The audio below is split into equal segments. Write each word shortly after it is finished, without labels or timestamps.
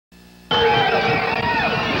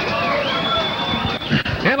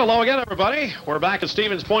hello again, everybody. We're back at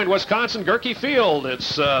Stevens Point, Wisconsin, Gerke Field.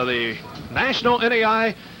 It's the National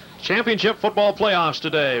NAI Championship Football Playoffs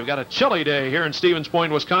today. We've got a chilly day here in Stevens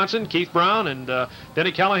Point, Wisconsin. Keith Brown and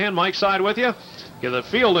Denny Callahan, Mike Side with you. Get the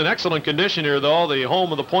field in excellent condition here, though. The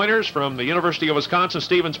home of the Pointers from the University of Wisconsin,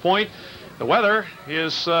 Stevens Point. The weather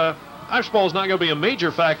is, I suppose, not going to be a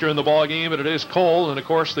major factor in the ball game, but it is cold. And, of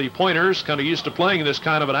course, the Pointers kind of used to playing in this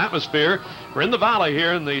kind of an atmosphere. We're in the valley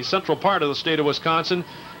here in the central part of the state of Wisconsin,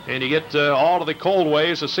 and you get all of the cold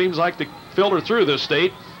waves. It seems like they filter through this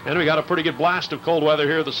state. And we got a pretty good blast of cold weather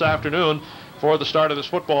here this afternoon for the start of this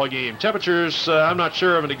football game. Temperatures, I'm not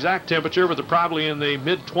sure of an exact temperature, but they're probably in the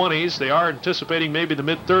mid-20s. They are anticipating maybe the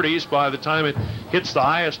mid-30s by the time it hits the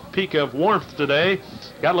highest peak of warmth today.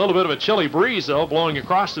 Got a little bit of a chilly breeze, though, blowing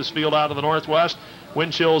across this field out of the northwest.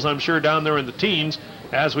 Wind chills, I'm sure, down there in the teens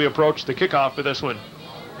as we approach the kickoff for this one.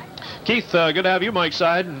 Keith, good to have you, Mike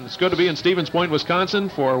Side, and it's good to be in Stevens Point, Wisconsin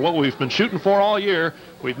for what we've been shooting for all year.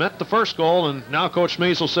 We've met the first goal, and now Coach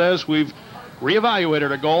Maisel says we've reevaluated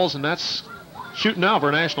our goals, and that's shooting now for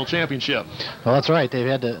a national championship. Well, that's right. They've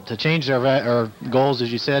had to change their goals,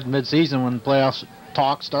 as you said, mid-season when playoffs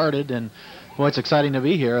talk started, and boy, it's exciting to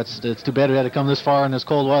be here. It's too bad we had to come this far in this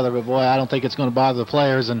cold weather, but boy, I don't think it's going to bother the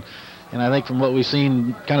players, and I think from what we've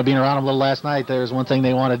seen, kind of being around them a little last night, there's one thing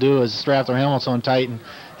they want to do is strap their helmets on tight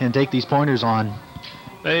and take these Pointers on.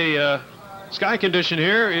 The sky condition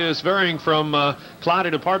here is varying from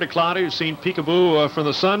cloudy to partly cloudy. We've seen peekaboo from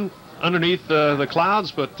the sun underneath the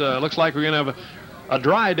clouds, but looks like we're going to have a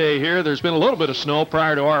dry day here. There's been a little bit of snow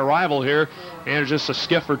prior to our arrival here, and there's just a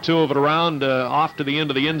skiff or two of it around off to the end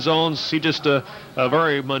of the end zones. See just a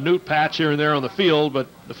very minute patch here and there on the field, but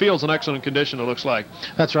the field's in excellent condition, it looks like.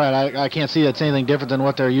 That's right. I can't see it's anything different than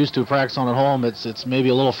what they're used to practicing at home. It's maybe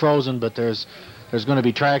a little frozen, but there's going to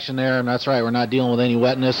be traction there, and that's right. We're not dealing with any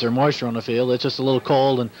wetness or moisture on the field. It's just a little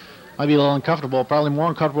cold and might be a little uncomfortable, probably more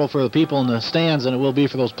uncomfortable for the people in the stands than it will be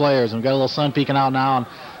for those players. And we've got a little sun peeking out now, and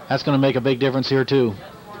that's going to make a big difference here, too.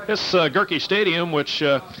 This Gerke Stadium, which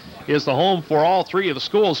is the home for all three of the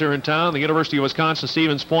schools here in town, the University of Wisconsin,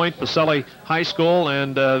 Stevens Point, Pacelli High School,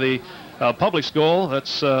 and the public school.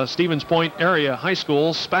 That's Stevens Point Area High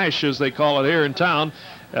School, SPASH as they call it here in town.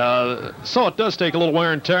 So it does take a little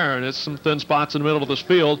wear and tear, and it's some thin spots in the middle of this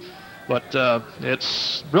field, but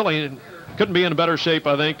it's really couldn't be in better shape,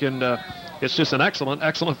 I think, and it's just an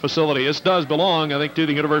excellent facility. This does belong, I think, to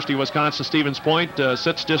the University of Wisconsin, Stevens Point.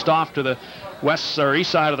 Sits just off to the west or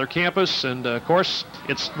east side of their campus, and of course,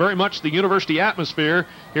 it's very much the university atmosphere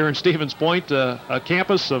here in Stevens Point, a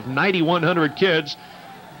campus of 9,100 kids.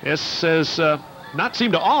 This has not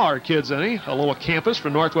seemed to awe our kids any. A little campus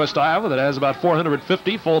from Northwest Iowa that has about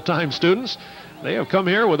 450 full-time students. They have come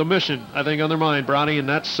here with a mission, I think, on their mind, Brownie, and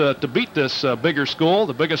that's to beat this bigger school,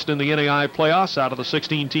 the biggest in the NAI playoffs out of the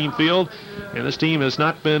 16-team field. And this team has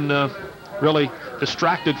not been really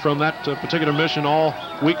distracted from that particular mission all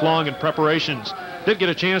week long in preparations. Did get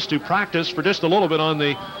a chance to practice for just a little bit on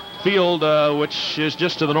the field, which is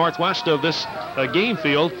just to the northwest of this game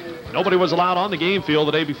field. Nobody was allowed on the game field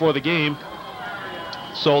the day before the game.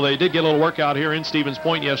 So they did get a little workout here in Stevens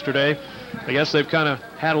Point yesterday. I guess they've kind of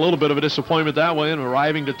had a little bit of a disappointment that way, and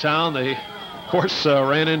arriving to town, they, of course,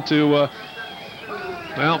 ran into,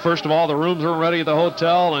 well, first of all, the rooms weren't ready at the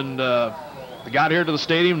hotel, and they got here to the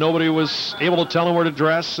stadium. Nobody was able to tell them where to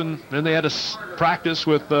dress, and then they had to practice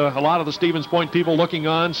with a lot of the Stevens Point people looking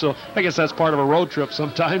on. So I guess that's part of a road trip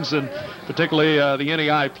sometimes, and particularly the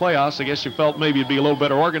NAI playoffs. I guess you felt maybe you'd be a little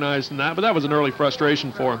better organized than that, but that was an early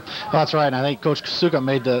frustration for them. Well, that's right, and I think Coach Suka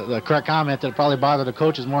made the correct comment that it probably bothered the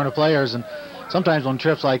coaches more than the players. And sometimes on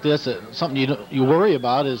trips like this, something you worry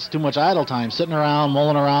about is too much idle time, sitting around,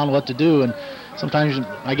 mulling around what to do. And sometimes,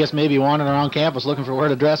 I guess, maybe wandering around campus looking for where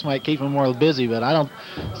to dress might keep them more busy. But I don't,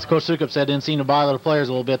 as Coach Sukup said, didn't seem to bother the players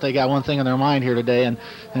a little bit. They got one thing in their mind here today, and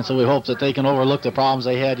so we hope that they can overlook the problems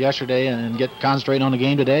they had yesterday and get concentrating on the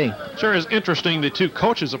game today. Sure is interesting, the two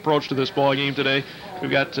coaches' approach to this ball game today. We've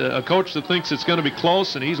got a coach that thinks it's going to be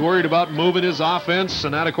close, and he's worried about moving his offense.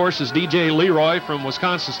 And that, of course, is DJ Leroy from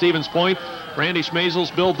Wisconsin Stevens Point. Randy Schmazel's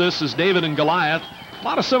billed this as David and Goliath. A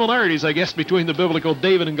lot of similarities, I guess, between the biblical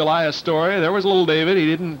David and Goliath story. There was little David. He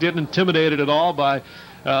didn't intimidated at all by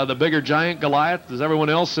the bigger giant Goliath, as everyone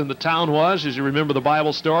else in the town was, as you remember the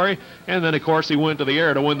Bible story. And then, of course, he went to the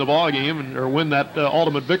air to win the ball game, or win that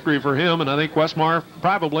ultimate victory for him. And I think Westmar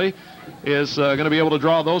probably is going to be able to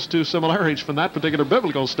draw those two similarities from that particular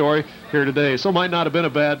biblical story here today. So it might not have been a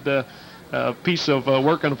bad piece of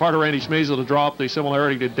work on the part of Randy Smazel to draw up the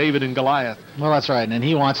similarity to David and Goliath. Well, that's right, and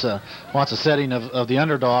he wants a setting of the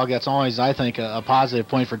underdog. That's always, I think, a positive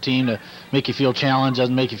point for a team, to make you feel challenged,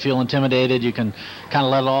 doesn't make you feel intimidated. You can kind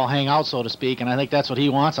of let it all hang out, so to speak, and I think that's what he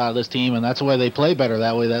wants out of this team, and that's the way they play better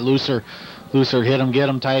that way, that looser hit 'em, get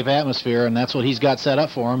 'em type atmosphere, and that's what he's got set up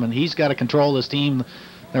for him, and he's got to control this team,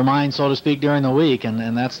 their mind, so to speak, during the week,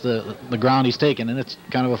 and that's the ground he's taking. And it's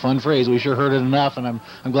kind of a fun phrase. We sure heard it enough, and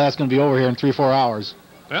I'm glad it's going to be over here in 3-4 hours.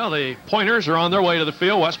 Well, the Pointers are on their way to the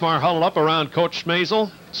field. Westmar huddled up around Coach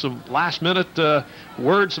Smazel. Some last-minute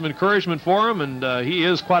words, some encouragement for him, and he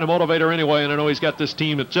is quite a motivator anyway, and I know he's got this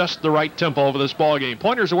team at just the right tempo over this ball game.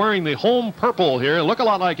 Pointers are wearing the home purple here. Look a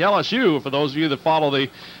lot like LSU for those of you that follow the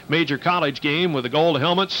major college game, with the gold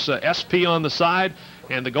helmets, SP on the side,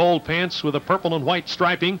 and the gold pants with the purple and white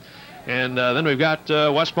striping. And then we've got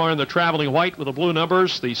Westmar in the traveling white with the blue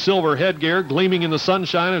numbers, the silver headgear gleaming in the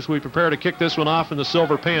sunshine as we prepare to kick this one off in the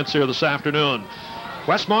silver pants here this afternoon.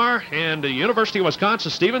 Westmar and the University of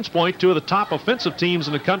Wisconsin-Stevens Point, two of the top offensive teams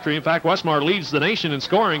in the country. In fact, Westmar leads the nation in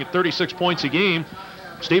scoring at 36 points a game.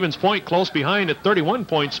 Stevens Point close behind at 31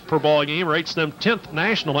 points per ball game, rates them 10th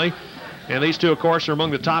nationally. And these two, of course, are among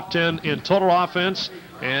the top 10 in total offense.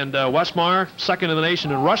 And Westmar, second in the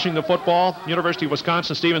nation in rushing the football. University of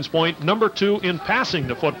Wisconsin-Stevens Point, number 2 in passing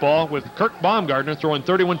the football, with Kirk Baumgartner throwing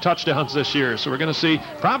 31 touchdowns this year. So we're going to see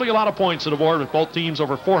probably a lot of points on the board, with both teams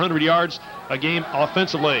over 400 yards a game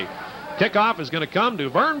offensively. Kickoff is going to come to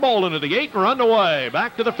Vern Bolden at the 8 and run away.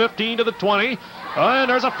 Back to the 15, to the 20. And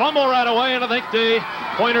there's a fumble right away, and I think the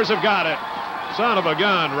Pointers have got it. Son of a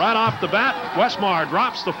gun. Right off the bat, Westmar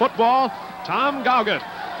drops the football. Tom Gauguin,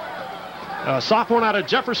 sophomore out of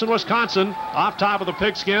Jefferson, Wisconsin, off top of the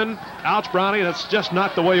pigskin. Ouch, Brownie, that's just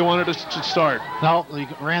not the way you wanted it to start. No, he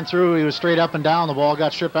ran through. He was straight up and down. The ball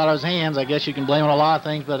got stripped out of his hands. I guess you can blame it on a lot of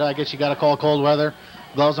things, but I guess you got to call cold weather.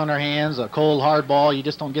 Gloves on their hands, a cold, hard ball. You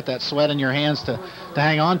just don't get that sweat in your hands to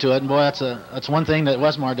hang on to it. And, boy, that's one thing that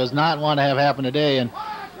Westmar does not want to have happen today, and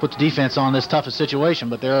put the defense on this toughest situation.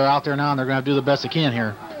 But they're out there now, and they're going to have to do the best they can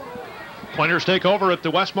here. Pointers take over at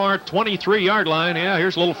the Westmar 23-yard line. Yeah,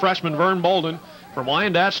 here's little freshman Vern Bolden from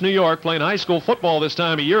Wyandotte, New York, playing high school football this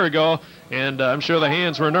time a year ago, and I'm sure the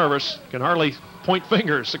hands were nervous. Can hardly point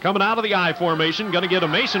fingers. So coming out of the I formation, going to get a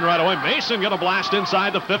Mason right away. Mason going to blast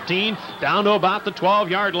inside the 15, down to about the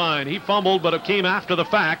 12-yard line. He fumbled, but it came after the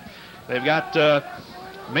fact. They've got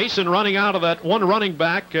Mason running out of that one running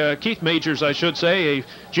back, Keith Majors, I should say, a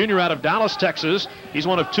junior out of Dallas, Texas. He's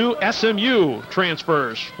one of 2 SMU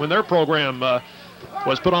transfers when their program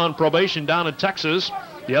was put on probation down in Texas.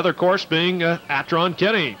 The other, of course, being Atron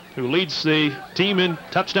Kenny, who leads the team in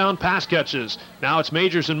touchdown pass catches. Now it's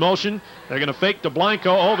Majors in motion. They're going to fake to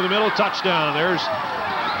Blanco over the middle, touchdown. There's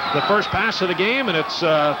the first pass of the game, and it's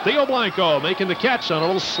Theo Blanco making the catch on a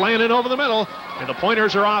little slant in over the middle. And the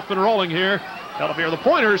Pointers are off and rolling here. Hell, if you're the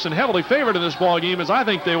Pointers and heavily favored in this ball game, as I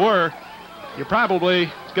think they were, you're probably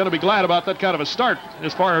going to be glad about that kind of a start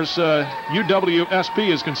as far as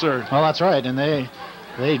UWSP is concerned. Well, that's right, and they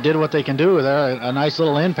did what they can do there. A nice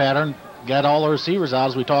little in pattern, got all the receivers out,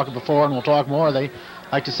 as we talked before, and we'll talk more. They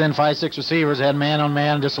like to send 5-6 receivers, had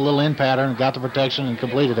man-on-man, just a little in pattern, got the protection, and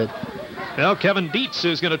completed it. Well, Kevin Dietz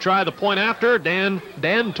is going to try the point after. Dan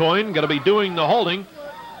Toyne going to be doing the holding.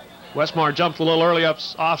 Westmar jumped a little early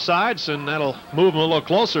offsides, and that'll move them a little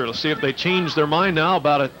closer. Let's see if they change their mind now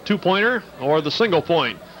about a 2-pointer or the single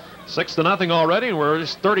point. 6-0 already, and we're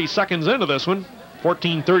just 30 seconds into this one.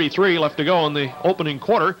 14:33 left to go in the opening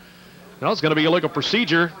quarter. Now it's going to be a legal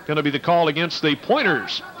procedure, going to be the call against the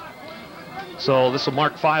Pointers. So this will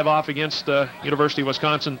mark 5 off against University of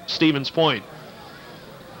Wisconsin-Stevens Point.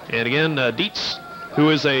 And again, Dietz,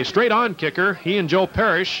 who is a straight-on kicker, he and Joe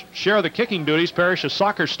Parrish share the kicking duties. Parrish is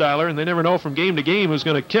soccer styler, and they never know from game to game who's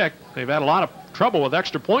going to kick. They've had a lot of trouble with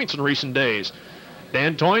extra points in recent days.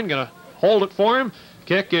 Dan Toyne going to hold it for him.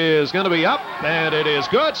 Kick is going to be up, and it is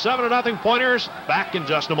good. 7-0 Pointers. Back in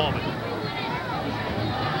just a moment.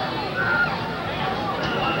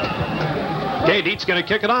 Okay, Dietz going to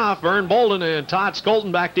kick it off. Vern Bolden and Todd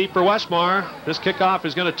Skolton back deep for Westmar. This kickoff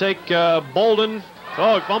is going to take Bolden.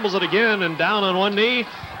 Oh, he fumbles it again and down on one knee.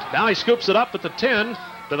 Now he scoops it up at the 10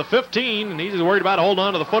 to the 15, and he's worried about holding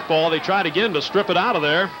on to the football. They tried again to strip it out of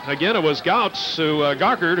there. Again, it was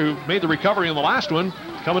Garkert who made the recovery in the last one,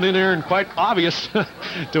 coming in there and quite obvious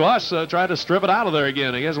to us, tried to strip it out of there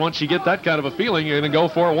again. I guess once you get that kind of a feeling, you're going to go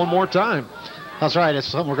for it one more time. That's right. It's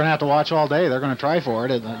something we're going to have to watch all day. They're going to try for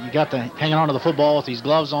it. You got the hanging on to the football with these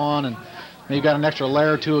gloves on, and maybe got an extra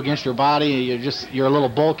layer or two against your body. You're a little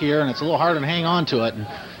bulkier, and it's a little harder to hang on to it. And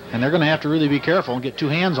and they're going to have to really be careful and get two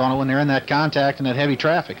hands on it when they're in that contact and that heavy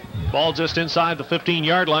traffic. Ball just inside the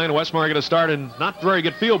 15-yard line. Westmar going to start in not very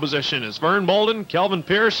good field position. It's Vern Bolden, Kelvin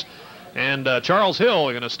Pierce, and Charles Hill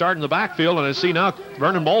are going to start in the backfield. And I see now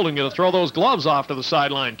Vernon Bolden going to throw those gloves off to the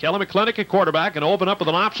sideline. Kelly McClintock at quarterback and open up with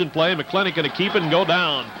an option play. McClintock going to keep it and go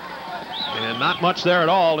down. And not much there at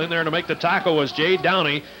all. In there to make the tackle was Jay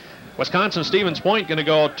Downey. Wisconsin Stevens Point going to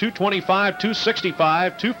go 225,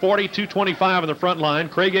 265, 240, 225 on the front line.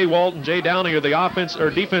 Craig A. Walton, Jay Downey are the offense or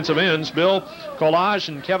defensive ends. Bill Collage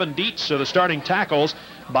and Kevin Dietz are the starting tackles.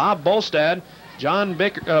 Bob Bolstad, John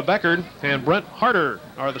Beckard, and Brent Harder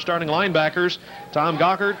are the starting linebackers. Tom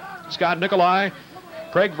Gockert, Scott Nicolai,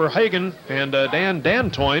 Craig Verhagen, and Dan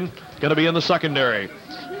Dantoin going to be in the secondary.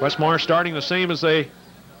 Westmar starting the same as they've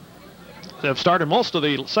started most of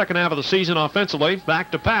the second half of the season offensively.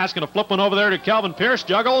 Back to pass, going to flip one over there to Kelvin Pierce.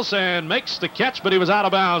 Juggles and makes the catch, but he was out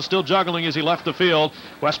of bounds, still juggling as he left the field.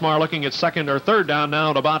 Westmar looking at second or third down now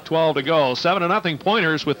at about 12 to go. 7-0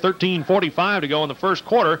 Pointers with 13:45 to go in the first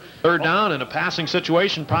quarter. Third down in a passing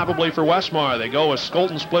situation probably for Westmar. They go with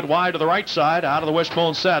Skolton split wide to the right side out of the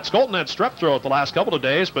wishbone set. Skolton had strep throat the last couple of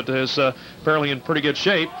days, but is fairly in pretty good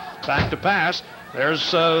shape. Back to pass.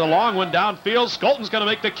 There's the long one downfield. Skolton's going to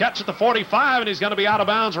make the catch at the 45, and he's going to be out of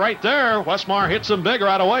bounds right there. Westmar hits him big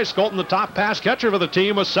right away. Skolton, the top pass catcher for the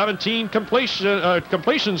team, with 17 completions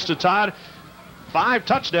to Todd. 5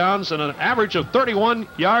 touchdowns and an average of 31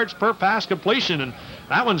 yards per pass completion. And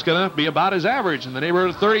that one's going to be about his average in the neighborhood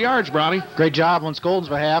of 30 yards, Brownie. Great job on Skolton's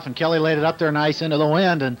behalf, and Kelly laid it up there nice into the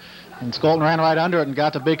wind, and Skolton ran right under it and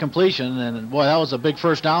got the big completion. And, boy, that was a big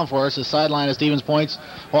first down for us. The sideline of Stevens Point's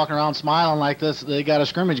walking around smiling like this. They got a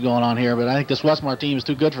scrimmage going on here, but I think this Westmar team is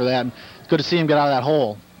too good for that. And it's good to see him get out of that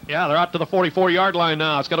hole. Yeah, they're out to the 44-yard line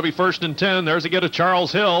now. It's going to be 1st and 10. There's a get of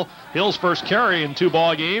Charles Hill. Hill's first carry in 2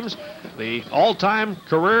 ball games. The all-time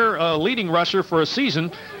career leading rusher for a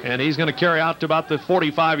season, and he's going to carry out to about the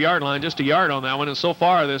 45-yard line, just a yard on that one. And so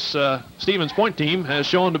far, this Stevens Point team has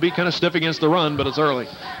shown to be kind of stiff against the run, but it's early.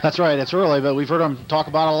 That's right, it's early, but we've heard them talk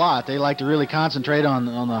about it a lot. They like to really concentrate on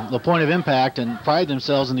the point of impact and pride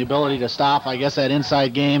themselves in the ability to stop, I guess, that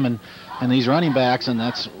inside game and these running backs, and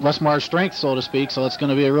that's Westmar's strength, so to speak, so it's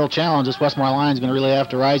going to be a real challenge. This Westmar line is going to really have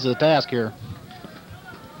to rise to the task here.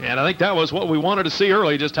 And I think that was what we wanted to see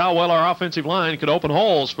early, just how well our offensive line could open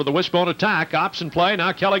holes for the wishbone attack. Option play.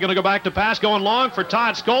 Now Kelly going to go back to pass, going long for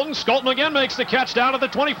Todd Skolton. Skolton again makes the catch down to the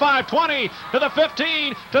 25, 20, to the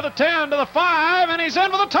 15, to the 10, to the 5, and he's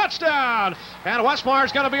in with a touchdown. And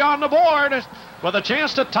Westmar's going to be on the board with a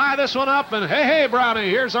chance to tie this one up. And hey, Brownie,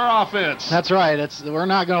 here's our offense. That's right. We're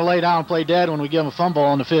not going to lay down and play dead when we give them a fumble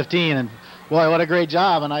on the 15. And, boy, what a great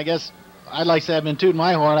job. And I guess I'd like to say I've been tooting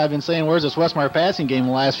my horn. I've been saying, where's this Westmar passing game in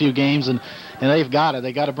the last few games? And they've got it.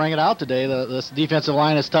 They got to bring it out today. This defensive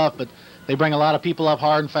line is tough, but they bring a lot of people up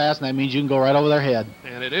hard and fast, and that means you can go right over their head.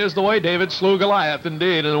 And it is the way David slew Goliath,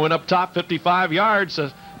 indeed, and it went up top 55 yards,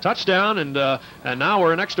 a touchdown, and now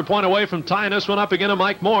we're an extra point away from tying this one up again to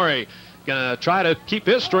Mike Morey. Going to try to keep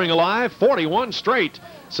his string alive, 41 straight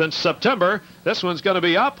since September. This one's going to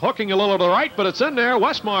be up, hooking a little to the right, but it's in there.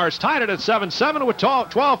 Westmar's tied it at 7-7 with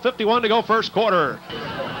 12:51 to go first quarter.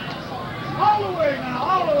 All the way now,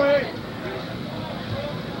 all the way.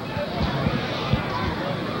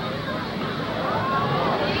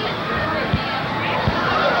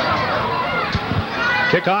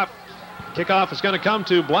 Kickoff is going to come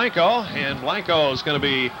to Blanco, and Blanco is going to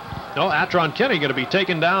be, Atron Kenny going to be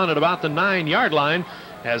taken down at about the 9-yard line,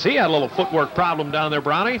 as he had a little footwork problem down there,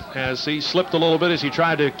 Brownie, as he slipped a little bit as he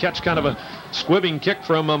tried to catch kind of a squibbing kick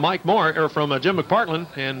from Mike Moore, or from Jim McPartland,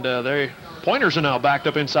 and their Pointers are now backed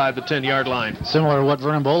up inside the 10-yard line. Similar to what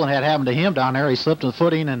Vernon Bolden had happened to him down there. He slipped the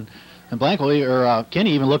footing, and Blanco, or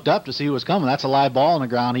Kenny even looked up to see who was coming. That's a live ball on the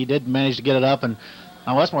ground. He did manage to get it up, and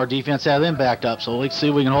now Westmar defense had them backed up, so let's see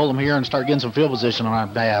if we can hold them here and start getting some field position on our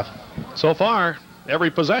behalf. So far, every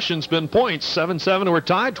possession's been points. 7-7, we're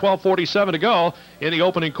tied. 12:47 to go in the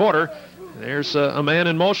opening quarter. There's a man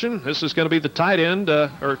in motion. This is going to be the tight end,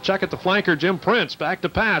 or check at the flanker, Jim Prince. Back to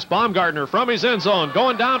pass. Baumgartner from his end zone.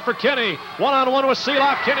 Going down for Kenny. One-on-one with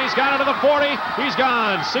Seeloff. Kenny's got it to the 40. He's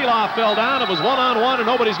gone. Seeloff fell down. It was one-on-one, and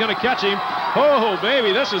nobody's going to catch him. Oh,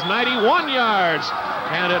 baby, this is 91 yards.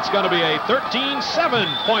 And it's going to be a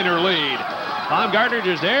 13-7 Pointer lead. Baumgartner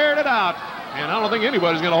just aired it out. And I don't think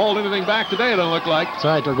anybody's going to hold anything back today, it don't look like. That's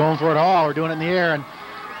right. They're going for it all. We're doing it in the air. And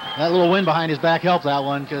that little wind behind his back helped that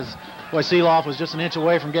one, because boy, Seeloff was just an inch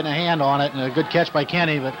away from getting a hand on it, and a good catch by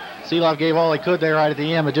Kenny, but Seeloff gave all he could there right at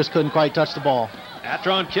the end, but just couldn't quite touch the ball.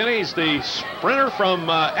 Atron Kenny's the sprinter from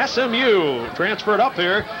SMU, transferred up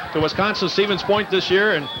here to Wisconsin Stevens Point this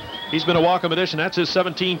year, and He's been a welcome addition. That's his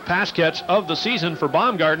 17th pass catch of the season for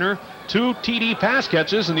Baumgartner. 2 TD pass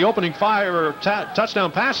catches in the opening touchdown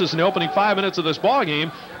passes in the opening 5 minutes of this ball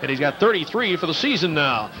game, and he's got 33 for the season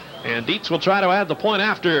now. And Dietz will try to add the point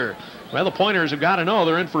after. Well, the Pointers have got to know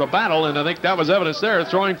they're in for a battle, and I think that was evidence there,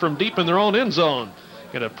 throwing from deep in their own end zone.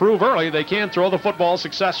 Going to prove early they can throw the football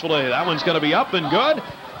successfully. That one's going to be up and good.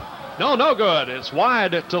 No good. It's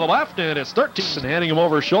wide to the left, and it's 13. And handing him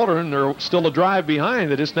over his shoulder, and there's still a drive behind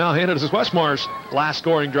that is now handed as Westmar's last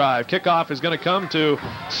scoring drive. Kickoff is going to come to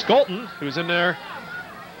Skolton, who's in there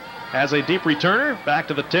as a deep returner. Back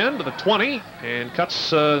to the 10, to the 20, and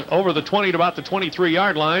cuts over the 20 to about the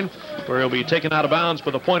 23-yard line, where he'll be taken out of bounds by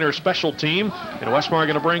the Pointer special team. And Westmar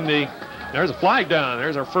going to bring there's a flag down.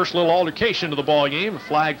 There's our first little altercation to the ball game. A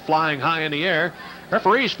flag flying high in the air.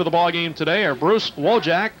 Referees for the ball game today are Bruce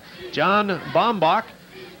Wojak, John Bombach,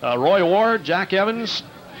 Roy Ward, Jack Evans,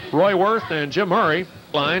 Roy Worth, and Jim Murray.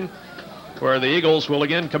 Line where the Eagles will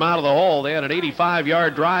again come out of the hole. They had an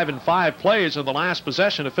 85-yard drive in 5 plays in the last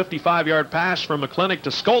possession. A 55-yard pass from McClintock to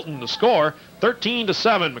Skolton to score.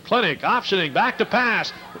 13-7. McClintock optioning back to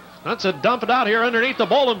pass. That's a dump it out here underneath the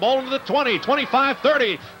Bolden. Bolden to the 20, 25,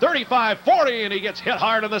 30, 35, 40, and he gets hit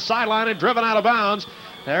hard on the sideline and driven out of bounds.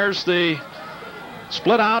 There's the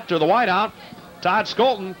split out to the wide out. Todd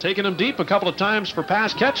Skolton taking him deep a couple of times for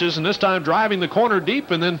pass catches, and this time driving the corner deep,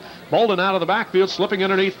 and then Bolden out of the backfield, slipping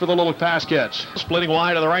underneath for the little pass catch. Splitting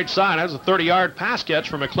wide to the right side. That's a 30-yard pass catch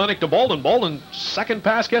from McClintock to Bolden. Bolden's second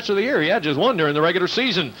pass catch of the year. He had just one during the regular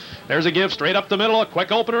season. There's a give straight up the middle, a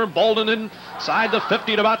quick opener, and Bolden inside the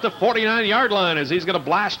 50 to about the 49-yard line as he's going to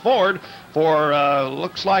blast forward for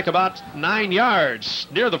looks like about 9 yards.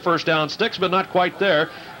 Near the first down sticks, but not quite there.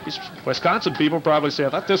 These Wisconsin people probably say, I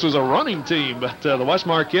thought this was a running team, but the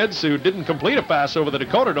Westmar kids who didn't complete a pass over the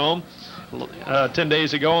Dakota Dome 10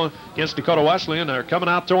 days ago against Dakota Wesleyan are coming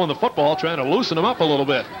out throwing the football, trying to loosen them up a little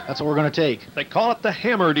bit. That's what we're going to take. They call it the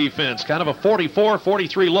hammer defense, kind of a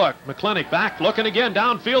 44-43 look. McClintock back, looking again,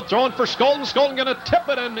 downfield, throwing for Skolton. Skolton going to tip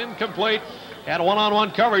it and incomplete. Had a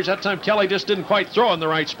one-on-one coverage. That time Kelly just didn't quite throw in the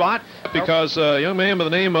right spot because a young man by the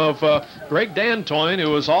name of Greg Dantoin, who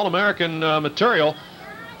was All-American material.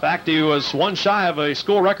 In fact, he was one shy of a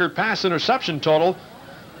school record pass interception total.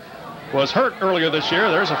 Was hurt earlier this year.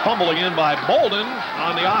 There's a fumble again by Bolden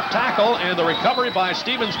on the off tackle, and the recovery by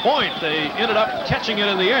Stevens Point. They ended up catching it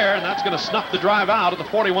in the air, and that's going to snuff the drive out at the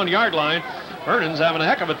 41-yard line. Vernon's having a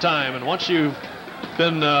heck of a time, and once you've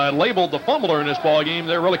been labeled the fumbler in this ball game,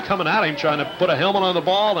 they're really coming at him, trying to put a helmet on the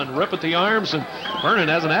ball and rip at the arms. And Vernon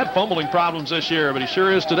hasn't had fumbling problems this year, but he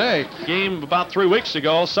sure is today. Game about 3 weeks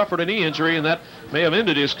ago, suffered a knee injury, and that may have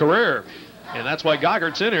ended his career. And that's why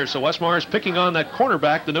Goggert's in here. So Westmar is picking on that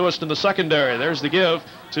cornerback, the newest in the secondary. There's the give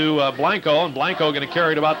to Blanco, and Blanco going to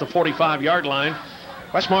carry it about the 45-yard line.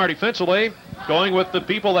 Westmar defensively going with the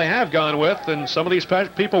people they have gone with, and some of these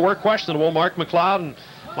people were questionable. Mark McLeod and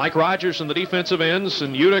Mike Rogers in the defensive ends,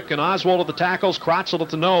 and Udick and Oswald at the tackles, Krotzel at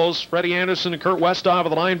the nose, Freddie Anderson and Kurt Westhoff at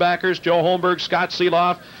the linebackers, Joe Holmberg, Scott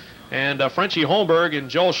Seeloff, and Frenchie Holmberg and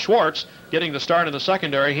Joel Schwartz getting the start in the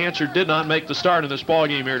secondary. Hansard did not make the start in this ball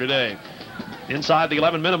game here today. Inside the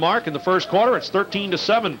 11-minute mark in the first quarter, it's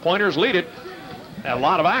 13-7. Pointers lead it. Had a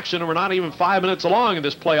lot of action, and we're not even 5 minutes along in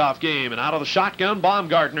this playoff game. And out of the shotgun,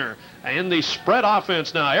 Baumgartner. And the spread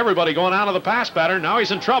offense now. Everybody going out of the pass pattern. Now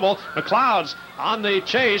he's in trouble. McLeod's on the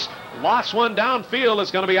chase. Lost one downfield.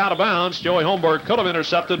 It's going to be out of bounds. Joey Holmberg could have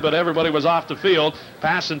intercepted, but everybody was off the field.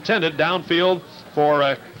 Pass intended downfield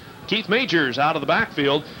for Keith Majors out of the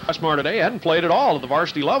backfield. Westmar today hadn't played at all at the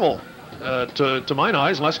varsity level. To my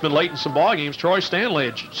knowledge, unless it's been late in some ball games. Troy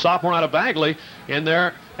Stanley, sophomore out of Bagley, in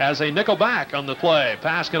there as a nickel back on the play.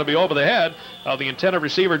 Pass going to be over the head of the intended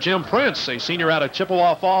receiver, Jim Prince, a senior out of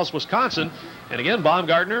Chippewa Falls, Wisconsin. And again,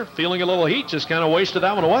 Baumgartner feeling a little heat, just kind of wasted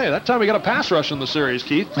that one away. That time we got a pass rush in the series,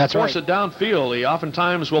 Keith. That's Force right. it downfield. He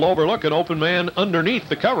oftentimes will overlook an open man underneath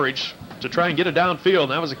the coverage to try and get it downfield.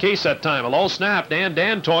 And that was the case that time. A low snap. Dan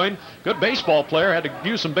Dantoin, good baseball player, had to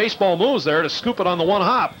use some baseball moves there to scoop it on the one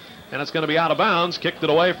hop. And it's going to be out of bounds. Kicked it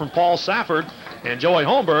away from Paul Safford and Joey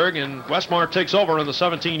Holmberg, and Westmar takes over on the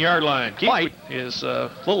 17-yard line. White is a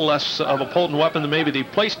little less of a potent weapon than maybe the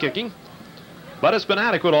place kicking, but it's been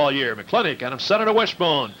adequate all year. McClintock got him center to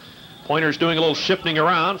wishbone. Pointers doing a little shifting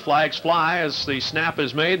around. Flags fly as the snap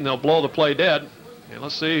is made, and they'll blow the play dead. And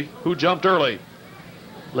let's see who jumped early.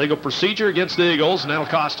 Legal procedure against the Eagles, and that'll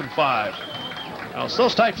cost them 5. Well, it's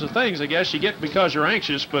those types of things, I guess, you get because you're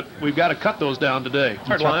anxious, but we've got to cut those down today.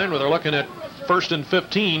 Third line where they're looking at first and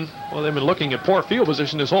 15. Well, they've been looking at poor field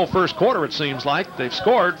position this whole first quarter, it seems like. They've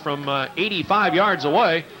scored from 85 yards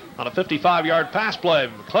away on a 55-yard pass play.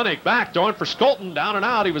 McClintock back, throwing for Skolton, down and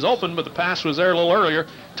out. He was open, but the pass was there a little earlier.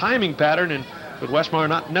 Timing pattern, and with Westmar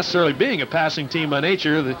not necessarily being a passing team by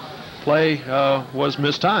nature, the play was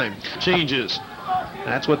mistimed. Changes.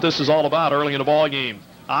 That's what this is all about early in the ball game.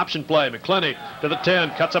 Option play, McClintock to the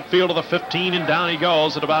 10, cuts up field to the 15, and down he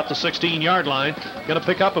goes at about the 16-yard line. Going to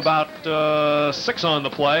pick up about 6 on the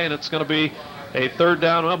play, and it's going to be a third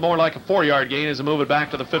down, well, more like a 4-yard gain as they move it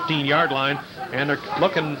back to the 15-yard line. And they're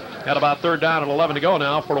looking at about third down and 11 to go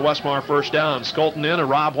now for the Westmar first down. Skolton in and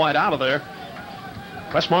Rob White out of there.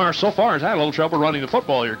 Westmar so far has had a little trouble running the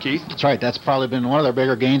football here, Keith. That's right. That's probably been one of their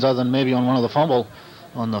bigger gains, other than maybe on one of the fumble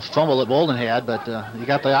that Bolden had. But you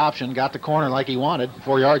got the option, got the corner like he wanted.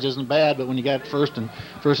 4 yards isn't bad, but when you got first and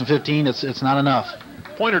 15, it's not enough.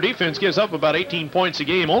 Pointer defense gives up about 18 points a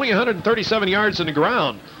game, only 137 yards in the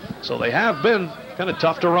ground. So they have been kind of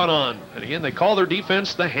tough to run on. And again, they call their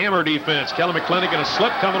defense the hammer defense. Kelly McClintock in a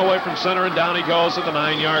slip coming away from center, and down he goes at the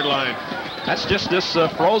 9-yard line. That's just this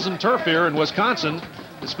frozen turf here in Wisconsin.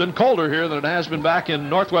 It's been colder here than it has been back in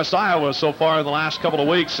northwest Iowa so far in the last couple of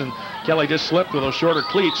weeks, and Kelly just slipped with those shorter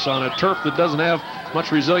cleats on a turf that doesn't have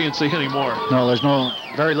much resiliency anymore. No, there's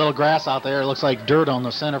very little grass out there. It looks like dirt on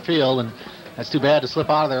the center field, and that's too bad to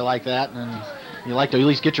slip out of there like that. And you like to at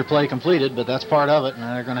least get your play completed, but that's part of it, and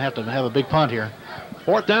they're going to have a big punt here.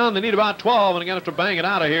 Fourth down, they need about 12, and they're going to have to bang it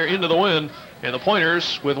out of here into the wind. And the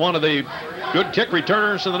Pointers, with one of the good kick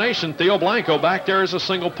returners in the nation, Theo Blanco, back there as a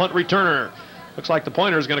single punt returner. Looks like the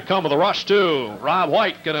Pointers going to come with a rush, too. Rob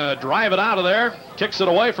White going to drive it out of there. Kicks it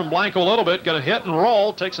away from Blanco a little bit. Going to hit and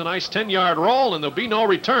roll. Takes a nice 10-yard roll, and there'll be no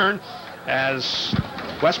return as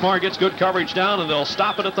Westmar gets good coverage down, and they'll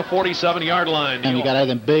stop it at the 47-yard line. And you got to have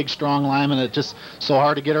them big, strong linemen that just so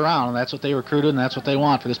hard to get around, and that's what they recruited, and that's what they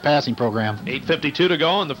want for this passing program. 8:52 to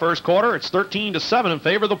go in the first quarter. It's 13-7 in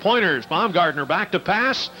favor of the Pointers. Baumgartner back to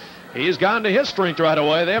pass. He's gone to his strength right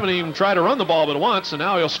away. They haven't even tried to run the ball but once, and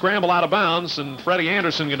now he'll scramble out of bounds, and Freddie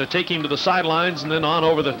Anderson going to take him to the sidelines and then on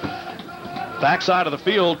over the backside of the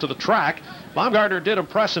field to the track. Baumgartner did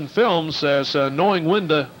impress in films as knowing when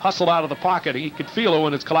to hustle out of the pocket. He could feel it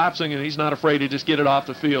when it's collapsing, and he's not afraid to just get it off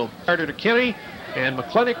the field. Carter to Kinney, and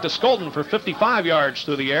McClintock to Skolton for 55 yards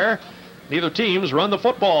through the air. Neither teams run the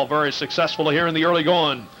football very successfully here in the early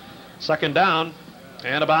going. Second down.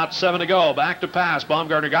 And about 7 to go. Back to pass.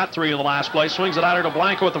 Baumgartner got 3 in the last play. Swings it out here to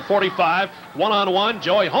Blanco at the 45. One-on-one.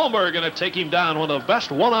 Joey Holmberg going to take him down. One of the best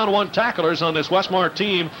one-on-one tacklers on this Westmar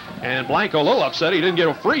team. And Blanco a little upset. He didn't get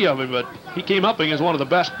a free of him, but he came up as one of the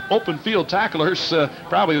best open field tacklers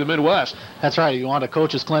probably in the Midwest. That's right. You want a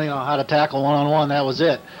coach's clinic on how to tackle one-on-one. That was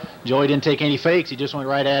it. Joey didn't take any fakes. He just went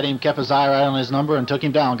right at him, kept his eye right on his number, and took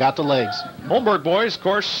him down. Got the legs. Holmberg boys, of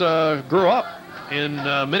course, grew up in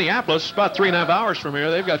Minneapolis, about 3.5 hours from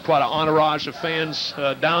here. They've got quite an entourage of fans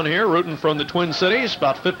down here rooting from the Twin Cities.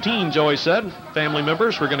 About 15, Joey said, family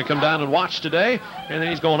members were going to come down and watch today. And then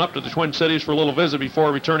he's going up to the Twin Cities for a little visit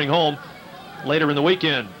before returning home later in the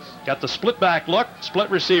weekend. Got the split back look,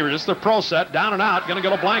 split receiver. This is the pro set, down and out. Going to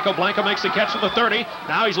go to Blanco. Blanco makes the catch to the 30.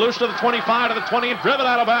 Now he's loose to the 25, to the 20, and driven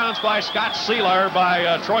out of bounds by Scott Seeler,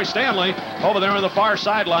 by Troy Stanley over there on the far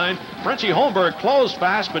sideline. Frenchie Holmberg closed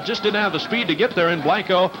fast, but just didn't have the speed to get there. And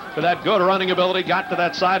Blanco, with that good running ability, got to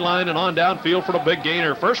that sideline and on downfield for the big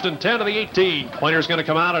gainer. First and 10 to the 18. Pointer's going to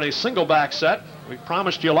come out at a single back set. We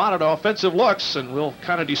promised you a lot of offensive looks, and we'll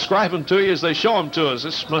kind of describe them to you as they show them to us.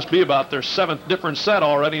 This must be about their 7th different set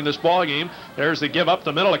already in this ball game. There's the give up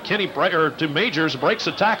the middle of Kenny to Majors, breaks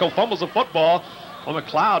the tackle, fumbles the football. Well,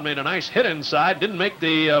 McLeod made a nice hit inside, didn't make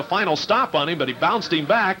the final stop on him, but he bounced him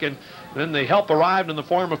back, and then the help arrived in the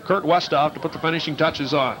form of Kurt Westhoff to put the finishing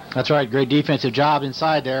touches on. That's right, great defensive job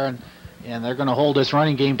inside there, and they're going to hold this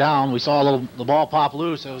running game down. We saw the ball pop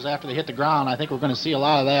loose. It was after they hit the ground. I think we're going to see a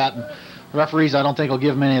lot of that. And referees, I don't think will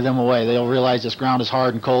give many of them away. They'll realize this ground is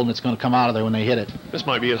hard and cold, and it's going to come out of there when they hit it. This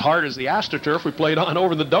might be as hard as the AstroTurf we played on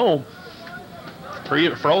over the dome.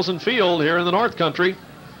 Frozen field here in the North Country.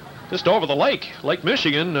 Just over the Lake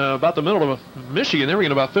Michigan, about the middle of Michigan. They were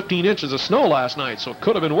getting about 15 inches of snow last night, so it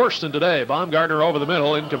could have been worse than today. Baumgartner over the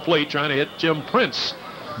middle, incomplete, trying to hit Jim Prince.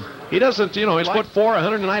 He doesn't, he's 6'4",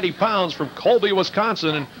 190 pounds from Colby,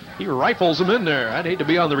 Wisconsin, and he rifles them in there. I'd hate to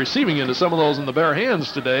be on the receiving end of some of those in the bare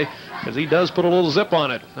hands today, because he does put a little zip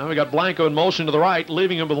on it. Now we got Blanco in motion to the right,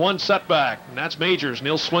 leaving him with one setback, and that's Majors. And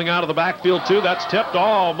he'll swing out of the backfield, too. That's tipped,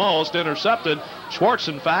 almost intercepted. Schwartz,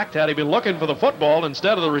 in fact, had he been looking for the football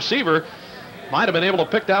instead of the receiver, might have been able to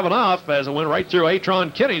pick that one off as it went right through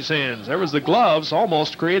Atron Kinney's hands. There was the gloves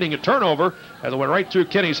almost creating a turnover as it went right through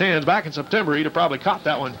Kinney's hands. Back in September, he'd have probably caught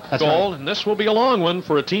that one. That's goal. right. And this will be a long one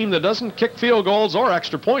for a team that doesn't kick field goals or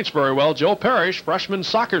extra points very well. Joe Parrish, freshman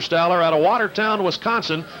soccer styler out of Watertown,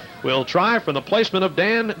 Wisconsin, will try for the placement of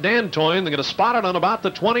Dan Dantoin. They're going to spot it on about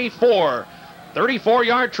the 24.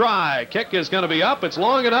 34-yard try. Kick is going to be up. It's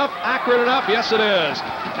long enough, accurate enough. Yes, it is.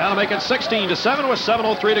 That'll make it 16-7 with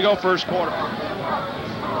 7:03 to go first quarter.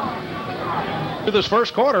 To this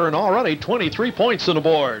first quarter, and already 23 points on the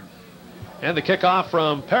board. And the kickoff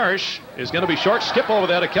from Parrish is going to be short. Skip over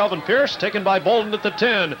there to Kelvin Pierce, taken by Bolden at the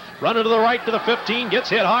 10. Running to the right to the 15, gets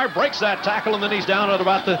hit hard, breaks that tackle, and then he's down at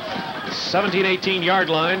about the 17, 18-yard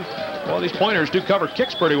line. Well, these pointers do cover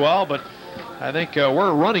kicks pretty well, but I think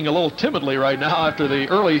we're running a little timidly right now after the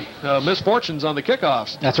early misfortunes on the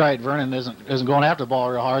kickoffs. That's right. Vernon isn't going after the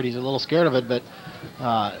ball real hard. He's a little scared of it, but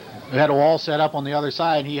we had a wall set up on the other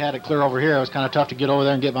side, and he had it clear over here. It was kind of tough to get over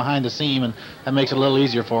there and get behind the seam, and that makes it a little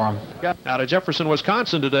easier for him. Out of Jefferson,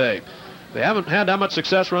 Wisconsin today. They haven't had that much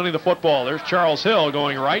success running the football. There's Charles Hill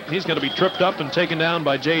going right. He's going to be tripped up and taken down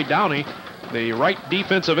by Jay Downey, the right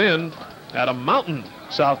defensive end out of Mountain,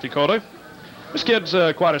 South Dakota. This kid's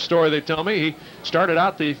quite a story, they tell me. He started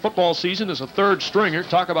out the football season as a third stringer.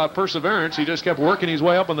 Talk about perseverance. He just kept working his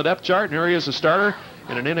way up on the depth chart, and here he is a starter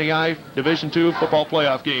in an NAI Division II football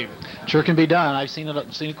playoff game. Sure can be done. I've seen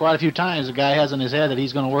it quite a few times. The guy has in his head that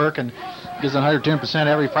he's going to work and gives 110%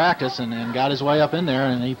 every practice, and got his way up in there,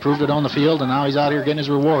 and he proved it on the field, and now he's out here getting his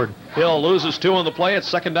reward. Hill loses 2 on the play. It's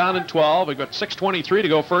 2nd down and 12. We've got 6:23 to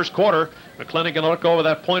go first quarter. McClintock going to look over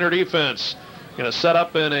that pointer defense. Going to set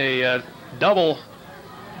up in a double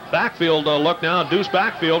backfield look now, deuce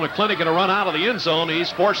backfield. McClintock going to run out of the end zone. He's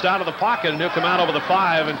forced out of the pocket, and he'll come out over the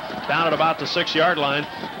 5 and down at about the 6-yard line.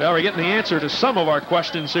 Well, we're getting the answer to some of our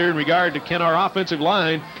questions here in regard to can our offensive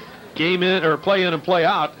line game in or play in and play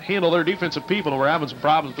out handle their defensive people, and we're having some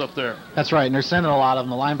problems up there. That's right, and they're sending a lot of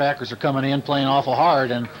them. The linebackers are coming in playing awful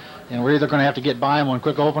hard, and we're either going to have to get by them on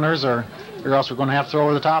quick openers or else we're going to have to throw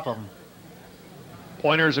over the top of them.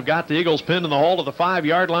 Pointers have got the Eagles pinned in the hole to the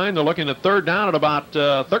 5-yard line. They're looking at 3rd down at about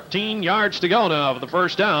 13 yards to go now for the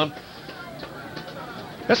first down.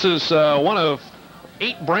 This is one of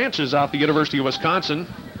 8 branches out the University of Wisconsin,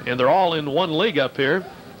 and they're all in one league up here.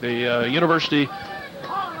 The University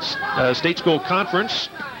State School Conference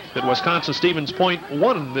that Wisconsin Stevens Point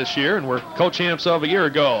won this year and were co-champs of a year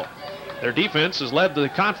ago. Their defense has led the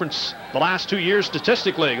conference the last 2 years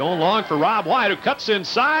statistically. Going long for Rob White, who cuts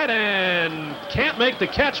inside and can't make the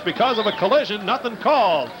catch because of a collision. Nothing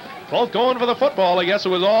called. Both going for the football. I guess it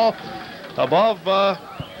was all above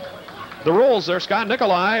the rules there. Scott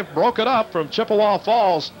Nicolai broke it up from Chippewa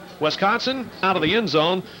Falls, Wisconsin, out of the end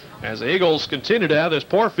zone as the Eagles continue to have this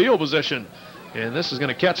poor field position. And this is going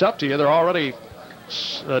to catch up to you. They're already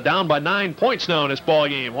down by 9 points now in this ball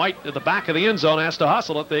game. White at the back of the end zone has to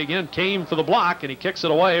hustle it. They again came for the block, and he kicks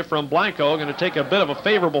it away from Blanco. Going to take a bit of a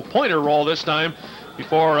favorable pointer roll this time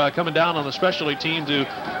before coming down on the specialty team to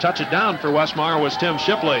touch it down for Westmar was Tim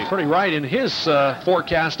Shipley. Pretty right in his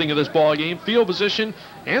forecasting of this ball game. Field position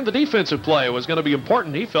and the defensive play was going to be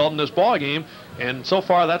important, he felt, in this ball game. And so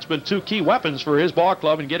far, that's been 2 key weapons for his ball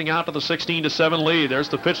club in getting out to the 16-7 lead. There's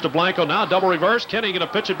the pitch to Blanco. Now double reverse. Kenny going to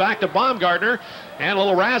pitch it back to Baumgartner. And a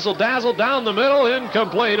little razzle-dazzle down the middle.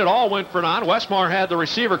 Incomplete. It all went for naught. Westmar had the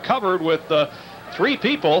receiver covered with 3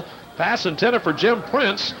 people. Pass intended for Jim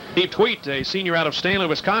Prince. Steve Tweet, a senior out of Stanley,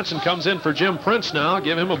 Wisconsin, comes in for Jim Prince now.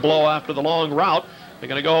 Give him a blow after the long route. They're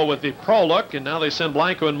going to go with the pro look, and now they send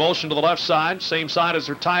Blanco in motion to the left side. Same side as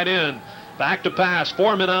their tight end. Back to pass.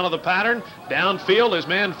 4 men out of the pattern. Downfield, his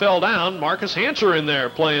man fell down. Marcus Hancher in there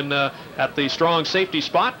playing at the strong safety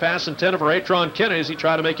spot. Pass intended for Atron Kennedy as he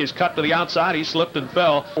tried to make his cut to the outside. He slipped and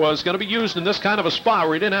fell. Was going to be used in this kind of a spot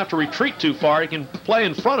where he didn't have to retreat too far. He can play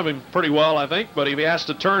in front of him pretty well, I think, but if he has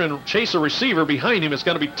to turn and chase a receiver behind him, it's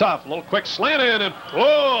going to be tough. A little quick slant in, and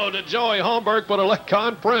whoa, to Joey Holmberg, but a lick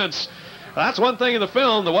on Prince. That's one thing in the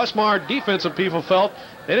film. The Westmar defensive people felt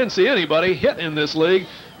they didn't see anybody hit in this league.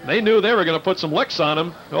 They knew they were going to put some licks on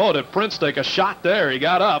him. Oh, did Prince take a shot there? He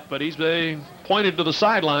got up, but he's pointed to the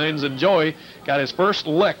sidelines, and Joey got his first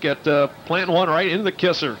lick at planting one right into the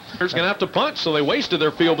kisser. They're going to have to punch, so they wasted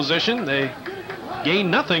their field position. They gained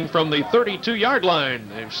nothing from the 32-yard line.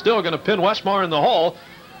 They're still going to pin Westmar in the hole.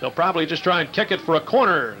 They'll probably just try and kick it for a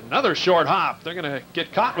corner. Another short hop. They're going to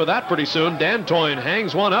get caught with that pretty soon. Dantoin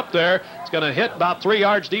hangs one up there. It's going to hit about 3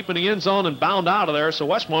 yards deep in the end zone and bound out of there. So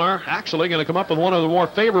Westmar actually going to come up with one of the more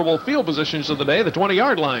favorable field positions of the day, the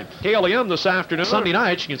 20-yard line. KLEM this afternoon, Sunday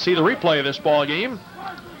night. You can see the replay of this ball game.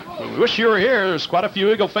 We wish you were here. There's quite a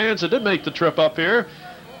few Eagle fans that did make the trip up here.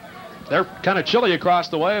 They're kind of chilly across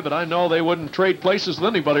the way, but I know they wouldn't trade places with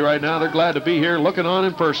anybody right now. They're glad to be here looking on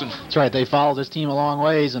in person. That's right. They followed this team a long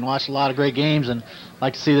ways and watched a lot of great games, and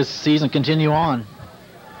like to see this season continue on.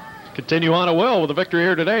 Continue on it will with a victory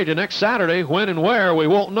here today. To next Saturday, when and where, we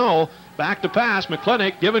won't know. Back to pass.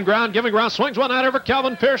 McClintock giving ground. Swings one out over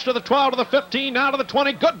Kelvin Pierce to the 12, to the 15, now to the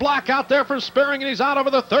 20. Good block out there from Spearing, and he's out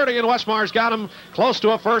over the 30, and Westmar's got him close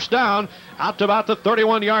to a first down, out to about the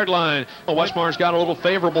 31-yard line. Well, Westmar's got a little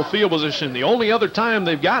favorable field position. The only other time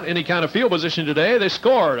they've got any kind of field position today, they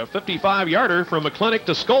scored a 55-yarder from McClintock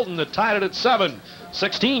to Skolton that tied it at 7.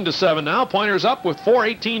 16-7 now. Pointers up with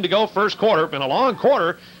 4:18 to go first quarter. Been a long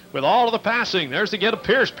quarter with all of the passing. There's the get of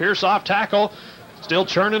Pierce. Pierce off tackle. Still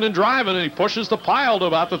churning and driving, and he pushes the pile to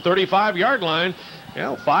about the 35-yard line.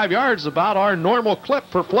 5 yards, about our normal clip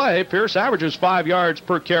per play. Pierce averages 5 yards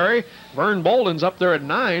per carry. Vern Bolden's up there at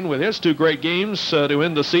 9 with his 2 great games to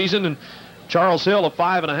end the season. And Charles Hill at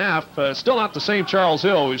 5.5. Still not the same Charles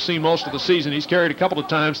Hill we've seen most of the season. He's carried a couple of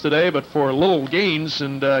times today, but for little gains,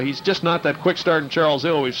 and he's just not that quick starting Charles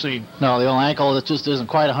Hill we've seen. No, the old ankle, it just isn't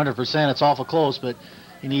quite 100%. It's awful close, but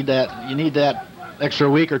you need that extra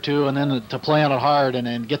week or two, and then to play on it hard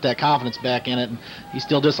and get that confidence back in it. And he's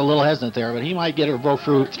still just a little hesitant there, but he might get it broke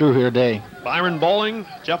through here today. Byron Bowling,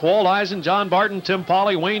 Jeff Woldeisen, John Barton, Tim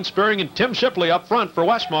Pauley, Wayne Spearing, and Tim Shipley up front for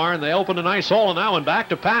Westmar, and they open a nice hole in that one. Back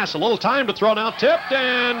to pass, a little time to throw now, tipped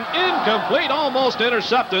and incomplete, almost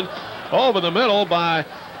intercepted over the middle by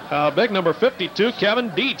big number 52, Kevin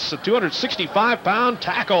Dietz, a 265-pound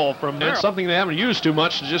tackle from there. Something they haven't used too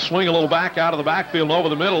much, to just swing a little back out of the backfield and over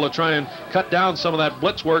the middle to try and cut down some of that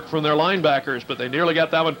blitz work from their linebackers, but they nearly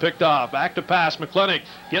got that one picked off. Back to pass, McClintock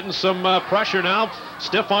getting some pressure now.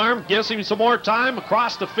 Stiff arm, gives him some more time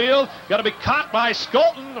across the field. Got to be caught by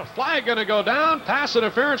Skolton. A flag going to go down. Pass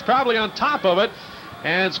interference probably on top of it,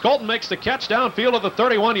 and Skolton makes the catch downfield at the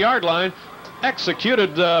 31-yard line.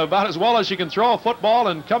 Executed about as well as you can throw a football,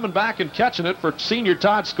 and coming back and catching it for senior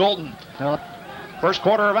Todd Skolton. First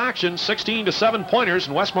quarter of action, 16-7 pointers,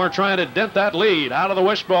 and Westmar trying to dent that lead. Out of the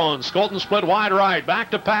wishbone, Skolton split wide right,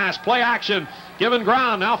 back to pass, play action, giving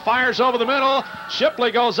ground, now fires over the middle.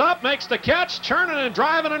 Shipley goes up, makes the catch, turning and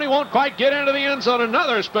driving, and he won't quite get into the end zone.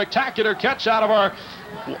 Another spectacular catch out of our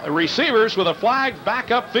receivers with a flag back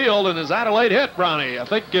upfield, and is that a late hit, Brownie? I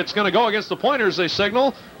think it's going to go against the Pointers, they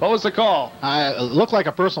signal. What was the call? It looked like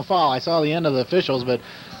a personal foul. I saw the end of the officials, but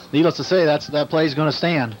needless to say, that play's going to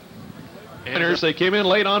stand. Pointers, they came in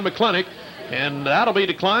late on McClintock, and that'll be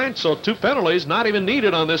declined, so 2 penalties not even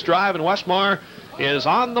needed on this drive, and Westmar is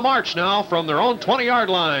on the march now from their own 20-yard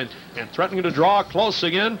line and threatening to draw close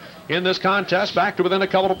again in this contest, back to within a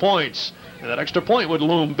couple of points. And that extra point would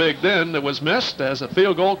loom big then that was missed, as a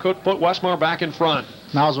field goal could put Westmar back in front.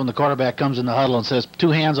 Now's when the quarterback comes in the huddle and says, 2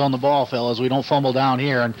 hands on the ball, fellas. We don't fumble down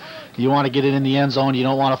here, and you want to get it in the end zone. You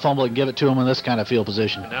don't want to fumble it and give it to them in this kind of field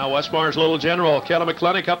position. And now Westmar's little general, Kelly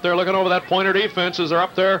McClintock, up there looking over that Pointer defense as they're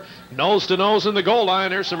up there nose to nose in the goal line.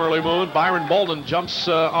 There's some early movement. Byron Bolden jumps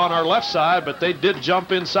on our left side, but they did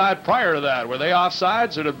jump inside prior to that. Were they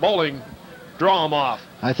offsides, or did Bowling draw them off?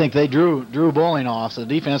 I think they drew Bowling off, so the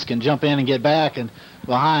defense can jump in and get back and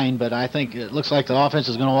behind, but I think it looks like the offense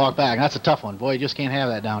is going to walk back. That's a tough one. Boy, you just can't have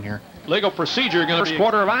that down here. Legal procedure going to be first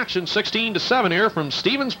quarter of action, 16-7 here from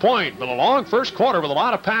Stevens Point, but a long first quarter with a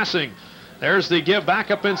lot of passing. There's the give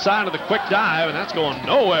back up inside of the quick dive, and that's going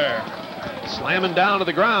nowhere. Slamming down to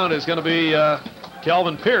the ground is going to be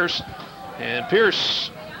Kelvin Pierce, and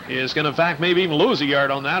Pierce is going to, in fact, maybe even lose a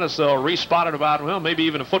yard on that, as they'll re-spot it about, well, maybe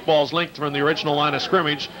even a football's length from the original line of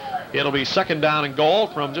scrimmage. It'll be second down and goal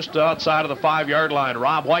from just outside of the 5-yard line.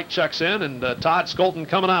 Rob White checks in, and Todd Skolton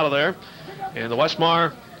coming out of there. And the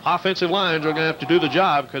Westmar offensive lines are going to have to do the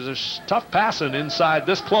job, because there's tough passing inside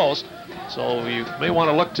this close. So you may want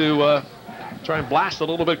to look to try and blast a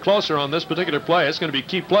little bit closer on this particular play. It's going to be a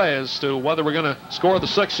key play as to whether we're going to score the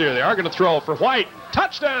 6 here. They are going to throw for White.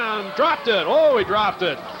 Touchdown! Dropped it. Oh, he dropped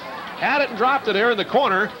it. Had it and dropped it here in the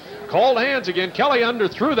corner. Cold hands again. Kelly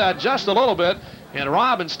underthrew that just a little bit. And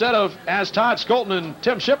Rob, instead of, as Todd Skolton and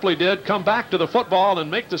Tim Shipley did, come back to the football and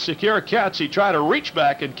make the secure catch, he tried to reach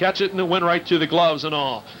back and catch it, and it went right through the gloves and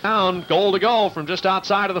all. Down, goal to go from just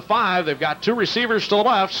outside of the 5. They've got 2 receivers to the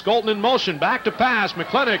left. Skolton in motion, back to pass.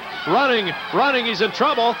 McClintock running. He's in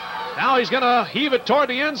trouble. Now he's going to heave it toward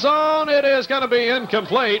the end zone. It is going to be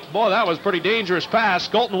incomplete. Boy, that was a pretty dangerous pass.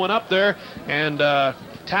 Skolton went up there and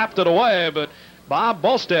tapped it away, but Bob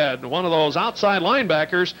Bolstead, one of those outside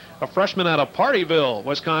linebackers, a freshman out of Partyville,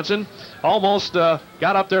 Wisconsin, almost got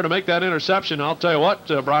up there to make that interception. I'll tell you what,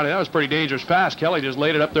 Brownie, that was a pretty dangerous pass. Kelly just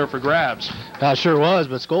laid it up there for grabs. Sure was,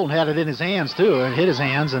 but Skolton had it in his hands, too, and hit his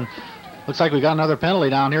hands, and looks like we got another penalty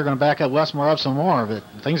down here, going to back up Westmar up some more, but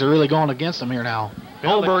things are really going against him here now.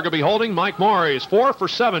 Holmberg will be holding. Mike Morris, 4 for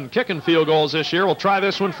 7 kicking field goals this year. We'll try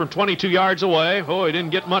this one from 22 yards away. Oh, he didn't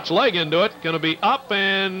get much leg into it. Going to be up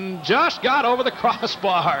and just got over the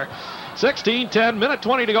crossbar. 16-10, minute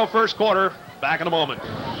 20 to go first quarter. Back in a moment.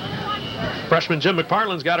 Freshman Jim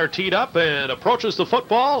McPartland's got her teed up and approaches the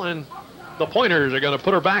football, and the Pointers are going to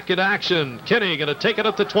put her back in action. Kinney going to take it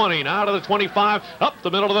at the 20, now to the 25, up the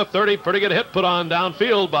middle of the 30. Pretty good hit put on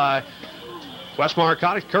downfield by Westmar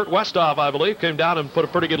Cottage. Kurt Westhoff, I believe, came down and put a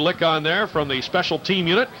pretty good lick on there from the special team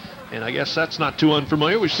unit. And I guess that's not too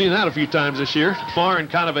unfamiliar. We've seen that a few times this year. Far in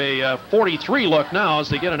kind of a 43 look now as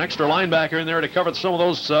they get an extra linebacker in there to cover some of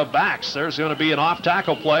those backs. There's going to be an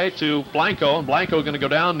off-tackle play to Blanco, and Blanco going to go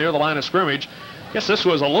down near the line of scrimmage. I guess this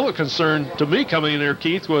was a little concern to me coming in here,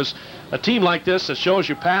 Keith, was a team like this that shows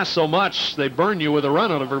you pass so much, they burn you with a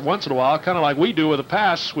run every once in a while, kind of like we do with a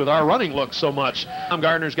pass with our running look so much.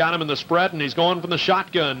 Gardner's got him in the spread, and he's going from the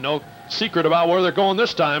shotgun. No secret about where they're going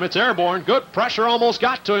this time. It's airborne. Good pressure, almost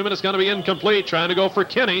got to him, and it's going to be incomplete. Trying to go for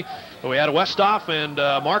Kinney. But we had Westhoff and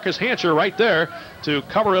Marcus Hancher right there to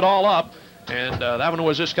cover it all up. And that one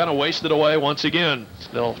was just kind of wasted away once again.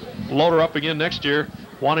 They'll load her up again next year,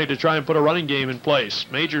 wanting to try and put a running game in place.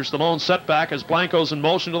 Majors the lone setback as Blanco's in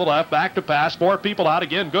motion to the left. Back to pass. 4 people out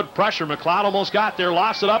again. Good pressure. McLeod almost got there.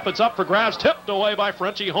 Lost it up. It's up for grabs. Tipped away by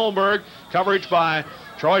Frenchie Holmberg. Coverage by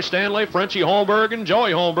Troy Stanley, Frenchie Holmberg, and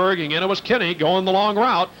Joey Holmberg. Again, it was Kinney going the long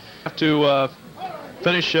route to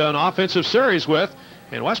finish an offensive series with.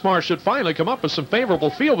 And Westmar should finally come up with some favorable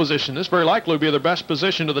field position. This very likely will be their best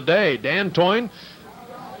position of the day. Dan Toyne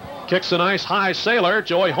kicks a nice high sailor.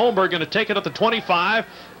 Joey Holmberg going to take it at the 25.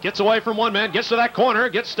 Gets away from one man. Gets to that corner.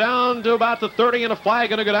 Gets down to about the 30, and a flag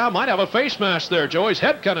going to go down. Might have a face mask there. Joey's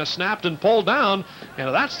head kind of snapped and pulled down. And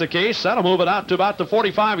if that's the case, that'll move it out to about the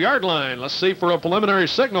 45-yard line. Let's see for a preliminary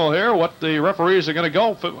signal here what the referees are going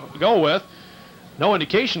to go with. No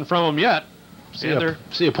indication from them yet. See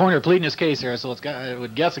a Pointer pleading his case here, so I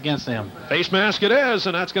would guess against him. Face mask it is,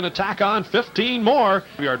 and that's going to tack on 15 more.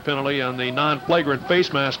 Yard penalty on the non-flagrant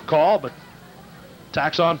face mask call, but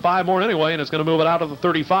tacks on 5 more anyway, and it's going to move it out of the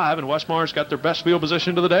 35, and Westmar's got their best field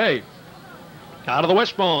position of the day. Out of the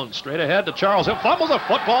wishbone, straight ahead to Charles Hill. Fumbles the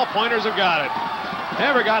football, Pointers have got it.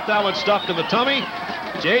 Never got that one stuffed in the tummy.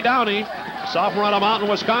 Jay Downey, sophomore out of Mountain,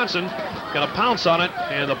 Wisconsin, going to pounce on it,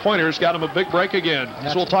 and the Pointers got him a big break again.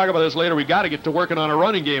 So we'll talk about this later. We got to get to working on a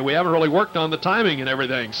running game. We haven't really worked on the timing and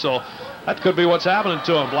everything, so that could be what's happening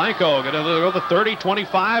to him. Blanco going to go the 30,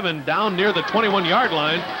 25, and down near the 21-yard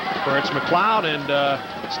line, where it's McLeod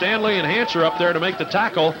and Stanley and Hancher up there to make the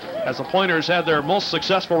tackle, as the Pointers had their most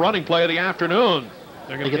successful running play of the afternoon.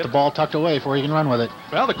 They're going to get the ball tucked away before you can run with it.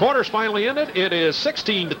 Well, the quarter's finally ended. It is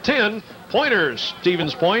 16-10. Pointers,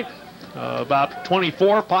 Stevens Point. About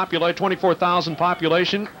 24,000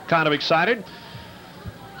 population, kind of excited.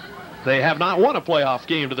 They have not won a playoff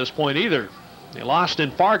game to this point either. They lost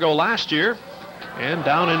in Fargo last year, and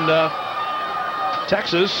down in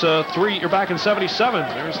Texas, you're back in 77.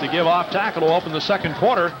 There's the give off tackle to open the second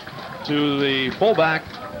quarter to the fullback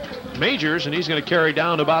Majors, and he's going to carry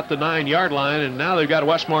down to about the 9-yard line, and now they've got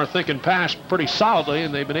Westmar thinking pass pretty solidly,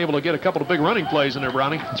 and they've been able to get a couple of big running plays in there,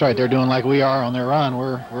 Brownie. That's right. They're doing like we are on their run.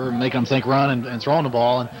 We're making them think run and throwing the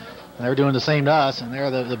ball, and they're doing the same to us, and they're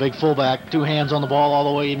the big fullback, 2 hands on the ball all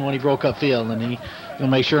the way, even when he broke up field, and he'll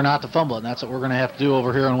make sure not to fumble it, and that's what we're going to have to do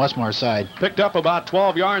over here on Westmar's side. Picked up about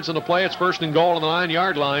 12 yards in the play. It's first and goal on the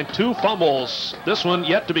 9-yard line. 2 fumbles. This one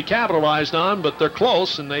yet to be capitalized on, but they're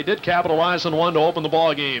close, and they did capitalize on one to open the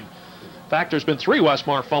ball game. In fact, there's been 3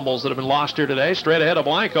 Westmar fumbles that have been lost here today. Straight ahead of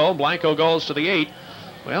Blanco. Blanco goes to the 8.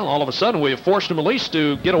 Well, all of a sudden, we have forced them at least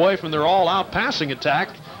to get away from their all-out passing attack,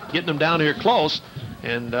 getting them down here close,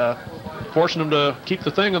 and forcing them to keep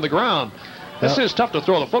the thing on the ground. This is tough to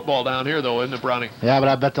throw the football down here, though, isn't it, Brownie? Yeah, but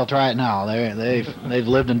I bet they'll try it now. They've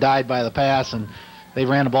lived and died by the pass, and they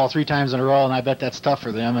ran the ball 3 times in a row, and I bet that's tough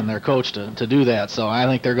for them and their coach to do that. So I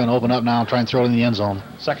think they're going to open up now and try and throw it in the end zone.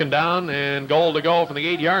 Second down and goal to go from the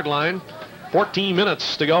 8-yard line. 14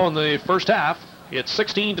 minutes to go in the first half. It's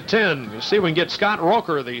 16-10. We'll see if we can get Scott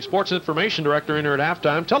Roker, the sports information director, in here at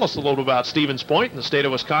halftime. Tell us a little bit about Stevens Point in the state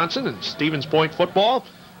of Wisconsin and Stevens Point football.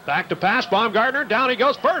 Back to pass, Baumgartner. Down he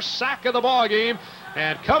goes. First sack of the ball game.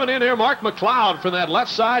 And coming in here, Mark McLeod from that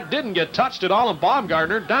left side. Didn't get touched at all, and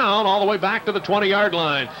Baumgartner down all the way back to the 20-yard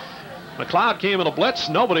line. McLeod came in a blitz.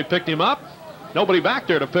 Nobody picked him up. nobody back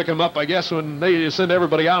there to pick him up, I guess, when they send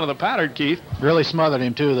everybody out on the pattern, Keith. Really smothered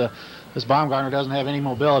him, too. This Baumgartner doesn't have any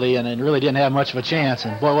mobility, and it really didn't have much of a chance.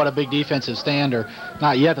 And, boy, what a big defensive stand, or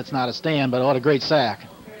not yet, that's not a stand, but what a great sack.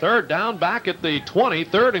 Third down back at the 20,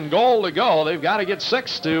 3rd and goal to go. They've got to get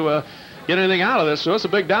 6 to get anything out of this. So it's a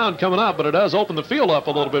big down coming up, but it does open the field up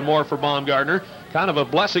a little bit more for Baumgartner. Kind of a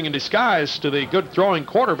blessing in disguise to the good throwing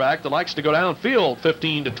quarterback that likes to go downfield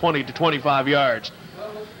 15 to 20 to 25 yards.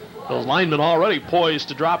 Those linemen already poised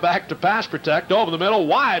to drop back to pass protect. Over the middle,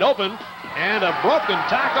 wide open, and a broken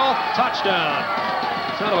tackle,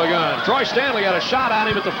 touchdown. Son of a gun. Troy Stanley had a shot at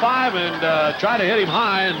him at the 5 and tried to hit him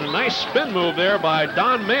high, and a nice spin move there by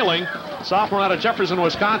Don Mailing, sophomore out of Jefferson,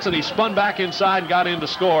 Wisconsin. He spun back inside and got in to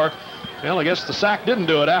score. Well, I guess the sack didn't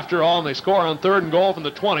do it after all, and they score on 3rd and goal from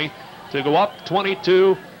the 20 to go up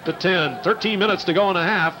 22 to 10. 13 minutes to go in a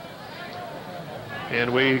half.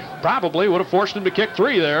 And we probably would have forced him to kick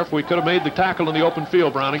 3 there if we could have made the tackle in the open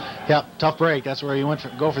field, Browning. Yep, tough break. That's where you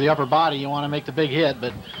go for the upper body. You want to make the big hit,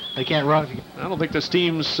 but they can't run. I don't think this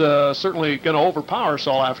team's certainly going to overpower us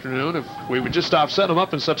all afternoon. If we would just stop setting them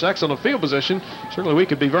up in such excellent field position, certainly we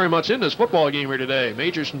could be very much in this football game here today.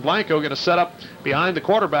 Majors and Blanco going to set up behind the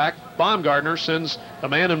quarterback. Baumgartner sends a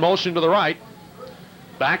man in motion to the right.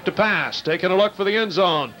 Back to pass, taking a look for the end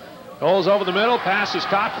zone. Goes over the middle, pass is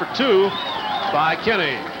caught for 2 by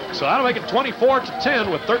Kenny. So that'll make it 24 to 10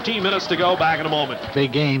 with 13 minutes to go. Back in a moment.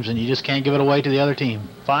 Big games, and you just can't give it away to the other team.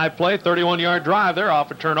 5-play, 31-yard drive. They're off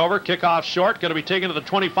a turnover. Kickoff short. Going to be taken to the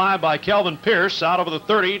 25 by Kelvin Pierce. Out over the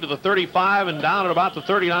 30 to the 35 and down at about the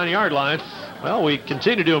 39-yard line. Well, we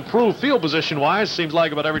continue to improve field position-wise. Seems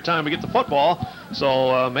like about every time we get the football.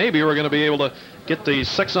 So maybe we're going to be able to get the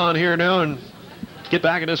 6 on here now and get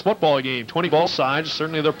back in this football game. 20 both sides.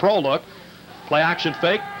 Certainly their pro look. Play action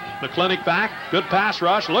fake. McClintock back. Good pass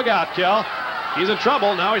rush. Look out, Kell. He's in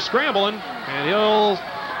trouble. Now he's scrambling, and he'll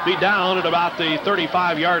be down at about the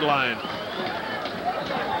 35-yard line.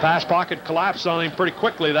 Pass pocket collapsed on him pretty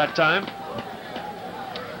quickly that time.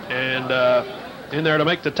 And in there to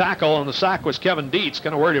make the tackle on the sack was Kevin Dietz.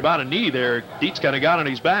 Kind of worried about a knee there. Dietz kind of got on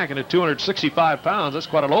his back, and at 265 pounds, that's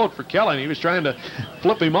quite a load for Kelly. And he was trying to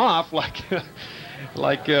flip him off like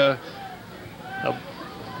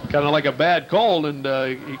kind of like a bad cold, and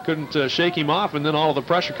he couldn't shake him off, and then all of the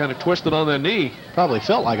pressure kind of twisted on that knee. Probably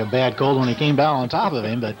felt like a bad cold when he came down on top of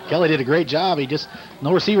him, but Kelly did a great job.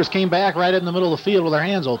 No receivers came back right in the middle of the field with their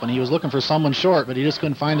hands open. He was looking for someone short, but he just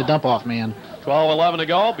couldn't find a dump-off man. 12-11 to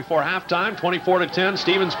go before halftime, 24 to 10,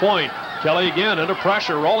 Stevens Point. Kelly again under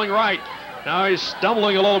pressure, rolling right. Now he's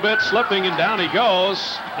stumbling a little bit, slipping, and down he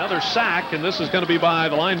goes. Another sack, and this is going to be by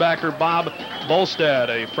the linebacker Bob Bolstead,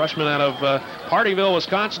 a freshman out of Partyville,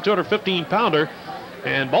 Wisconsin, 215-pounder.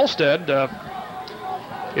 And Bolstead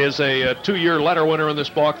is a 2-year letter winner in this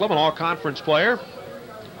ball club, an all-conference player,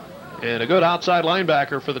 and a good outside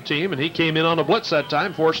linebacker for the team. And he came in on a blitz that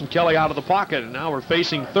time, forcing Kelly out of the pocket. And now we're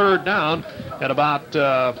facing 3rd down at about,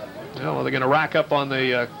 they're going to rack up on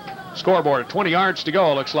the scoreboard. 20 yards to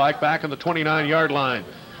go, looks like, back on the 29-yard line.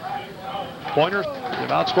 Pointers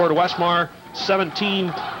have outscored Westmar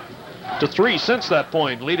 17-3 since that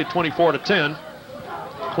point. Lead at 24 to 10.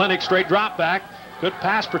 Clinic straight drop back. Good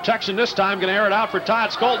pass protection this time. Going to air it out for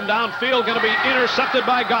Todd Skolton downfield. Going to be intercepted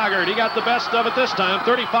by Goggard. He got the best of it this time.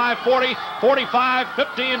 35, 40, 45,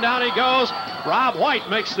 50, and down he goes. Rob White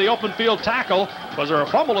makes the open field tackle. Was there a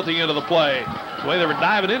fumble at the end of the play? The way they were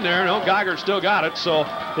diving in there, no, Goggard still got it, so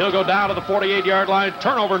he'll go down to the 48-yard line.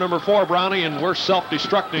 Turnover number 4, Brownie, and we're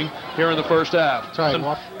self-destructing here in the first half. That's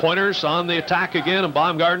right. Pointers on the attack again, and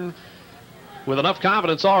Baumgarten with enough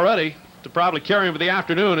confidence already to probably carry him for the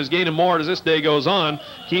afternoon, is gaining more as this day goes on.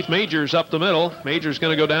 Keith Majors up the middle. Majors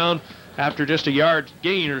going to go down after just a yard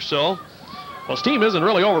gain or so. Well, this team isn't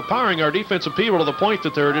really overpowering our defensive people to the point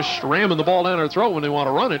that they're just ramming the ball down their throat when they want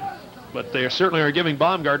to run it. But they certainly are giving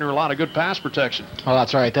Baumgartner a lot of good pass protection. Oh,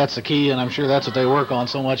 that's right. That's the key, and I'm sure that's what they work on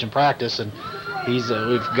so much in practice. And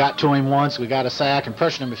we've got to him once. We got a sack and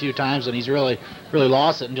pressured him a few times, and he's really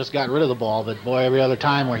lost it and just got rid of the ball. But boy, every other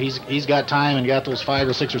time where he's got time and got those 5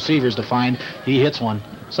 or 6 receivers to find, he hits one.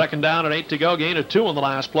 2nd down at 8 to go. Gain of 2 on the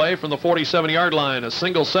last play from the 47-yard line. A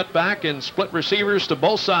single setback and split receivers to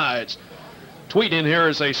both sides. Tweet in here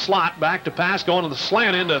is a slot back to pass, going to the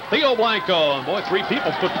slant into Theo Blanco. And boy, 3 people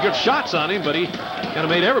put good shots on him, but he kind of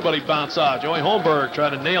made everybody bounce off. Joey Holmberg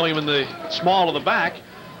tried to nail him in the small of the back.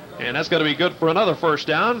 And that's going to be good for another first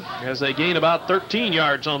down as they gain about 13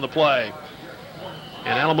 yards on the play.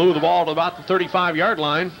 And that'll move the ball to about the 35-yard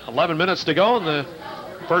line. 11 minutes to go in the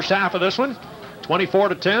first half of this one. 24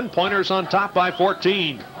 to 10. Pointers on top by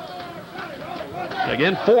 14.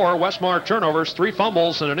 Again, 4 Westmar turnovers, 3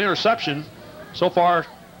 fumbles, and an interception. So far,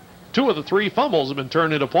 2 of the 3 fumbles have been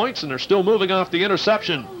turned into points, and they're still moving off the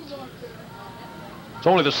interception. It's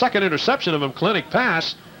only the second interception of a clinic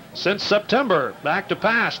pass since September. Back to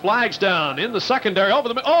pass, flags down in the secondary, over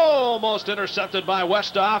the middle, almost intercepted by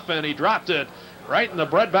Westhoff, and he dropped it right in the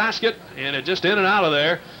breadbasket, and it just in and out of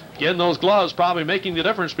there. Again, those gloves probably making the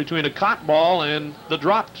difference between a caught ball and the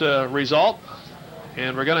dropped result.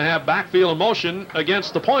 And we're going to have backfield motion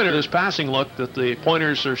against the Pointer. This passing look that the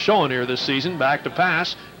Pointers are showing here this season. Back to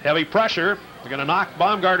pass, heavy pressure. They're going to knock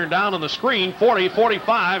Baumgartner down on the screen. 40,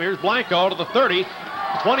 45. Here's Blanco to the 30,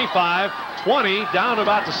 25, 20, down to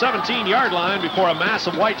about the 17-yard line before a mass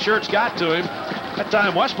of white shirts got to him. That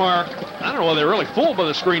time, Westmar, I don't know whether they were really fooled by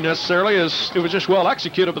the screen necessarily, as it was just well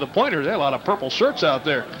executed by the Pointers. They had a lot of purple shirts out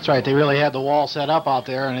there. That's right. They really had the wall set up out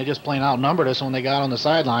there, and they just plain outnumbered us when they got on the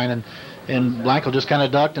sideline. And Blanco just kind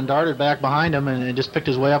of ducked and darted back behind him and just picked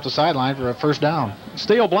his way up the sideline for a first down.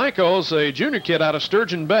 Steele Blanco's a junior kid out of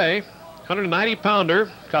Sturgeon Bay, 190-pounder,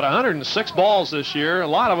 caught 106 balls this year. A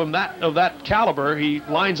lot of them of that caliber. He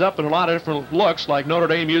lines up in a lot of different looks, like Notre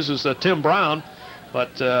Dame uses Tim Brown,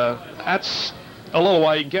 but that's a little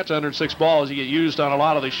while you can catch 106 balls. You get used on a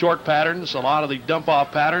lot of the short patterns, a lot of the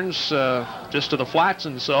dump-off patterns, just to the flats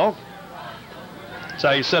and so. That's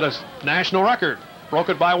how you set a national record. Broke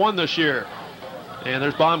it by 1 this year. And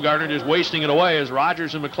there's Baumgartner just wasting it away as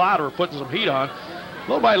Rogers and McLeod are putting some heat on.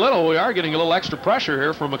 Little by little, we are getting a little extra pressure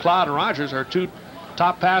here from McLeod and Rogers, our 2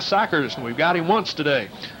 top pass sackers, and we've got him once today.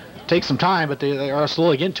 Takes some time, but they are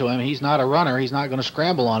slowly getting to him. He's not a runner. He's not going to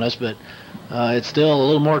scramble on us, but it's still a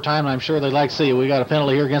little more time, and I'm sure they'd like to see. We got a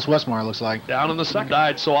penalty here against Westmar, looks like. Down in the second.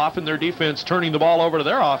 Died so often their defense turning the ball over to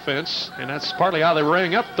their offense, and that's partly how they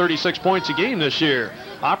ran up 36 points a game this year.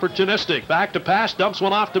 Opportunistic, back to pass, dumps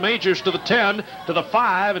one off to Majors to the 10, to the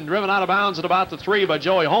 5, and driven out of bounds at about the 3 by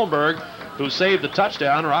Joey Holmberg, who saved the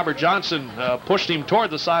touchdown. Robert Johnson pushed him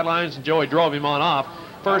toward the sidelines, and Joey drove him on off.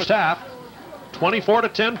 First half,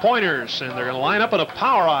 24-10 Pointers, and they're going to line up in a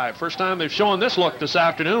power eye. First time they've shown this look this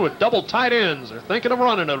afternoon with double tight ends. They're thinking of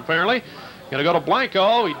running it, apparently. Going to go to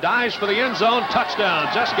Blanco. He dives for the end zone. Touchdown.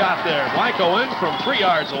 Just got there. Blanco in from 3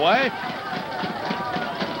 yards away.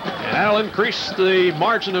 And that'll increase the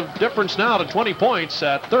margin of difference now to 20 points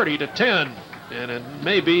at 30-10. And it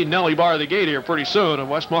may be Nellie bar the gate here pretty soon, and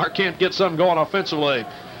Westmar can't get something going offensively.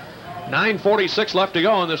 9:46 left to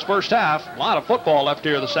go in this first half. A lot of football left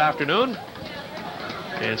here this afternoon.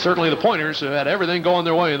 And certainly the Pointers have had everything going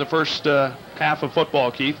their way in the first half of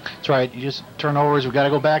football, Keith. That's right. You just turnovers. We've got to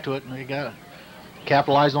go back to it. We got to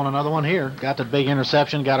capitalize on another one here. Got the big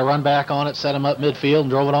interception. Got to run back on it, set him up midfield, and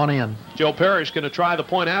drove it on in. Joe Parrish going to try the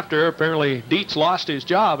point after. Apparently Dietz lost his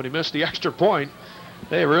job, and he missed the extra point.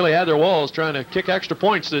 They really had their woes trying to kick extra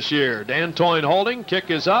points this year. Dan Toyne holding.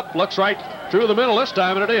 Kick is up. Looks right through the middle this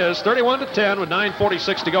time, and it is. 31-10 with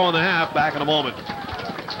 9:46 to go in the half. Back in a moment.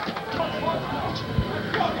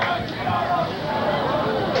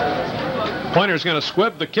 Pointer's going to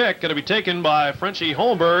squib the kick. Going to be taken by Frenchie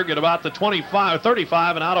Holmberg at about the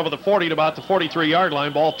 35 and out over the 40 to about the 43-yard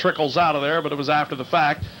line. Ball trickles out of there, but it was after the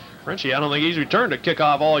fact. Frenchie, I don't think he's returned a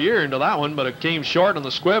kickoff all year into that one, but it came short on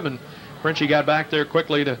the squib, and Frenchie got back there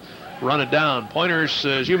quickly to run it down. Pointers,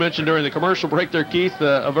 as you mentioned during the commercial break there, Keith,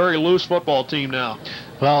 a very loose football team now.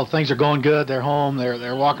 Well, things are going good. They're home.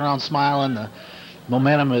 They're walking around smiling. The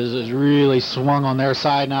momentum is really swung on their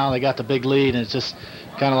side now. They got the big lead, and it's just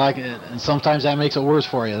kind of like it. And sometimes that makes it worse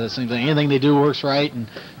for you. It seems like anything they do works right, and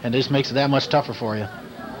it just makes it that much tougher for you.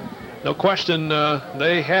 No question,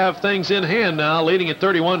 they have things in hand now, leading at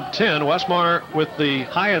 31-10. Westmar with the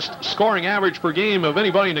highest scoring average per game of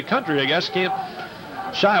anybody in the country, I guess. Can't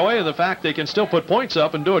shy away from the fact they can still put points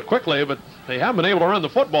up and do it quickly, but they haven't been able to run the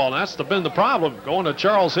football, and that's been the problem. Going to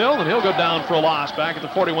Charles Hill, and he'll go down for a loss back at the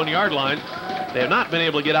 41-yard line. They have not been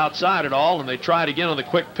able to get outside at all, and they tried again on the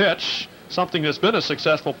quick pitch, something that's been a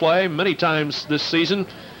successful play many times this season.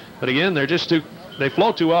 But again, they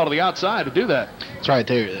flow too well to the outside to do that. That's right.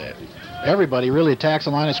 Everybody really attacks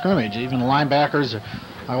the line of scrimmage. Even the linebackers,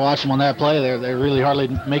 I watched them on that play. They're really hardly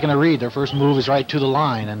making a read. Their first move is right to the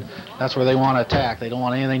line, and that's where they want to attack. They don't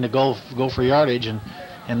want anything to go for yardage, and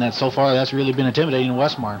that so far that's really been intimidating in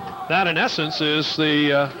Westmar. That, in essence, is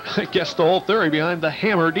I guess the whole theory behind the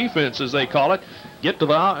hammer defense, as they call it. Get to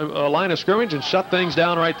the line of scrimmage and shut things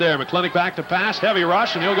down right there. McClintock back to pass, heavy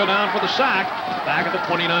rush, and he'll go down for the sack back at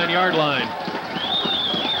the 29-yard line.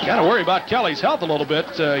 Got to worry about Kelly's health a little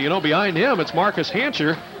bit. Behind him, it's Marcus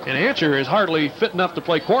Hancher, and Hancher is hardly fit enough to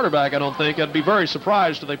play quarterback, I don't think. I'd be very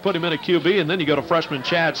surprised if they put him in a QB, and then you go to freshman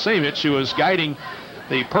Chad Samich, who was guiding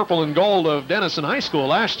the purple and gold of Denison High School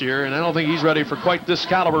last year, and I don't think he's ready for quite this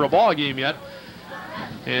caliber of ball game yet.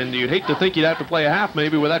 And you'd hate to think you'd have to play a half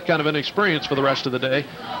maybe with that kind of inexperience for the rest of the day.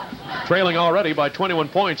 Trailing already by 21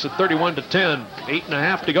 points at 31-10.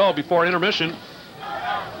 8.5 to go before intermission.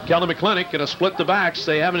 Kelly McClintock going to split the backs.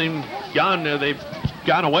 They haven't even gone, they've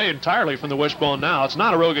gone away entirely from the wishbone now. It's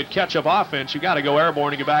not a real good catch-up offense. You got to go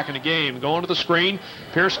airborne to get back in the game. Going to the screen.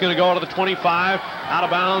 Pierce going to go to the 25, out of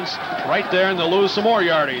bounds right there, and they'll lose some more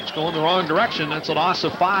yardage. Going the wrong direction. That's a loss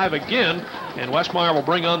of 5 again, and Westmar will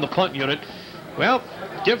bring on the punt unit. Well,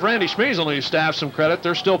 give Randy Schmeisel and his staff some credit.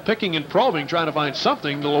 They're still picking and probing, trying to find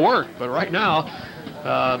something that'll work. But right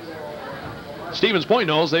now, Stevens Point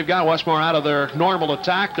knows they've got Westmar out of their normal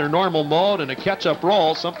attack, their normal mode, and a catch-up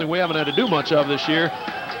roll, something we haven't had to do much of this year.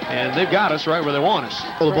 And they've got us right where they want us.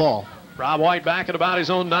 For the ball. Rob White back at about his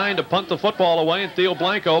own 9 to punt the football away, and Theo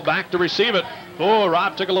Blanco back to receive it. Oh,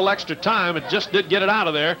 Rob took a little extra time. It just did get it out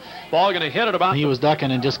of there. Ball going to hit it about... He was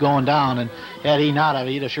ducking and just going down, and had he not have,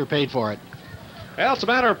 he'd have sure paid for it. Well, it's a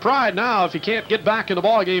matter of pride now if you can't get back in the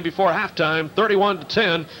ball game before halftime,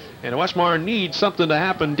 31-10. And Westmar needs something to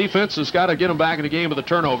happen. Defense has got to get them back in the game with a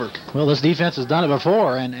turnover. Well, this defense has done it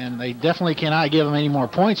before, and they definitely cannot give them any more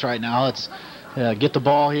points right now. It's get the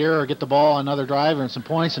ball here or get the ball another drive and some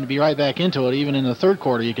points and be right back into it. Even in the third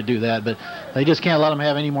quarter you could do that, but they just can't let them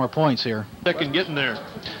have any more points here. They can get in there.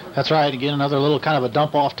 That's right. Again, another little kind of a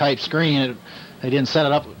dump-off type screen. They didn't set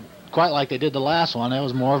it up quite like they did the last one. That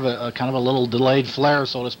was more of a kind of a little delayed flare,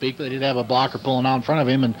 so to speak. They did have a blocker pulling out in front of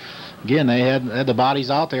him, and again, they had the bodies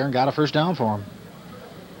out there and got a first down for him.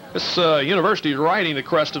 This university is riding the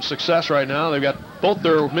crest of success right now. They've got both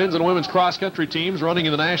their men's and women's cross-country teams running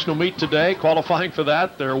in the national meet today, qualifying for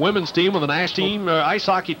that. Their women's team with the national team, ice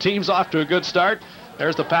hockey team's off to a good start.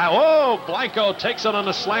 There's the pass. Oh, Blanco takes it on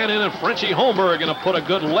the slant in, and Frenchie Holmberg going to put a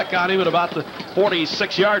good lick on him at about the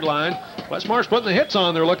 46-yard line. Westmar's putting the hits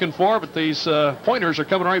on they're looking for, but these pointers are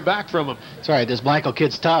coming right back from him. That's right. This Blanco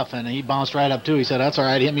kid's tough, and he bounced right up, too. He said, that's all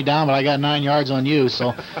right. He hit me down, but I got 9 yards on you.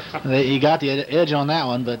 So he got the edge on that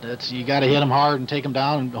one, but you got to hit him hard and take him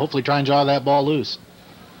down and hopefully try and draw that ball loose.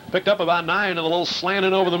 Picked up about 9 and a little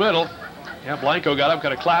slanting over the middle. Yeah, Blanco got up,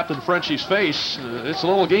 kind of clapped in Frenchie's face. It's a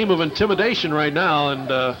little game of intimidation right now, and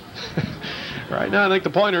right now I think the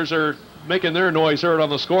Pointers are making their noise heard on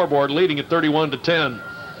the scoreboard, leading at 31-10.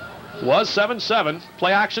 Was 7-7.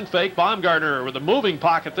 Play action fake. Baumgartner with a moving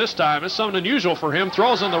pocket this time. It's something unusual for him.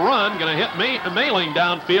 Throws in the run. Going to hit Mailing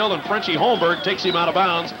downfield, and Frenchie Holmberg takes him out of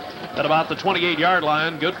bounds at about the 28-yard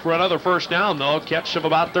line. Good for another first down, though. Catch of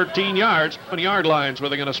about 13 yards. 20-yard lines where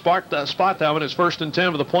they're going to spot that one. It's 1st and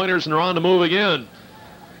 10 for the Pointers, and they're on the move again.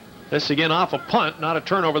 This again off a punt, not a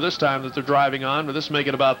turnover this time that they're driving on, but this make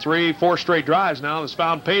it about 3-4 straight drives now. This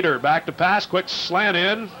found Pater. Back to pass. Quick slant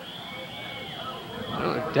in.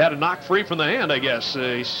 Had a knock free from the hand, I guess.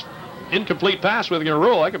 He's incomplete pass with a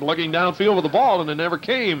rule. I kept looking downfield with the ball, and it never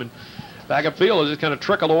came. And back upfield, it just kind of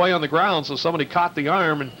trickled away on the ground, so somebody caught the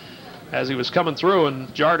arm and as he was coming through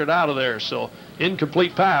and jarred it out of there. So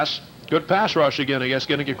incomplete pass. Good pass rush again, I guess,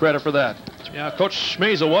 going to get credit for that. Yeah, Coach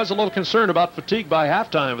Schmeisel was a little concerned about fatigue by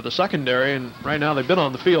halftime with the secondary, and right now they've been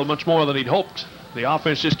on the field much more than he'd hoped. The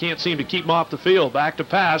offense just can't seem to keep him off the field. Back to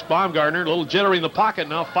pass. Baumgartner, a little jittery in the pocket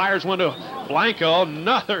now. Fires one to Blanco.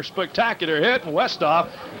 Another spectacular hit. And Westhoff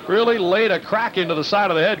really laid a crack into the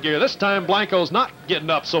side of the headgear. This time Blanco's not getting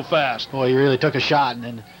up so fast. Boy, he really took a shot, and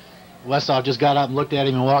then Westhoff just got up and looked at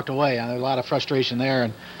him and walked away. There's a lot of frustration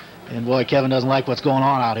there, and boy, Kevin doesn't like what's going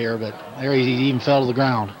on out here, but there he even fell to the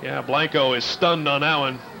ground. Yeah, Blanco is stunned on that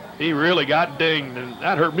one. He really got dinged, and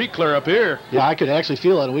that hurt me clear up here. Yeah, I could actually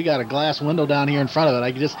feel it. We got a glass window down here in front of it.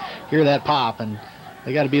 I could just hear that pop, and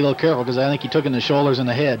they got to be a little careful because I think he took in the shoulders and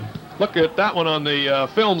the head. Look at that one on the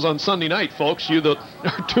films on Sunday night, folks. You that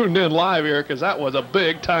are tuned in live here, because that was a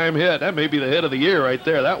big-time hit. That may be the hit of the year right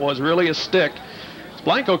there. That was really a stick. This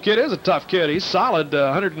Blanco kid is a tough kid. He's solid,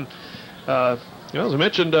 as I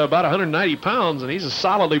mentioned, about 190 pounds, and he's a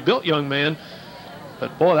solidly built young man.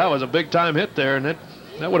 But, boy, that was a big-time hit there, and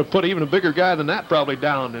that would have put even a bigger guy than that probably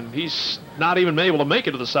down, and he's not even able to make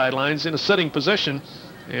it to the sidelines in a sitting position,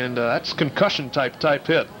 and that's concussion-type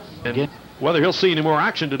hit. And whether he'll see any more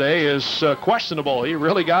action today is questionable. He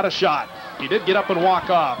really got a shot. He did get up and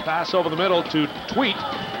walk off. Pass over the middle to Tweet,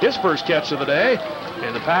 his first catch of the day,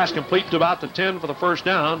 and the pass complete to about the 10 for the first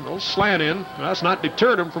down. A little slant in. That's not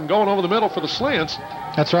deterred him from going over the middle for the slants.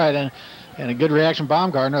 That's right, and a good reaction,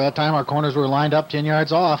 Baumgartner. That time our corners were lined up 10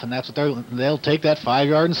 yards off, and that's what they'll take that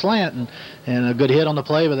 5-yard and slant, and a good hit on the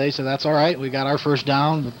play, but they said that's all right. We got our first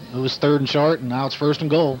down. It was 3rd and short, and now it's 1st and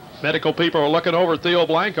goal. Medical people are looking over Theo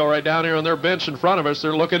Blanco right down here on their bench in front of us.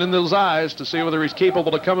 They're looking into his eyes to see whether he's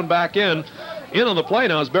capable of coming back in. In on the play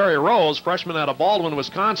now is Barry Rose, freshman out of Baldwin,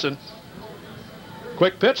 Wisconsin.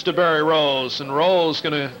 Quick pitch to Barry Rose, and Rose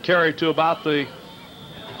going to carry to about the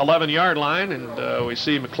 11-yard line, and we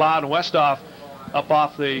see McLeod and Westhoff up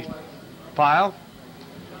off the pile.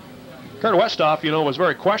 Kurt Westhoff, was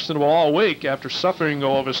very questionable all week after suffering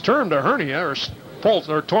of his termed a hernia or pulled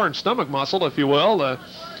or torn stomach muscle, if you will,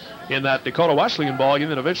 in that Dakota Wesleyan ball game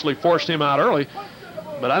that eventually forced him out early.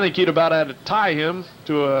 But I think you'd about had to tie him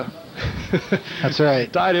to a That's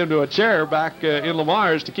right. tied him to a chair back in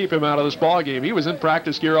Lamar's to keep him out of this ball game. He was in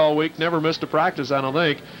practice gear all week, never missed a practice, I don't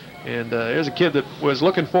think. And here's a kid that was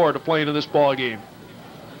looking forward to playing in this ball game.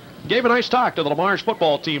 Gave a nice talk to the Lamar's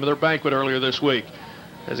football team at their banquet earlier this week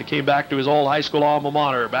as he came back to his old high school alma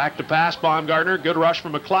mater. Back to pass, Baumgartner. Good rush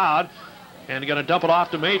from McLeod. And going to dump it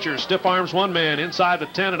off to Major. Stiff arms one man inside the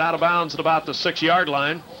 10 and out of bounds at about the 6-yard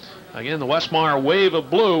line. Again, the Westmar wave of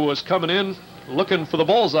blue was coming in looking for the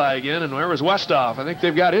bullseye again, and where was Westhoff? I think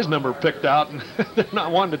they've got his number picked out, and they're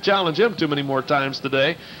not wanting to challenge him too many more times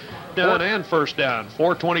today. Down and first down.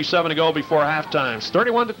 4:27 to go before halftime. It's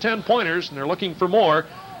 31-10 Pointers, and they're looking for more.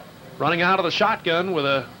 Running out of the shotgun with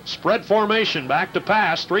a spread formation. Back to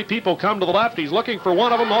pass. 3 people come to the left. He's looking for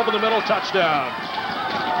one of them. Over the middle, touchdown.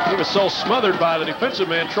 He was so smothered by the defensive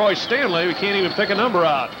man, Troy Stanley, we can't even pick a number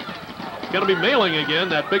out. Going to be mailing again,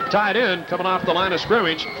 that big tight end coming off the line of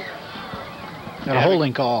scrimmage. Got a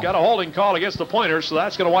holding call. Got a holding call against the Pointers, so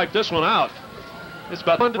that's going to wipe this one out. It's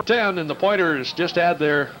about 1-10, and the Pointers just had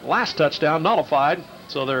their last touchdown nullified,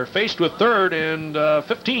 so they're faced with 3rd and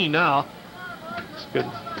 15 now. This could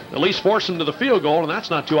at least force them to the field goal, and that's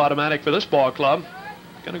not too automatic for this ball club.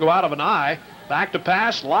 Going to go out of an eye. Back to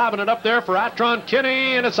pass, lobbing it up there for Atron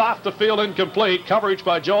Kinney, and it's off the field, incomplete. Coverage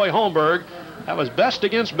by Joey Holmberg. That was best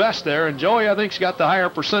against best there, and Joey, I think, has got the higher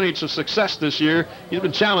percentage of success this year. He's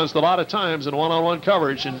been challenged a lot of times in one-on-one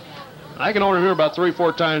coverage, and I can only remember about 3 or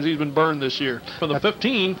 4 times he's been burned this year. For the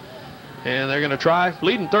 15, and they're going to try,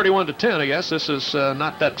 leading 31-10, I guess. This is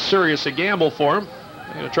not that serious a gamble for them.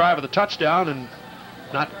 They're going to try for the touchdown and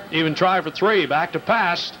not even try for 3. Back to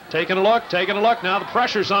pass, taking a look. Now the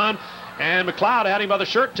pressure's on. And McLeod had him by the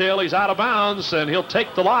shirt tail. He's out of bounds, and he'll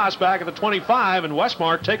take the loss back at the 25, and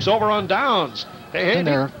Westmar takes over on downs. Hey, in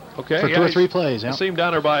there okay, for 2 or 3 plays. I see him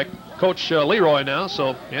down there by Coach Leroy now,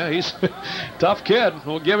 so, yeah, he's a tough kid.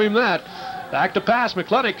 We'll give him that. Back to pass.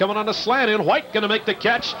 McClenny coming on the slant in. White going to make the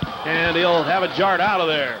catch, and he'll have it jarred out of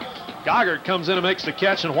there. Goggard comes in and makes the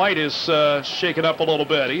catch, and White is shaken up a little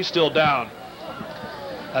bit. He's still down.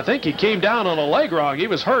 I think he came down on a leg wrong. He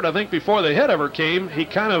was hurt, I think, before the hit ever came. He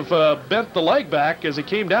kind of bent the leg back as he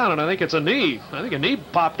came down, and I think it's a knee. I think a knee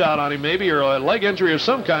popped out on him maybe, or a leg injury of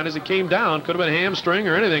some kind as he came down. Could have been a hamstring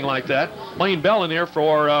or anything like that. Lane Bell in there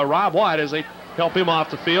for Rob White as they help him off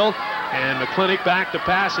the field. And McClintock back to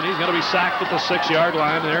pass, and he's going to be sacked at the 6-yard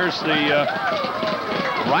line. There's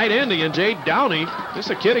the right end again, Jay Downey. This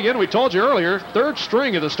is a kid again, we told you earlier, 3rd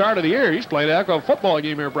string at the start of the year. He's played a football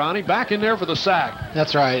game here, Brownie. Back in there for the sack.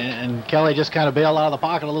 That's right, and Kelly just kind of bailed out of the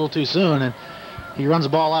pocket a little too soon, and he runs the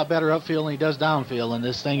ball a lot better upfield than he does downfield, and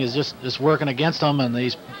this thing is just working against him, and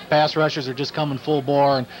these pass rushers are just coming full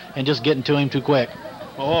bore and just getting to him too quick.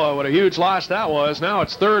 Oh, what a huge loss that was. Now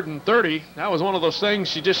it's 3rd and 30. That was one of those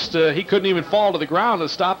things he couldn't even fall to the ground to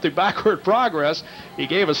stop the backward progress. He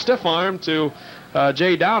gave a stiff arm to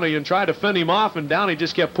Jay Downey and tried to fend him off, and Downey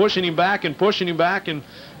just kept pushing him back, and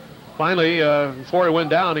finally, before he went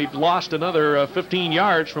down, he lost another 15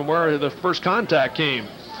 yards from where the first contact came.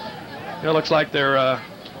 It looks like they're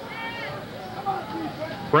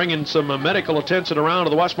bringing some medical attention around to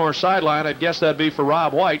the Westmar sideline. I'd guess that'd be for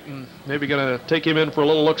Rob White, and maybe going to take him in for a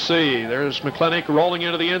little look-see. There's McClintock rolling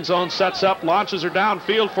into the end zone, sets up, launches her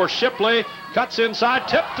downfield for Shipley, cuts inside,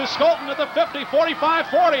 tip to Skolten at the 50, 45,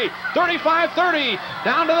 40, 35, 30,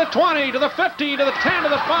 down to the 20, to the 15, to the 10, to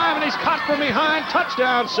the 5, and he's caught from behind.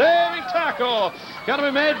 Touchdown, saving tackle. Going to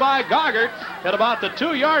be made by Goggard at about the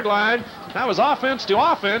 2-yard line. That was offense to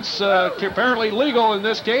offense, apparently legal in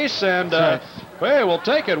this case, and hey, we'll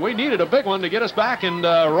take it. We needed a big one to get us back and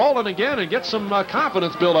rolling again and get some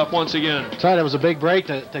confidence built up once again. That's right. It was a big break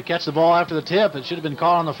to catch the ball after the tip. It should have been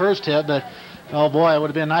caught on the first tip, but, oh, boy, it would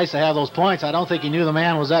have been nice to have those points. I don't think he knew the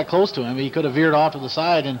man was that close to him. He could have veered off to the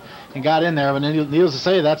side and got in there. But needless to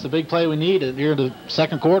say, that's the big play we needed here in the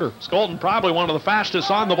second quarter. Skolten probably one of the fastest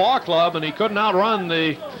on the ball club, and he couldn't outrun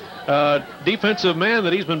the defensive man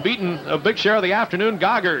that he's been beating a big share of the afternoon,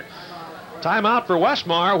 Goggard. Timeout for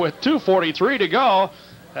Westmar with 2:43 to go.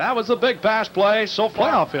 That was a big pass play, so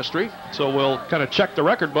playoff history. So we'll kind of check the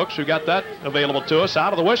record books. We've got that available to us.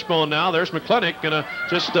 Out of the wishbone now. There's McClintock going to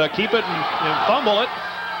just keep it and fumble it.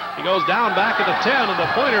 He goes down back at the 10, and the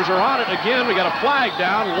Pointers are on it again. We got a flag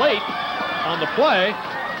down late on the play.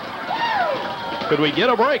 Could we get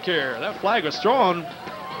a break here? That flag was thrown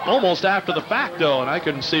almost after the fact, though, and I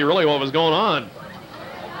couldn't see really what was going on.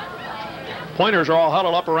 Pointers are all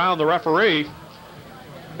huddled up around the referee.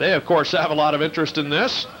 They, of course, have a lot of interest in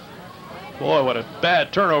this. Boy, what a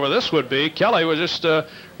bad turnover this would be. Kelly was just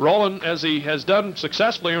rolling as he has done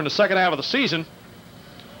successfully in the second half of the season.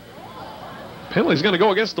 Penalty's going to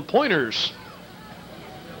go against the Pointers.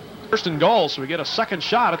 First and goal, so we get a second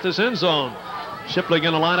shot at this end zone. Shipley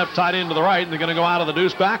going to line up tight end to the right, and they're going to go out of the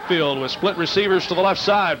deuce backfield with split receivers to the left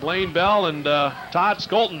side. Blaine Bell and Todd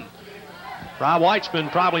Skolton. Rob White's been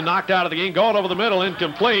probably knocked out of the game. Going over the middle,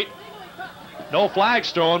 incomplete. No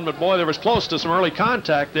flags thrown, but boy, there was close to some early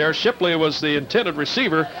contact there. Shipley was the intended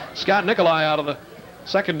receiver. Scott Nicolai out of the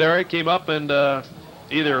secondary came up and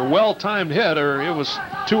either well-timed hit or it was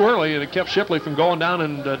too early, and it kept Shipley from going down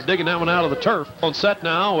and digging that one out of the turf. On set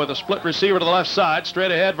now with a split receiver to the left side.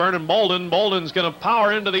 Straight ahead, Vernon Bolden. Bolden's going to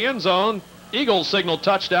power into the end zone. Eagles signal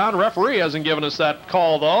touchdown. Referee hasn't given us that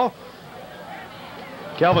call, though.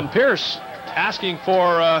 Kelvin Pierce asking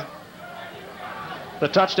for the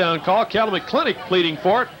touchdown call. Kelvin McClintock pleading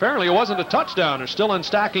for it. Apparently it wasn't a touchdown. They're still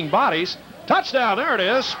unstacking bodies. Touchdown, there it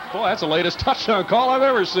is. Boy, that's the latest touchdown call I've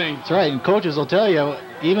ever seen. That's right, and coaches will tell you,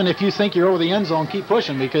 even if you think you're over the end zone, keep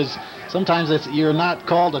pushing, because sometimes you're not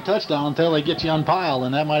called a touchdown until they get you unpiled,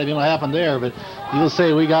 and that might have been what happened there, but you'll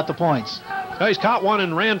say we got the points. Well, he's caught one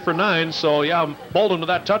and ran for 9, so yeah, Bolden with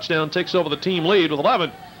that touchdown takes over the team lead with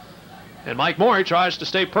 11. And Mike Morey tries to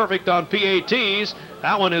stay perfect on PATs.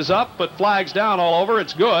 That one is up, but flags down all over.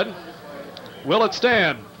 It's good. Will it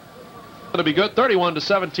stand? Going to be good.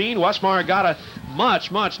 31-17. Westmar got a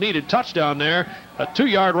much needed touchdown there. A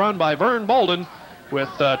 2-yard run by Vern Bolden with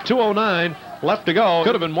 2:09 left to go.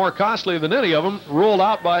 Could have been more costly than any of them. Ruled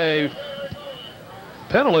out by a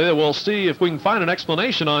penalty that we'll see if we can find an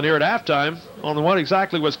explanation on here at halftime on what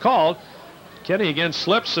exactly was called. Kenny again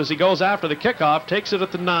slips as he goes after the kickoff. Takes it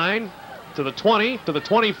at the 9, to the 20, to the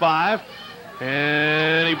 25,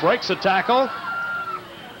 and he breaks a tackle.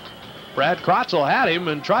 Brad Krotzel had him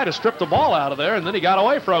and tried to strip the ball out of there, and then he got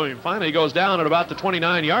away from him. Finally, he goes down at about the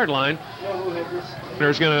 29-yard line.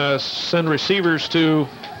 There's going to send receivers to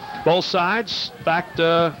both sides. Back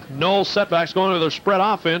to no setbacks going to their spread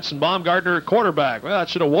offense, and Baumgartner at quarterback. Well, that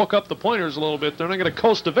should have woke up the Pointers a little bit. They're not going to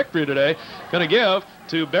coast to victory today. Going to give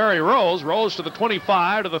to Barry Rose. Rose to the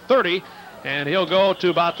 25, to the 30, and he'll go to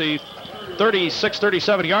about the 36,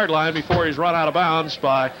 37-yard line before he's run out of bounds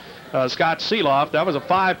by Scott Seeloff. That was a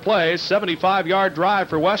 5-play, 75-yard drive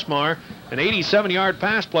for Westmar. An 87-yard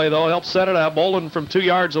pass play, though, helped set it up. Bolden from 2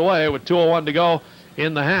 yards away with 2:01 to go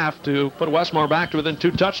in the half to put Westmar back to within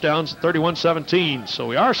 2 touchdowns, 31-17. So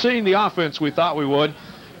we are seeing the offense we thought we would,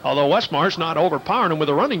 although Westmar's not overpowering them with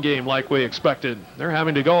a running game like we expected. They're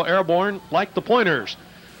having to go airborne like the Pointers.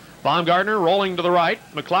 Baumgartner rolling to the right.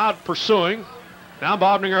 McLeod pursuing. Now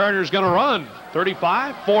Baumgartner's going to run.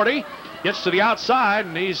 35, 40. Gets to the outside,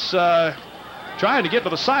 and he's trying to get to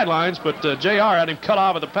the sidelines, but JR had him cut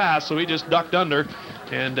off at the pass, so he just ducked under,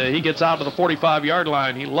 and he gets out to the 45-yard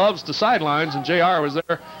line. He loves the sidelines, and JR was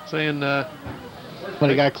there saying...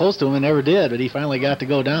 when he got close to him, he never did, but he finally got to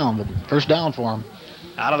go down. But first down for him.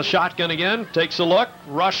 Out of the shotgun again, takes a look.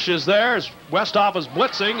 Rush is there as Westhoff is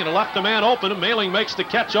blitzing, and left the man open. Mailing makes the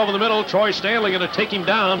catch over the middle. Troy Stanley going to take him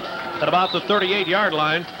down at about the 38-yard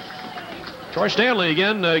line. Troy Stanley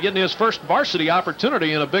again getting his first varsity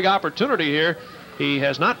opportunity, and a big opportunity here. He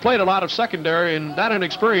has not played a lot of secondary, and that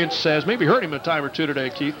inexperience has maybe hurt him a time or two today,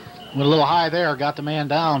 Keith. Went a little high there, got the man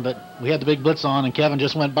down, but we had the big blitz on, and Kevin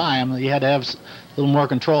just went by him. He had to have a little more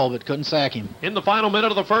control, but couldn't sack him. In the final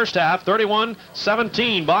minute of the first half,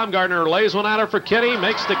 31-17. Baumgartner lays one out her for Kinney,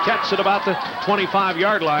 makes the catch at about the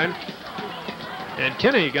 25-yard line. And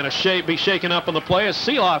Kinney going to be shaken up on the play as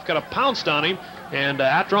Seeloff got pounced on him. And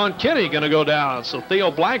Atron Kinney going to go down. So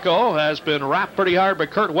Theo Blanco has been wrapped pretty hard by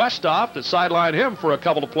Kurt Westhoff to sideline him for a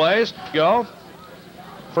couple of plays. Go.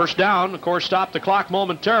 First down, of course, stopped the clock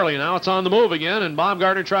momentarily. Now it's on the move again, and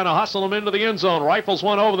Baumgartner trying to hustle him into the end zone. Rifles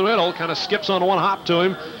one over the middle, kind of skips on one hop to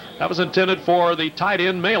him. That was intended for the tight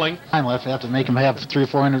end Mailing. Time left. We have to make him have 3 or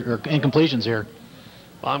 4 incompletions here.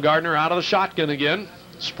 Baumgartner out of the shotgun again.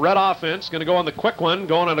 Spread offense, going to go on the quick one,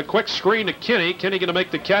 going on a quick screen to Kinney. Kinney going to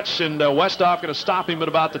make the catch, and Westhoff going to stop him at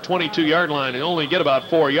about the 22-yard line. He only get about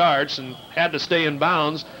 4 yards and had to stay in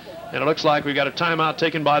bounds. And it looks like we got a timeout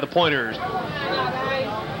taken by the Pointers.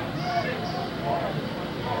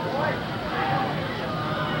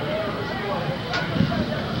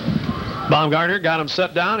 Baumgartner got him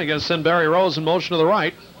set down. He's going to send Barry Rose in motion to the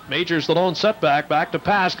right. Majors the lone setback, back to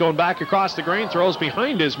pass, going back across the green, throws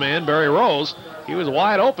behind his man, Barry Rose. He was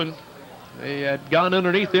wide open. He had gone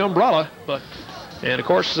underneath the umbrella, but And, of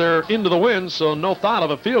course, they're into the wind, so no thought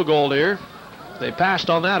of a field goal here. They passed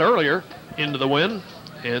on that earlier into the wind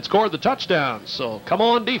and scored the touchdown. So come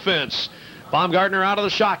on, defense. Baumgartner out of the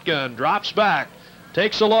shotgun, drops back,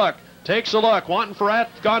 takes a look, wanting for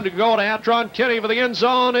gone to go to Atron Kinney for the end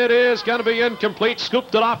zone. It is going to be incomplete,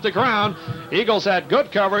 scooped it off the ground. Eagles had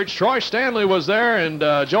good coverage. Troy Stanley was there, and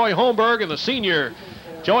Joey Holmberg and the senior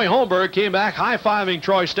Joey Holmberg came back high-fiving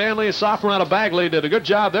Troy Stanley. A sophomore out of Bagley did a good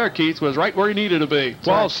job there, Keith, was right where he needed to be.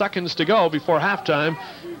 12 seconds to go before halftime.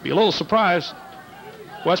 Be a little surprised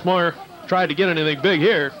Westmar tried to get anything big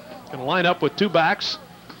here. Going to line up with two backs,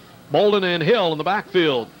 Bolden and Hill in the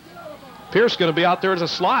backfield. Pierce going to be out there as a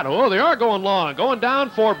slot. Oh, they are going long. Going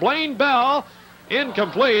down for Blaine Bell.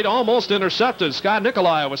 Incomplete, almost intercepted. Scott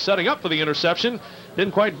Nicolai was setting up for the interception.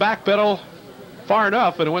 Didn't quite backpedal far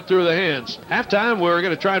enough, and it went through the hands. Halftime, we're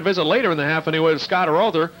going to try and visit later in the half anyway with Scott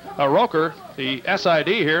Roker, the SID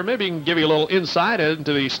here. Maybe he can give you a little insight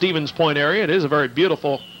into the Stevens Point area. It is a very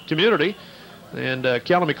beautiful community. And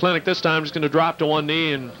Kelly McClintock this time is going to drop to one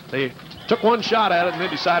knee, and they took one shot at it and they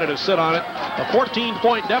decided to sit on it. A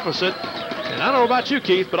 14-point deficit. And I don't know about you,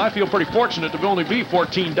 Keith, but I feel pretty fortunate to only be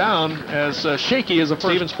 14 down, as shaky as a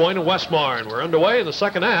Stevens Point and Westmar. And we're underway in the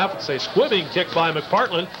second half. It's a squibbing kick by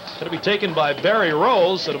McPartland. Going to be taken by Barry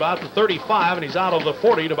Rose at about the 35, and he's out of the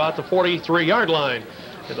 40 to about the 43-yard line.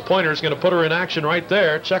 And the Pointer's going to put her in action right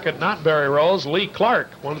there. Check it, not Barry Rose, Lee Clark,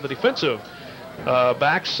 one of the defensive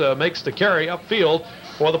backs, makes the carry upfield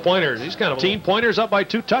for the Pointers. He's kind of team. Pointers up by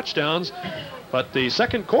 2 touchdowns. But the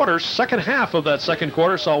second half of that second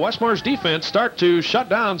quarter saw Westmar's defense start to shut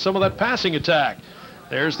down some of that passing attack.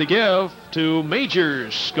 There's the give to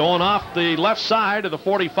Majors, going off the left side of the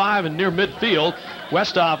 45 and near midfield.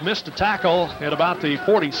 Westhoff missed a tackle at about the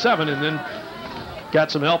 47 and then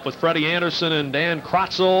got some help with Freddie Anderson and Dan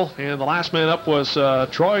Krotzel. And the last man up was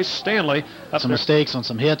Troy Stanley. Some mistakes on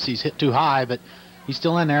some hits. He's hit too high, but he's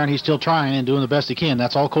still in there and he's still trying and doing the best he can.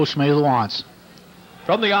 That's all Coach Schmedel wants.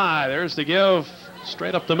 From the eye, there's the give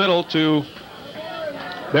straight up the middle to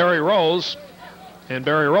Barry Rose. And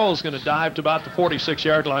Barry Rose going to dive to about the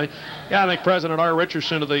 46-yard line. Yeah, I think President R.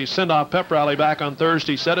 Richardson of the send-off pep rally back on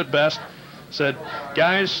Thursday said it best. Said,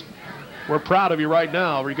 guys, we're proud of you right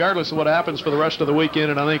now, regardless of what happens for the rest of the weekend.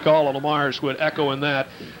 And I think all of Lamar's would echo in that.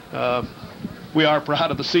 We are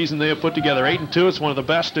proud of the season they have put together. 8-2. It's one of the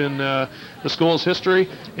best in the school's history.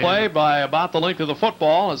 Play by about the length of the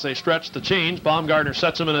football as they stretch the chains. Baumgartner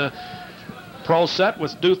sets them in a pro set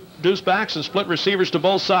with deuce backs and split receivers to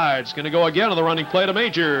both sides. Going to go again on the running play to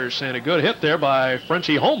Majors. And a good hit there by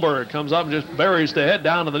Frenchie Holmberg. Comes up and just buries the head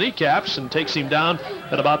down to the kneecaps and takes him down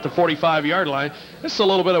at about the 45-yard line. This is a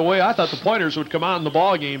little bit of way I thought the Pointers would come out in the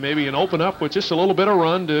ball game maybe and open up with just a little bit of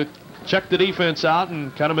run to check the defense out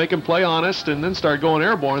and kind of make them play honest and then start going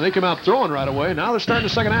airborne. They come out throwing right away. Now they're starting the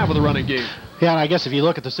second half of the running game. Yeah, and I guess if you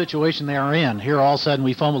look at the situation they are in, here all of a sudden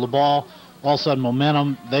we fumble the ball, all of a sudden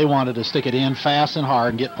momentum, they wanted to stick it in fast and hard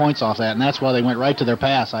and get points off that, and that's why they went right to their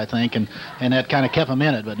pass, I think, and that kind of kept them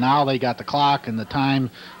in it. But now they got the clock and the time.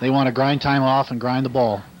 They want to grind time off and grind the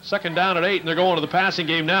ball. Second down at 8, and they're going to the passing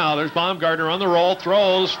game now. There's Baumgartner on the roll,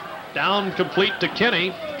 throws. Down complete to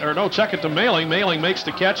Kinney. Or no, check it to Mailing. Mailing makes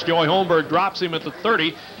the catch. Joey Holmberg drops him at the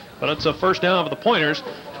 30, but it's a first down for the Pointers.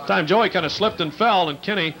 Time Joey kind of slipped and fell, and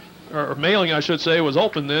Kinney, or Mailing I should say, was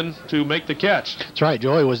open then to make the catch. That's right.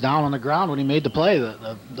 Joey was down on the ground when he made the play.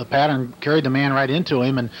 The pattern carried the man right into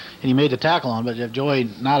him, and he made the tackle on him. But if Joey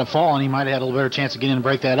not have fallen, he might have had a little better chance of getting in and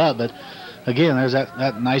break that up. But again, there's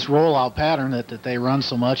that nice rollout pattern that they run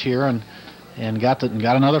so much here, and got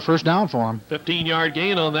another first down for him. 15-yard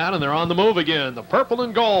gain on that, and they're on the move again. The purple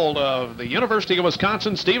and gold of the University of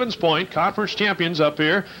Wisconsin Stevens Point, conference champions up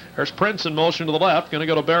here. There's Prince in motion to the left, going to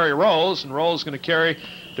go to Barry Rose, and Rose going to carry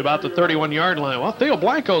to about the 31-yard line. Well, Theo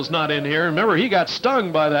Blanco's not in here. Remember, he got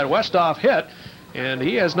stung by that Westhoff hit, and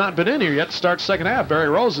he has not been in here yet to start second half. Barry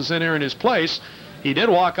Rose is in here in his place. He did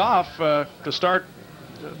walk off to start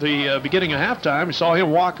the beginning of halftime. We saw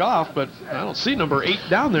him walk off, but I don't see number 8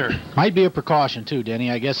 down there. Might be a precaution too,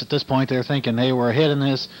 Denny. I guess at this point they're thinking, hey, we're ahead in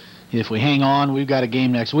this. If we hang on, we've got a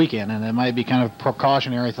game next weekend, and it might be kind of a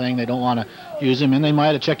precautionary thing. They don't want to use him, and they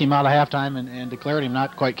might have checked him out at halftime and declared him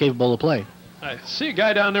not quite capable of play. I see a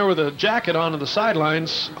guy down there with a jacket on the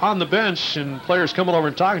sidelines on the bench, and players coming over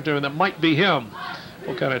and talking to him. That might be him.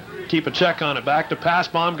 We'll kind of keep a check on it. Back to pass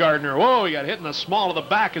Baumgartner. Whoa, he got hit in the small of the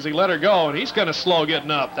back as he let her go, and he's kind of slow getting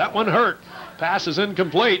up. That one hurt. Pass is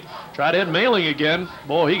incomplete. Try to hit Mailing again.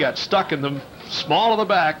 Boy, he got stuck in the small of the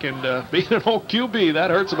back, and being an old QB, that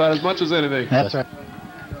hurts about as much as anything. That's right.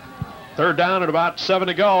 Third down at about 7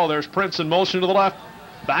 to go. There's Prince in motion to the left.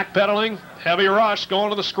 Backpedaling, heavy rush, going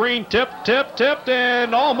to the screen, tipped,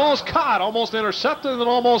 and almost caught, almost intercepted and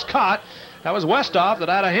almost caught. That was Westhoff that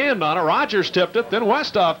had a hand on it. Rogers tipped it, then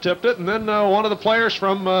Westhoff tipped it, and then one of the players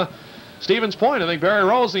from Stevens Point, I think Barry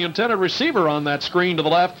Rose, the intended receiver on that screen to the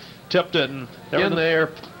left, tipped it. And in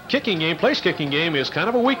their kicking game, place kicking game, is kind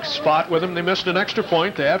of a weak spot with them. They missed an extra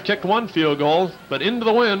point. They have kicked one field goal, but into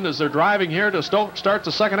the wind as they're driving here to start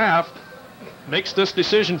the second half. Makes this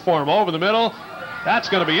decision for him over the middle. That's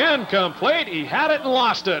going to be incomplete. He had it and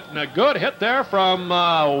lost it. And a good hit there from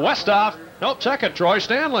Westhoff. Nope, check it. Troy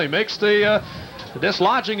Stanley makes the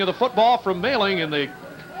dislodging of the football from Mailing, and the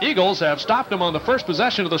Eagles have stopped him on the first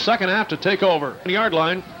possession of the second half to take over. The yard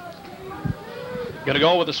line. Going to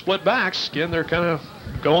go with the split backs. Again, they're kind of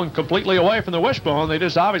going completely away from the wishbone. They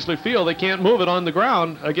just obviously feel they can't move it on the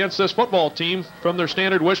ground against this football team from their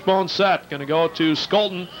standard wishbone set. Going to go to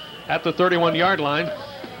Skolton at the 31-yard line.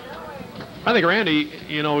 I think, Randy,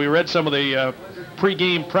 you know, we read some of the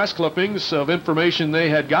pre-game press clippings of information they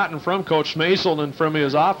had gotten from Coach Maisel and from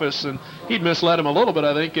his office, and he'd misled him a little bit,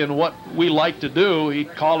 I think, in what we like to do. He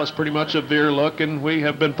called us pretty much a veer look, and we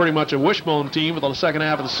have been pretty much a wishbone team for the second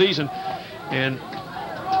half of the season. And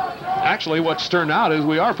actually what's turned out is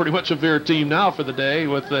we are pretty much a veer team now for the day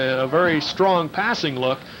with a very strong passing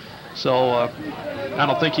look. So I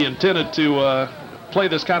don't think he intended to play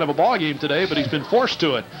this kind of a ball game today, but he's been forced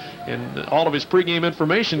to it. And all of his pregame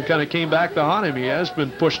information kind of came back to haunt him. He has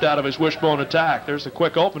been pushed out of his wishbone attack. There's a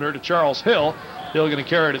quick opener to Charles Hill. Hill going to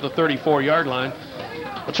carry it at the 34-yard line.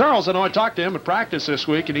 Well, Charles, I know I talked to him at practice this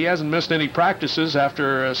week, and he hasn't missed any practices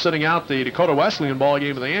after sitting out the Dakota Wesleyan ball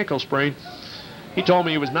game with the ankle sprain. He told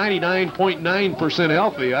me he was 99.9%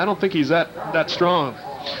 healthy. I don't think he's that strong.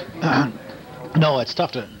 No, it's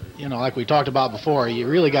tough to, you know, like we talked about before, you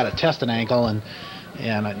really got to test an ankle, and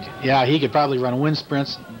yeah, he could probably run wind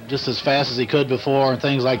sprints just as fast as he could before and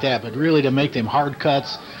things like that, but really to make them hard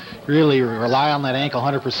cuts, really rely on that ankle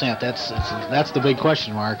 100%. That's the big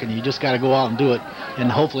question mark, and you just got to go out and do it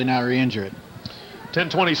and hopefully not re-injure it.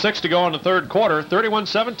 10:26 to go in the third quarter.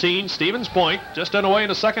 31-17, Stevens Point just underway in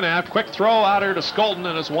the second half. Quick throw out here to Skolton,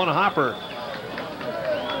 and it's one hopper.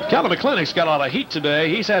 Calvin McClintock's got a lot of heat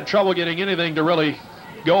today. He's had trouble getting anything to really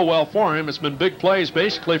go well for him. It's been big plays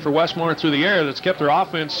basically for Westmar through the air that's kept their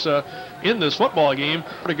offense in this football game.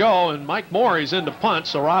 To go, and Mike Moore, he's into punt,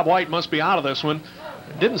 so Rob White must be out of this one.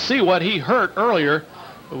 Didn't see what he hurt earlier,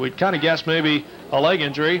 but we'd kind of guess maybe a leg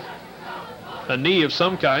injury, a knee of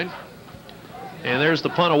some kind. And there's the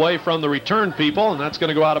punt away from the return people, and that's going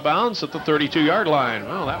to go out of bounds at the 32-yard line.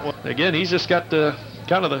 Well, that one, again, he's just got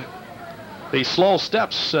kind of the slow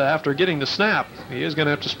steps after getting the snap. He is going to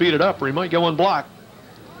have to speed it up, or he might go unblocked.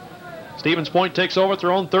 Stevens Point takes over at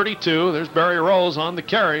their own 32. There's Barry Rose on the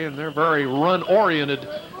carry, and they're very run-oriented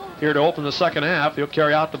here to open the second half. He'll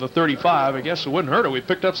carry out to the 35. I guess it wouldn't hurt it. We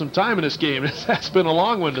picked up some time in this game. That's been a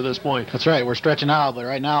long one to this point. That's right. We're stretching out, but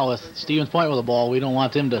right now with Stevens Point with the ball, we don't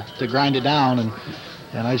want them to grind it down.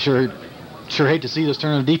 And I sure hate to see this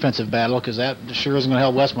turn in a defensive battle, because that sure isn't going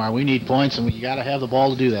to help Westmar. We need points, and we got to have the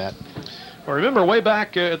ball to do that. Well, remember way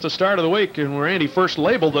back at the start of the week, and when Randy first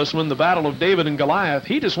labeled this one, the Battle of David and Goliath,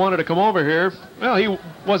 he just wanted to come over here. Well, he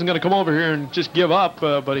wasn't going to come over here and just give up,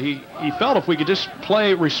 but he felt if we could just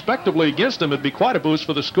play respectably against him, it'd be quite a boost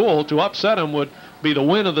for the school. To upset him would be the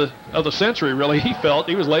win of the century, really. He felt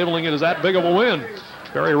he was labeling it as that big of a win.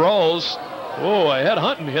 Barry Rose, oh, a head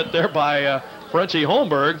hunting hit there by Frenchie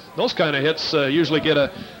Holmberg. Those kind of hits usually get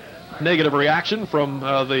a negative reaction from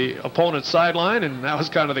the opponent's sideline, and that was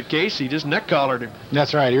kind of the case. He just neck collared him.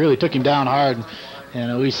 That's right. He really took him down hard,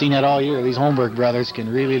 and we've seen that all year. These Holmberg brothers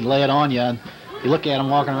can really lay it on you, and you look at them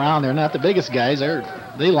walking around, they're not the biggest guys.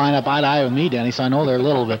 They line up eye to eye with me, Denny, so I know they're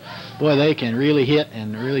little, but boy, they can really hit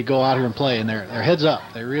and really go out here and play, and they're heads up.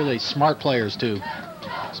 They're really smart players too.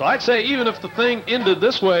 So I'd say even if the thing ended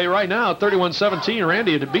this way right now, 31-17,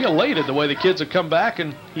 Randy, it'd be elated the way the kids have come back,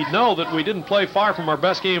 and he'd know that we didn't play far from our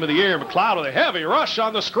best game of the year. McLeod with a heavy rush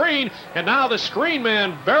on the screen, and now the screen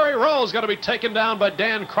man, Barry Rose, going to be taken down by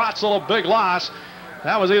Dan Krotzel, a big loss.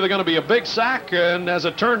 That was either going to be a big sack, and as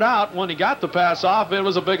it turned out, when he got the pass off, it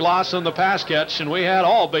was a big loss on the pass catch, and we had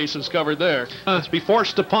all bases covered there. To be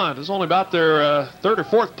forced to punt. It's only about their third or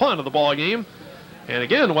fourth punt of the ball game. And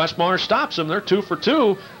again, Westmar stops them. They're 2 for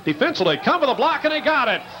 2 defensively. Come for the block, and they got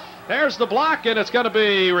it. There's the block, and it's going to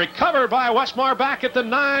be recovered by Westmar back at the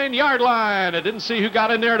 9-yard line. I didn't see who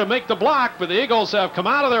got in there to make the block, but the Eagles have come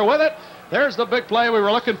out of there with it. There's the big play we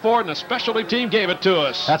were looking for, and the specialty team gave it to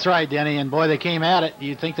us. That's right, Denny, and boy, they came at it.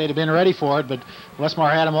 You'd think they'd have been ready for it, but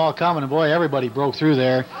Westmar had them all coming, and boy, everybody broke through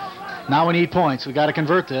there. now we need points. We got to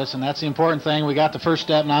convert this, and that's the important thing. We got the first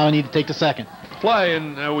step. Now we need to take the second. Play,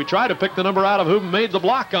 and we tried to pick the number out of who made the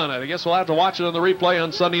block on it. I guess we'll have to watch it on the replay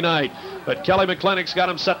on Sunday night. But Kelly McClintock's got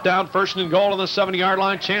him set down, first and goal on the 70-yard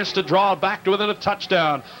line. Chance to draw back to within a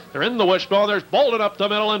touchdown. They're in the wishbone. There's Bolden up the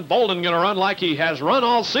middle, and Bolden going to run like he has run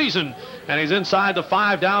all season. And he's inside the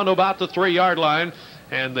 5 down to about the 3-yard line.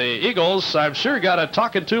 And the Eagles, I'm sure, got a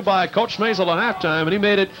talking to by Coach Maisel at halftime, and he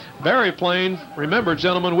made it very plain. Remember,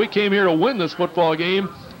 gentlemen, we came here to win this football game.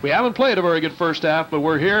 We haven't played a very good first half, but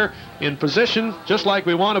we're here in position just like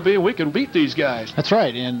we want to be, and we can beat these guys. That's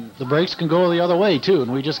right, and the breaks can go the other way, too,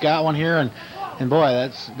 and we just got one here, and boy,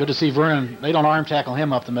 that's good to see Vernon. They don't arm tackle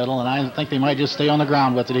him up the middle, and I think they might just stay on the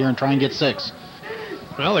ground with it here and try and get 6.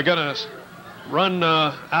 Well, they're going to run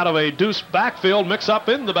out of a deuce backfield, mix up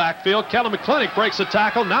in the backfield. Kelly McClintock breaks a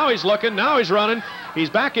tackle. Now he's looking. Now he's running. He's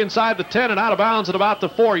back inside the 10 and out of bounds at about the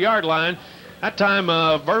 4-yard line. That time,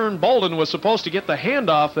 Vern Bolden was supposed to get the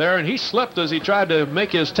handoff there, and he slipped as he tried to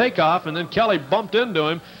make his takeoff, and then Kelly bumped into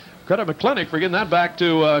him. Credit McClintock for getting that back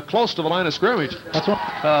to close to the line of scrimmage. That's what.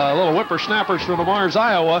 Little whippersnappers from Mars,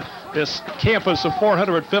 Iowa. This campus of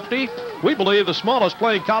 450. We believe the smallest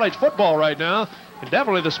playing college football right now, and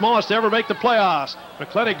definitely the smallest to ever make the playoffs.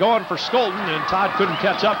 McClintock going for Skolton, and Todd couldn't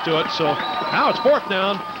catch up to it. So now it's 4th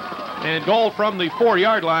down and goal from the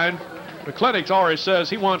 4-yard line. McClintock already says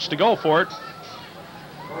he wants to go for it.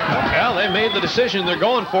 Well, they made the decision. They're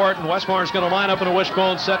going for it, and Westmar's going to line up in a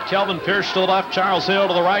wishbone set. Kelvin Pierce to the left, Charles Hill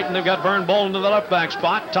to the right, and they've got Vern Bolden to the left back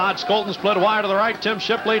spot. Todd Skolton split wide to the right. Tim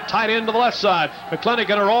Shipley tight end to the left side. McClintock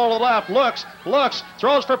going to roll to the left. Looks,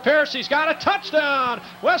 throws for Pierce. He's got a touchdown.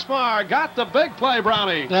 Westmar got the big play,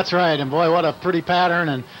 Brownie. That's right, and boy, what a pretty pattern,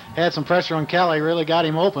 and had some pressure on Kelly. Really got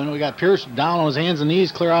him open. We got Pierce down on his hands and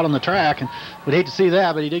knees, clear out on the track, and we'd hate to see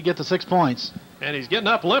that, but he did get the 6 points. And he's getting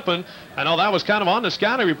up limping. I know that was kind of on the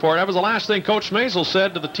scouting report. That was the last thing Coach Maisel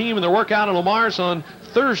said to the team in their workout in Lamar's on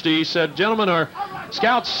Thursday. He said, gentlemen, our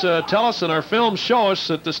scouts tell us and our films show us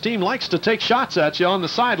that this team likes to take shots at you on the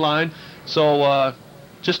sideline. So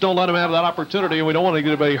just don't let them have that opportunity, and we don't want to get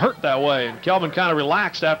anybody hurt that way. And Kelvin kind of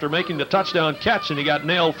relaxed after making the touchdown catch, and he got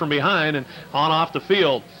nailed from behind and on off the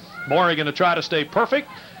field. Morey going to try to stay perfect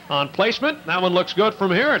on placement. That one looks good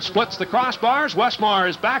from here. It splits the crossbars. Westmar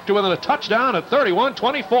is back to within a touchdown at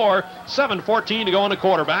 31-24. 7:14 to go in the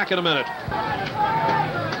quarter. Back in a minute.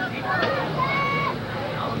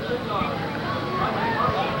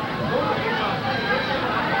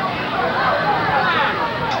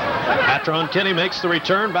 Patron Kinney makes the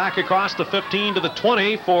return back across the 15 to the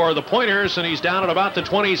 20 for the Pointers, and he's down at about the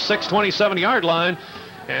 26, 27-yard line.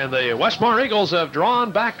 And the Westmar Eagles have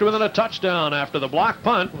drawn back to within a touchdown after the block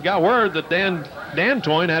punt. We got word that Dan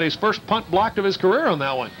Toyne had his first punt blocked of his career on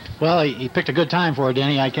that one. Well, he picked a good time for it,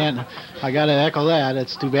 Denny. I got to echo that.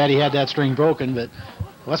 It's too bad he had that string broken, but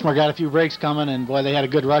Westmar got a few breaks coming, and boy, they had a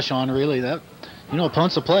good rush on, really. That,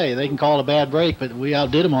 punt's a play. They can call it a bad break, but we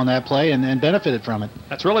outdid them on that play and benefited from it.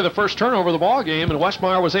 That's really the first turnover of the ball game, and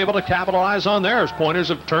Westmar was able to capitalize on theirs. Pointers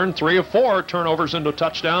have turned 3 of 4 turnovers into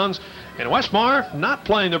touchdowns, and Westmar not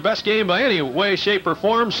playing their best game by any way, shape, or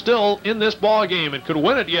form, still in this ball game and could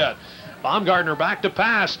win it yet. Baumgartner back to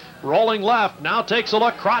pass, rolling left, now takes a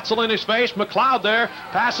look, Krotzel in his face, McLeod there,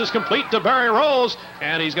 pass is complete to Barry Rose,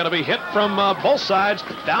 and he's going to be hit from both sides,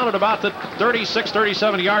 down at about the 36,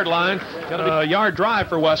 37-yard line. Got a yard drive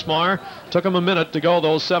for Westmar. Took him a minute to go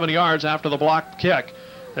those 7 yards after the blocked kick.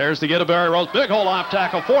 There's the get of Barry Rose, big hole off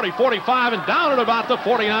tackle, 40, 45, and down at about the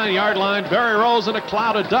 49-yard line. Barry Rose in a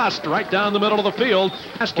cloud of dust right down the middle of the field.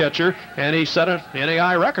 Pass catcher, and he set an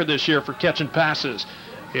NAI record this year for catching passes.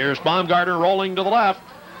 Here's Baumgartner rolling to the left.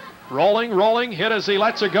 Rolling, hit as he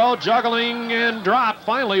lets it go, juggling and dropped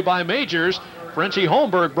finally by Majors. Frenchie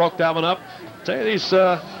Holmberg broke that one up. I'll tell you, these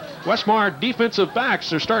Westmar defensive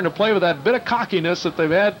backs, they're starting to play with that bit of cockiness that they've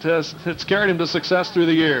had. It's carried them to success through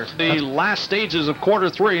the year. The last stages of quarter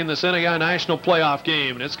 3 in this NAI National Playoff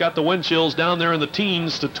game, and it's got the wind chills down there in the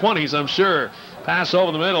teens to 20s, I'm sure. Pass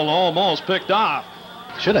over the middle and almost picked off.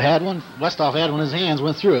 Should have had one. Westhoff had one in his hands,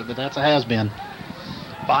 went through it, but that's a has-been.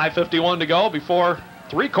 5:51 to go before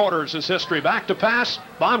 3 quarters is history. Back to pass.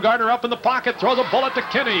 Baumgartner up in the pocket, throws a bullet to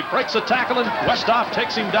Kinney, breaks a tackle, and Westhoff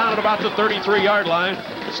takes him down at about the 33-yard line.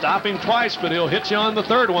 Stop him twice, but he'll hit you on the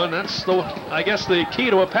third one. That's, I guess, the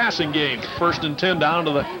key to a passing game. 1st and 10 down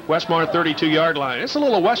to the Westmar 32-yard line. It's a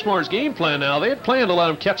little Westmar's game plan now. They had planned to let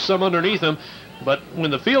him catch some underneath him, but when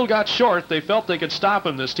the field got short, they felt they could stop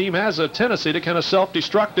him. This team has a tendency to kind of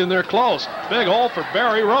self-destruct in their close. Big hole for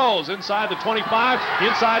Barry Rose. Inside the 25,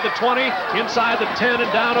 inside the 20, inside the 10,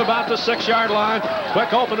 and down to about the 6-yard line.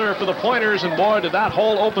 Quick opener for the Pointers, and boy, did that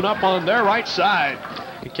hole open up on their right side.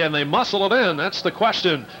 Can they muscle it in? That's the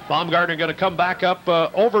question. Baumgartner going to come back up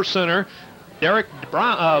over center. Derek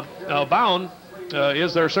Bone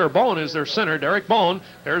is their center. Derek Bone.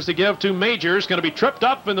 There's the give to Majors. Going to be tripped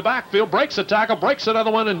up in the backfield. Breaks a tackle. Breaks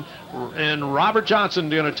another one. And Robert Johnson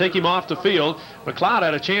going to take him off the field. McLeod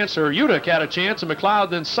had a chance, or Udick had a chance, and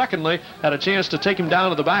McLeod then secondly had a chance to take him down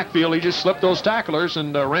to the backfield. He just slipped those tacklers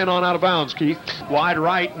and ran on out of bounds, Keith. Wide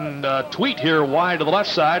right and Tweet here wide to the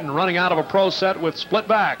left side and running out of a pro set with split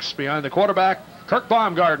backs behind the quarterback, Kirk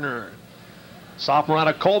Baumgartner. Sophomore out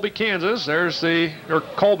of Colby, Kansas.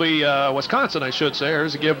 Colby, Wisconsin, I should say.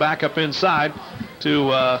 There's a give back up inside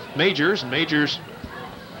to Majors. And Majors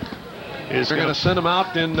is going to send him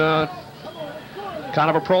out in kind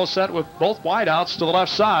of a pro set with both wideouts to the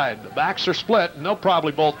left side. The backs are split, and they'll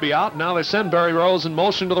probably both be out. Now they send Barry Rose in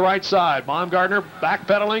motion to the right side. Baumgartner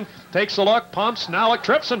backpedaling, takes a look, pumps, now it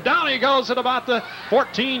trips, and down he goes at about the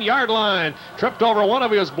 14-yard line. Tripped over one of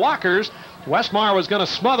his blockers. Westmar was going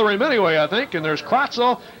to smother him anyway, I think, and there's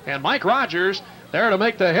Kratzel and Mike Rogers there to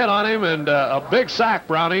make the hit on him, and a big sack,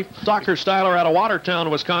 Brownie. Stalker Styler out of Watertown,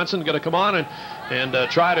 Wisconsin, going to come on and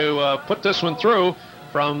try to put this one through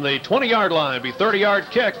from the 20-yard line. Be 30-yard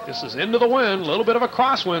kick. This is into the wind, a little bit of a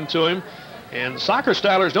crosswind to him. And soccer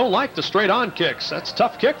stylers don't like the straight-on kicks. That's a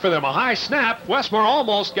tough kick for them. A high snap. Westmar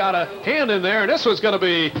almost got a hand in there, and this was going to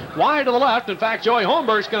be wide to the left. In fact, Joey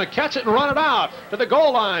Holmberg's going to catch it and run it out to the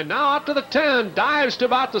goal line. Now up to the 10. Dives to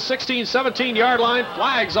about the 16, 17-yard line.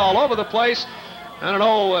 Flags all over the place. I don't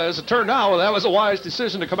know, as it turned out, that was a wise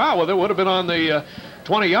decision to come out with. It would have been on the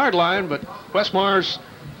 20-yard line, but Westmar's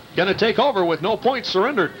going to take over with no points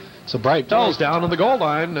surrendered. It's a bright play. Down on the goal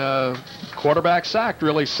line. Quarterback sacked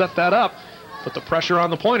really set that up. Put the pressure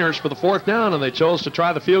on the Pointers for the 4th down, and they chose to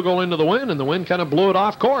try the field goal into the wind, and the wind kind of blew it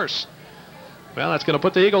off course. Well, that's going to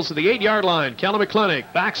put the Eagles to the 8-yard line. Kelly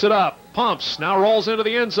McClintock backs it up, pumps, now rolls into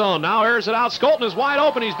the end zone, now airs it out. Skolton is wide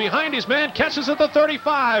open. He's behind his man, catches at the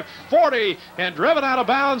 35, 40, and driven out of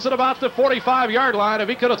bounds at about the 45-yard line. If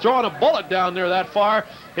he could have thrown a bullet down there that far,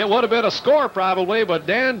 it would have been a score probably, but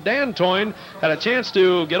Dan Toyne had a chance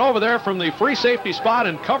to get over there from the free safety spot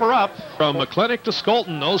and cover up. From McClintock to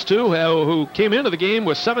Skolton, those two who came into the game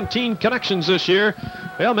with 17 connections this year,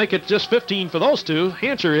 they'll make it just 15 for those two.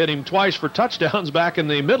 Hancher hit him twice for touchdowns back in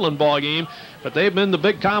the Midland ball game, but they've been the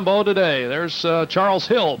big combo today. There's Charles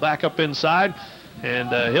Hill back up inside, and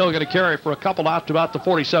Hill going to carry for a couple out to about the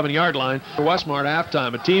 47-yard line for Westmar at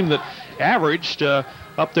halftime, a team that averaged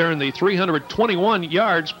up there in the 321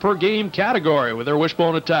 yards per game category with their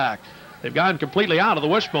wishbone attack. They've gone completely out of the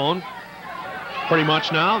wishbone pretty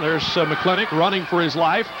much now. There's McClintock running for his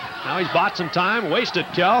life. Now he's bought some time, wasted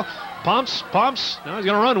Kell. Pumps. Now he's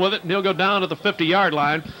going to run with it, and he'll go down to the 50-yard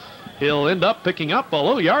line. He'll end up picking up a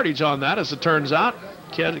little yardage on that, as it turns out.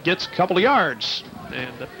 Kid gets a couple of yards.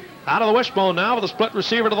 And out of the wishbone now with a split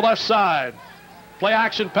receiver to the left side. Play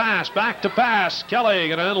action pass, back to pass. Kelly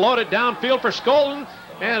going to unload it downfield for Skolton,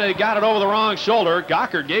 and he got it over the wrong shoulder.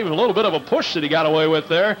 Gockard gave him a little bit of a push that he got away with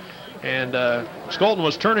there. And Skolton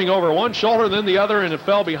was turning over one shoulder, then the other, and it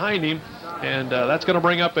fell behind him. And that's going to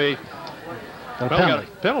bring up a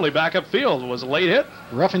penalty back upfield. It was a late hit.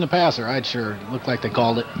 Roughing the passer, I'd sure. Looked like they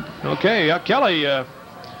called it. Okay, Kelly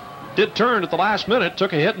did turn at the last minute,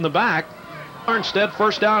 took a hit in the back. Instead,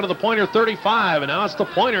 first down to the Pointer 35, and now it's the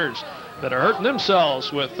Pointers that are hurting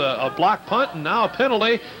themselves with a block punt, and now a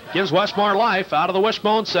penalty gives Westmar life out of the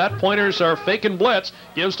wishbone set. Pointers are faking blitz,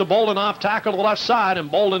 gives to Bolden off tackle to the left side,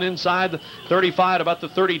 and Bolden inside the 35 about the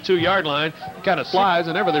 32-yard line. He kind of slides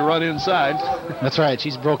and everything run inside. That's right.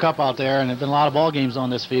 She's broke up out there, and there's been a lot of ball games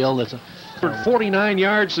on this field. It's 49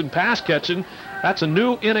 yards in pass catching. That's a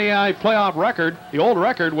new NAI playoff record. The old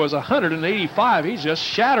record was 185. He's just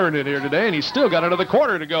shattering it here today, and he's still got another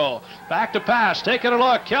quarter to go. Back to pass, taking a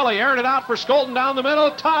look. Kelly airing it out for Skolton down the middle.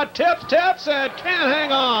 Todd tips, and can't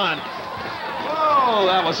hang on. Oh,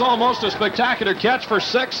 that was almost a spectacular catch for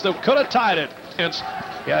 6 that could have tied it.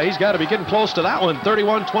 Yeah, he's got to be getting close to that one.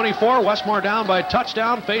 31-24, Westmar down by a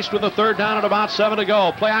touchdown, faced with a 3rd down at about 7 to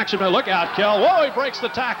go. Play action, but look out, Kell. Whoa, he breaks the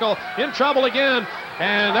tackle. In trouble again,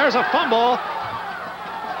 and there's a fumble.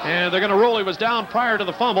 And they're going to rule he was down prior to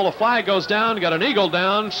the fumble. The flag goes down, got an eagle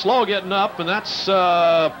down, slow getting up, and that's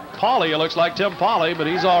Pauly. It looks like Tim Pauly, but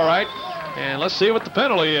he's all right. And let's see what the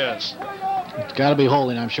penalty is. It's got to be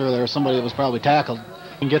holding. I'm sure there was somebody that was probably tackled.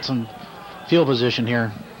 And get some field position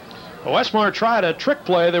here. Well, Westmar tried a trick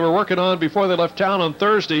play they were working on before they left town on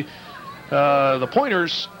Thursday. The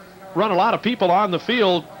Pointers run a lot of people on the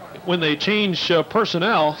field when they change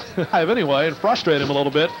personnel, anyway, and frustrate him a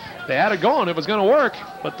little bit. They had it going. It was going to work,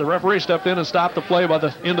 but the referee stepped in and stopped the play by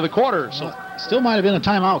the end of the quarter. So still might have been a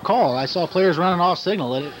timeout call. I saw players running off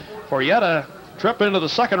signal. For yet a trip into the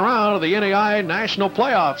second round of the NAI National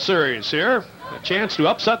Playoff Series here. A chance to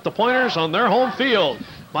upset the Pointers on their home field.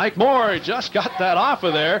 Mike Moore just got that off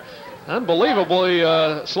of there. Unbelievably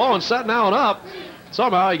slow and setting out up.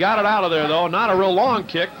 Somehow he got it out of there, though. Not a real long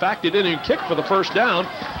kick. In fact, he didn't even kick for the first down.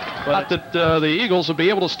 But that the Eagles will be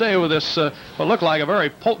able to stay with this what looked like a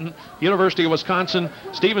very potent University of Wisconsin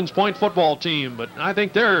Stevens Point football team. But I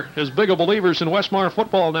think they're as big of believers in Westmar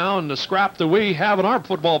football now and the scrap that we have in our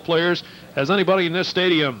football players as anybody in this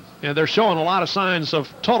stadium. And they're showing a lot of signs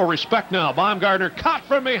of total respect now. Baumgartner caught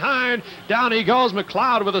from behind. Down he goes.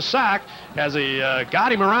 McLeod with a sack as he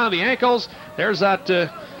got him around the ankles. There's that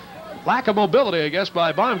lack of mobility, I guess,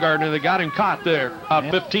 by Baumgartner that got him caught there.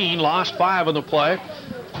 15, lost 5 on the play.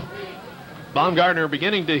 Baumgartner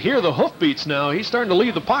beginning to hear the hoofbeats now. He's starting to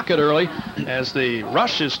leave the pocket early as the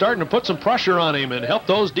rush is starting to put some pressure on him and help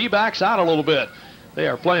those D-backs out a little bit. They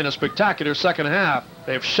are playing a spectacular second half.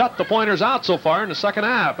 They've shut the Pointers out so far in the second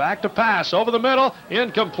half. Back to pass over the middle,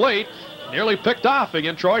 incomplete. Nearly picked off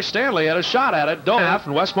again. Troy Stanley had a shot at it.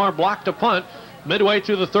 And Westmar blocked a punt midway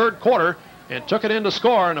through the third quarter and took it in to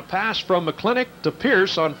score. And a pass from McClintock to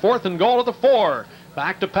Pierce on 4th and goal at the 4.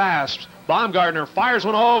 Back to pass. Baumgartner fires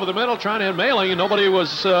one over the middle, trying to hit Mailing, and nobody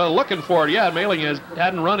was looking for it yet. Mailing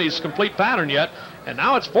hadn't run his complete pattern yet, and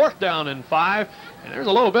now it's 4th down and 5, and there's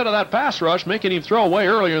a little bit of that pass rush making him throw away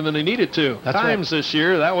earlier than he needed to. That's Times right. This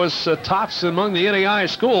year, that was tops among the NAI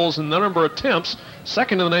schools in the number of attempts,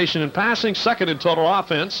 second in the nation in passing, second in total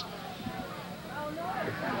offense.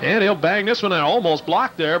 And he'll bang this one out, almost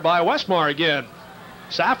blocked there by Westmar again.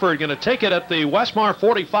 Safford going to take it at the Westmar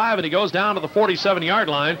 45, and he goes down to the 47-yard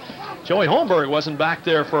line. Joey Holmberg wasn't back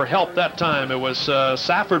there for help that time. It was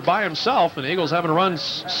Safford by himself, and the Eagles haven't run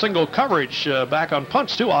single coverage back on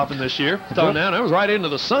punts too often this year. On that, it was right into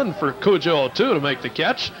the sun for Cujo, too, to make the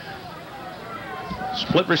catch.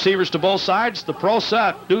 Split receivers to both sides. The pro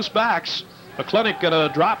set, deuce backs. McClintock going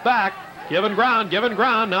to drop back. Giving ground.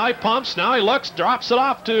 Now he pumps. Now he looks, drops it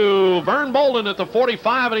off to Vern Bolden at the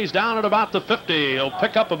 45, and he's down at about the 50. He'll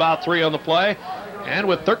pick up about 3 on the play. And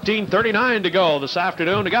with 13:39 to go this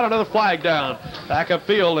afternoon, they got another flag down. Back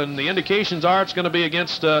upfield, and the indications are it's going to be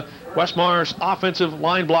against Westmar's offensive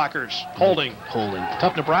line blockers. Holding.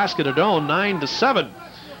 Tough Nebraska to Doane, 9-7.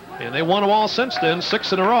 And they won them all since then,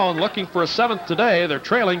 6 in a row, and looking for a 7th today. They're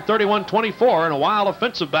trailing 31-24 in a wild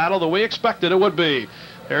offensive battle that we expected it would be.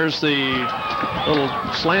 There's the little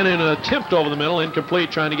slanting attempt over the middle,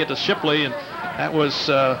 incomplete, trying to get to Shipley, and that was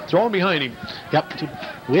thrown behind him. Yep.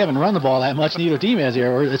 We haven't run the ball that much. Neither team has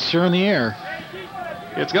here. It's sure in the air.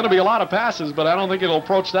 It's going to be a lot of passes, but I don't think it'll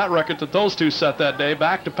approach that record that those two set that day.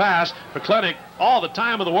 Back to pass. McClintock, all the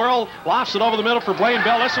time of the world, lofts it over the middle for Blaine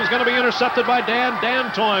Bell. This one's going to be intercepted by Dan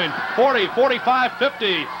Dantoin. 40, 45,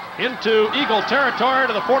 50 into Eagle territory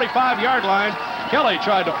to the 45-yard line. Kelly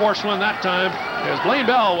tried to force one that time as Blaine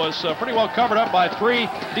Bell was pretty well covered up by 3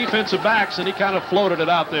 defensive backs, and he kind of floated it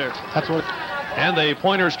out there. That's what. And the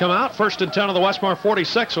Pointers come out, 1st and 10 of the Westmar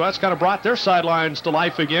 46, so that's kind of brought their sidelines to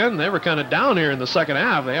life again. They were kind of down here in the second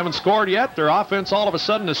half. They haven't scored yet. Their offense all of a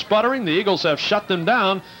sudden is sputtering. The Eagles have shut them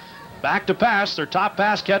down. Back to pass. Their top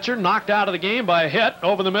pass catcher knocked out of the game by a hit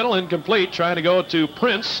over the middle, incomplete, trying to go to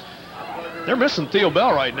Prince. They're missing Theo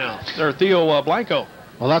Bell right now. They're Theo Blanco.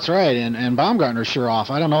 Well, that's right, and Baumgartner's sure off.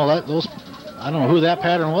 I don't know I don't know who that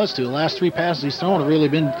pattern was to. The last 3 passes he's thrown have really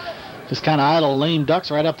been just kind of idle, lame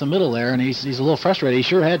ducks right up the middle there, and he's a little frustrated. He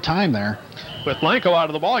sure had time there. With Blanco out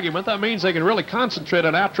of the ballgame, that means they can really concentrate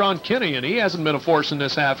on Atron Kinney, and he hasn't been a force in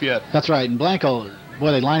this half yet. That's right, and Blanco,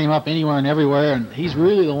 boy, they line him up anywhere and everywhere, and he's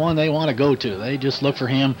really the one they want to go to. They just look for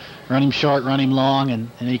him, run him short, run him long, and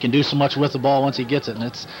he can do so much with the ball once he gets it, and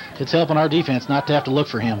it's helping our defense not to have to look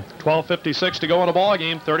for him. 12:56 to go in the ball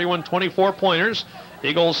game, 31-24 Pointers.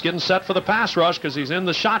 Eagles getting set for the pass rush because he's in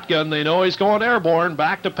the shotgun. They know he's going airborne.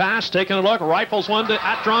 Back to pass, taking a look, rifles one to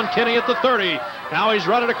Atron Kinney at the 30. Now he's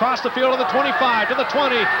running across the field to the 25, to the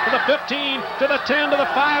 20, to the 15, to the 10, to the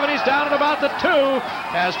 5, and he's down at about the 2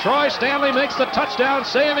 as Troy Stanley makes the touchdown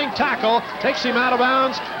saving tackle, takes him out of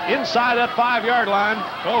bounds inside that 5-yard line.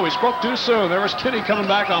 Oh, he spoke too soon. There was Kinney coming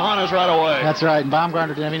back on us right away. That's right, and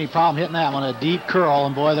Baumgartner didn't have any problem hitting that one. A deep curl,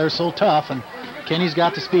 and boy, they're so tough, and Kenny's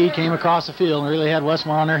got the speed, came across the field, and really had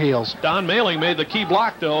Westmar on their heels. Don Mailing made the key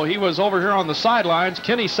block, though. He was over here on the sidelines.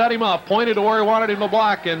 Kenny set him up, pointed to where he wanted him to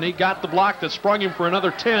block, and he got the block that sprung him for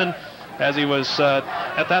another 10 as he was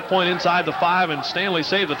at that point inside the 5, and Stanley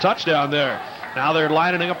saved the touchdown there. Now they're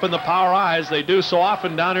lining up in the power eyes. They do so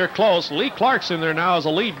often down here close. Lee Clark's in there now as a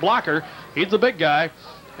lead blocker. He's the big guy.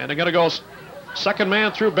 And they're going to go second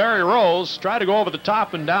man through Barry Rose. Try to go over the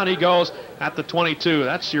top, and down he goes at the 22.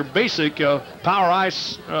 That's your basic power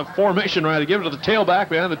ice formation, right? They give it to the tailback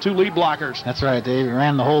behind the two lead blockers. That's right. They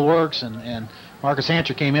ran the whole works, and Marcus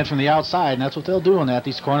Hancher came in from the outside, and that's what they'll do on that.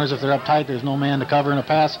 These corners, if they're up tight, there's no man to cover in a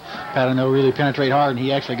pass pattern. They'll really penetrate hard, and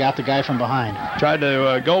he actually got the guy from behind. Tried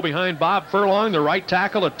to go behind Bob Furlong, the right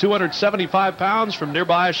tackle at 275 pounds from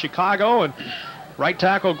nearby Chicago, and right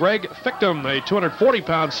tackle Greg Fictum, a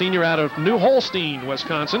 240-pound senior out of New Holstein,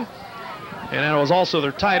 Wisconsin. And it was also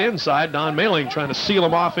their tight end side, Don Mailing, trying to seal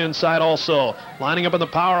him off inside also. Lining up in the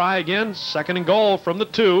power eye again, second and goal from the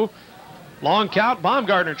 2. Long count,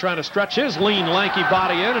 Baumgartner trying to stretch his lean, lanky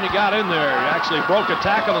body in, and he got in there. He actually broke a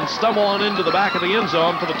tackle and stumbled on into the back of the end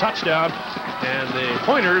zone for the touchdown. And the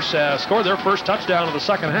Pointers scored their first touchdown of the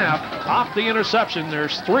second half. Off the interception,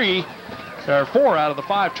 there's 4 out of the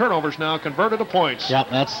 5 turnovers now converted to points. Yep,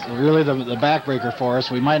 that's really the backbreaker for us.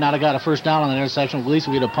 We might not have got a first down on the interception, but at least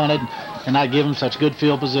we'd have punted and not give them such good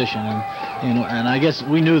field position. And I guess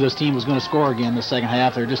we knew this team was going to score again in the second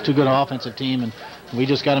half. They're just too good an offensive team, and we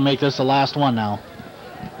just got to make this the last one now.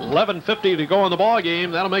 11:50 to go in the ball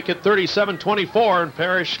game. That'll make it 37-24, and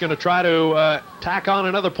Parrish going to try to tack on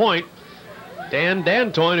another point. Dan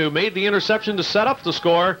Dantoin, who made the interception to set up the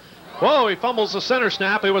score. Whoa, he fumbles the center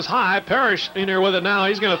snap. It was high. Parrish in here with it now.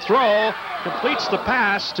 He's going to throw. Completes the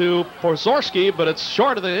pass to Porzorski, but it's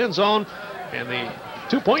short of the end zone. And the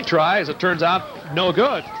 2-point try, as it turns out, no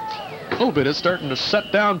good. A little bit is starting to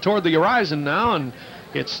set down toward the horizon now, and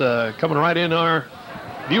it's coming right in our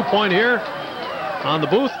viewpoint here on the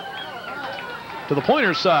booth to the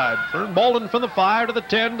Pointers side. Vern Bolden from the 5 to the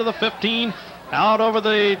 10 to the 15. Out over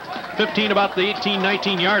the 15, about the 18,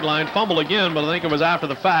 19-yard line. Fumble again, but I think it was after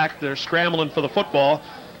the fact. They're scrambling for the football.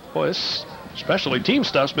 Boy, this especially team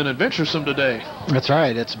stuff's been adventuresome today. That's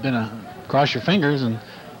right. It's been cross your fingers, and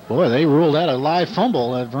boy, they ruled out a live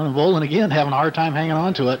fumble. Vernon Bolden again having a hard time hanging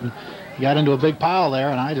on to it, and he got into a big pile there,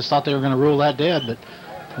 and I just thought they were going to rule that dead. But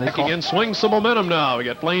back again, swings some momentum now. We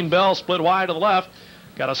got Blaine Bell split wide to the left.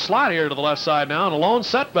 Got a slot here to the left side now, and a lone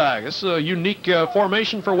setback. This is a unique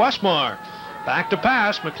formation for Westmar. Back to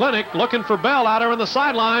pass. McClintock looking for Bell out there on the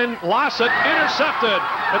sideline. Lost it. Intercepted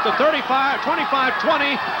at the 35, 25, 20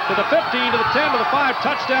 to the 15 to the 10 to the 5.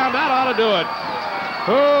 Touchdown. That ought to do it.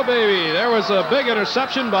 Oh, baby. There was a big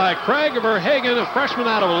interception by Craig Verhagen, a freshman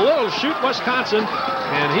out of Little Chute, Wisconsin.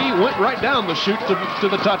 And he went right down the chute to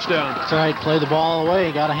the touchdown. That's right. Played the ball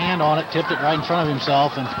away. Got a hand on it. Tipped it right in front of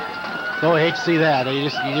himself. And boy, I hate to see that.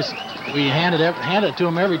 We hand it to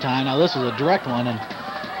him every time. Now, this was a direct one. And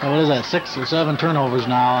what is that, 6 or 7 turnovers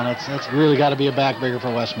now, and that's really got to be a backbreaker for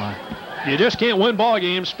Westmar. You just can't win ball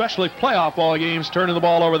games, especially playoff ball games, turning the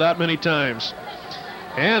ball over that many times.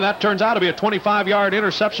 And that turns out to be a 25-yard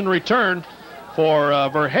interception return for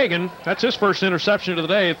Verhagen. That's his first interception of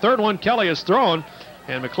the day. Third one Kelly has thrown,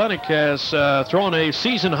 and McClintock has thrown a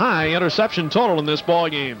season-high interception total in this ball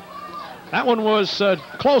game. That one was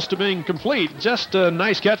close to being complete. Just a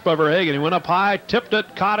nice catch by Verhagen. He went up high, tipped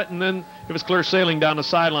it, caught it, and then it was clear sailing down the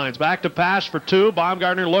sidelines. Back to pass for 2.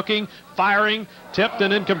 Baumgartner looking, firing, tipped,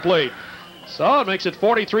 and incomplete. So it makes it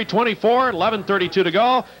 43-24, 11:32 to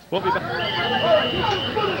go. We'll be back.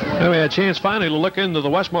 Well, we had a chance finally to look into the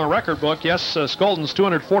Westmar record book. Yes, Skolton's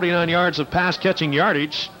 249 yards of pass-catching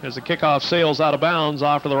yardage as the kickoff sails out of bounds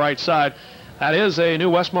off to the right side. That is a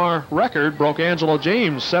new Westmar record. Broke Angelo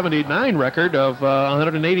James' 79 record of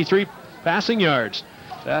 183 passing yards.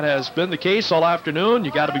 That has been the case all afternoon.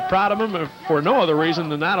 You got to be proud of him if for no other reason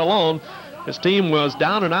than that alone. His team was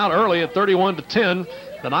down and out early at 31-10.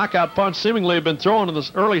 The knockout punch seemingly had been thrown in the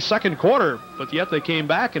early second quarter, but yet they came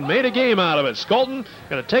back and made a game out of it. Skolton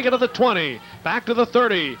going to take it to the 20, back to the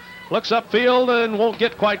 30. Looks upfield and won't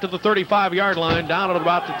get quite to the 35-yard line, down at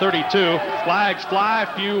about the 32. Flags fly,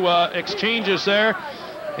 a few exchanges there,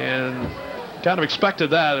 and kind of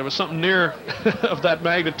expected that. There was something near of that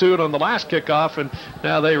magnitude on the last kickoff, and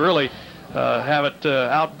now they really have it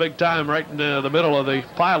out big time right in the middle of the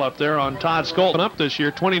pile up there on Todd Skolton. Up this year,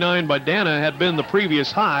 29 by Dana had been the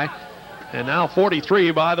previous high, and now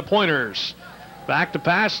 43 by the Pointers. Back to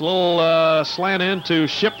pass, a little slant into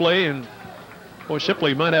Shipley, and boy,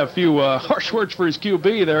 Shipley might have a few harsh words for his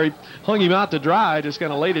QB there. He hung him out to dry, just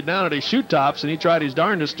kind of laid it down at his shoot tops, and he tried his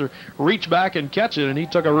darndest to reach back and catch it, and he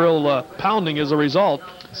took a real pounding as a result.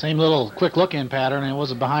 Same little quick look-in pattern, and it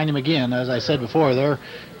was behind him again. As I said before, they're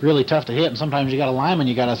really tough to hit, and sometimes you got a lineman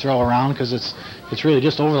you got to throw around because it's really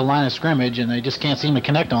just over the line of scrimmage, and they just can't seem to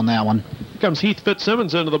connect on that one. Here comes Heath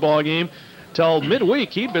Fitzsimmons into the ball game. Till midweek,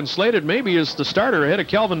 he'd been slated maybe as the starter ahead of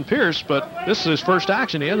Kelvin Pierce, but this is his first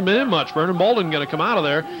action. He hasn't been in much. Vernon Bolden going to come out of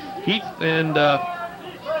there. Heath and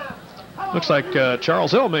Looks like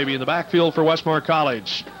Charles Hill maybe in the backfield for Westmar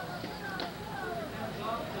College.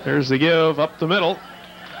 There's the give up the middle.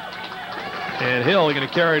 And Hill going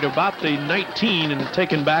to carry to about the 19 and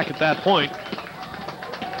taken back at that point.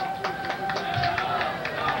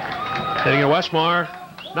 Heading to Westmar,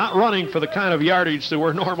 not running for the kind of yardage that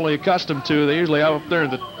we're normally accustomed to. They usually have up there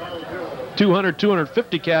in the 200,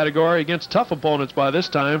 250 category against tough opponents by this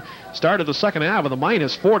time. Started the second half with a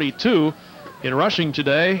minus 42 in rushing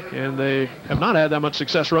today, and they have not had that much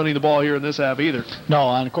success running the ball here in this half either. No,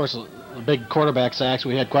 and of course, the big quarterback sacks,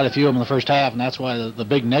 we had quite a few of them in the first half, and that's why the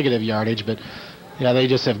big negative yardage. But, yeah, they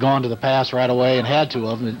just have gone to the pass right away and had to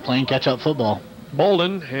of them, playing catch-up football.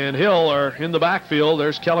 Bolden and Hill are in the backfield.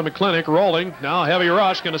 There's Kelly McClintock rolling. Now a heavy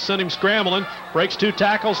rush, going to send him scrambling. Breaks 2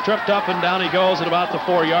 tackles, tripped up, and down he goes at about the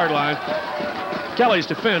 4-yard line. Kelly's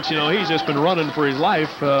defense, he's just been running for his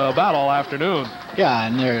life about all afternoon. Yeah,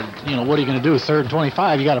 and they're, what are you going to do? 3rd and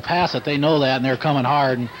 25, you got to pass it. They know that, and they're coming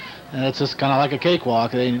hard, and it's just kind of like a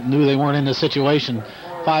cakewalk. They knew they weren't in this situation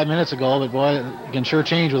 5 minutes ago, but boy, it can sure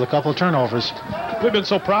change with a couple of turnovers. We've been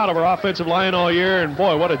so proud of our offensive line all year, and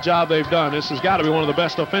boy, what a job they've done. This has got to be one of the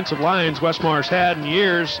best offensive lines Westmar's had in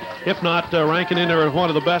years, if not ranking in there as one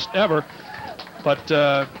of the best ever. But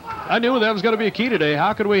I knew that was going to be a key today.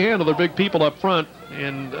 How could we handle the big people up front?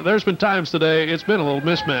 And there's been times today it's been a little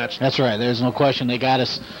mismatched. That's right. There's no question. They got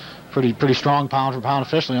us pretty strong pound for pound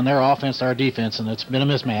officially on their offense to our defense, and it's been a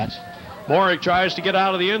mismatch. Morick tries to get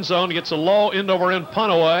out of the end zone, gets a low end-over-end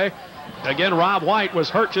punt away. Again, Rob White was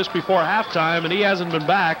hurt just before halftime, and he hasn't been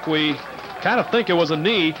back. We kind of think it was a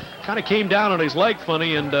knee. Kind of came down on his leg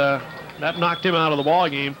funny, and that knocked him out of the ball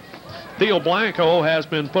game. Theo Blanco has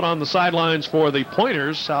been put on the sidelines for the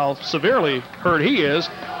Pointers. How severely hurt he is.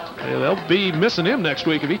 They'll be missing him next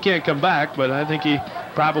week if he can't come back, but I think he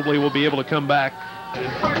probably will be able to come back.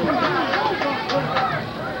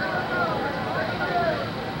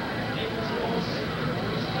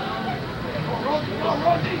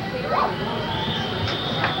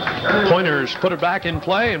 Pointers put it back in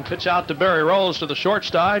play and pitch out to Barry Rose to the short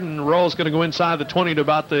side, and Rose going to go inside the 20 to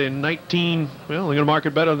about the 19, well, they're going to mark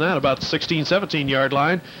it better than that, about the 16, 17-yard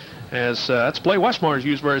line, as that's a play Westmar's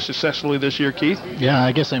used very successfully this year, Keith. Yeah,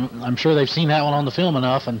 I guess I'm sure they've seen that one on the film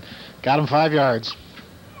enough and got him 5 yards.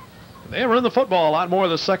 They run the football a lot more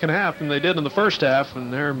the second half than they did in the first half,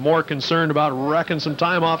 and they're more concerned about wrecking some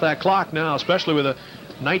time off that clock now, especially with a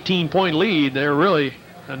 19-point lead. They're really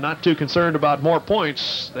not too concerned about more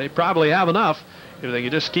points. They probably have enough if they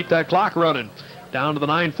can just keep that clock running. Down to the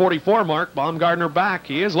 9:44 mark. Baumgartner back.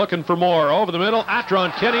 He is looking for more. Over the middle.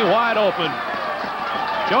 Atron Kinney wide open.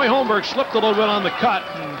 Joey Holmberg slipped a little bit on the cut,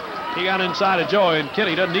 and he got inside of Joey, and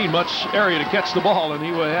Kinney doesn't need much area to catch the ball, and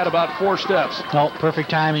he had about 4 steps. No, perfect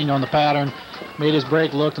timing on the pattern. Made his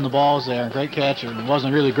break, looked, and the ball was there. Great catch. It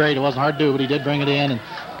wasn't really great. It wasn't hard to do, but he did bring it in and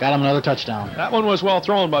got him another touchdown. That one was well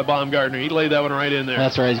thrown by Baumgartner. He laid that one right in there.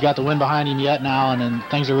 That's right. He's got the wind behind him yet now, and then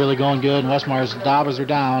things are really going good, and Westmar's Dobbers are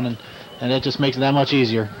down, and it just makes it that much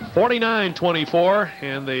easier. 49-24,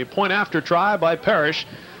 and the point after try by Parrish.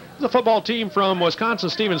 The football team from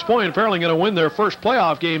Wisconsin-Stevens Point apparently going to win their first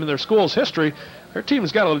playoff game in their school's history. Their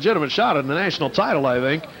team's got a legitimate shot at the national title, I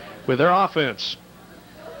think, with their offense.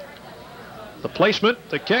 The placement,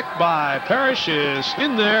 the kick by Parrish is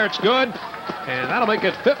in there. It's good. And that'll make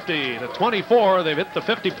it 50-24. They've hit the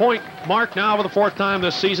 50-point mark now for the 4th time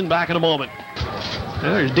this season. Back in a moment.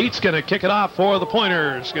 And there's Dietz going to kick it off for the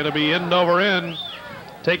Pointers. Going to be end over end.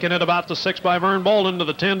 Taking it about the 6 by Vern Bolden to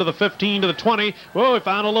the 10 to the 15 to the 20. Whoa, he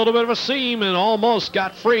found a little bit of a seam and almost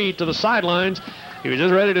got free to the sidelines. He was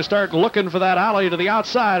just ready to start looking for that alley to the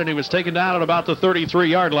outside, and he was taken down at about the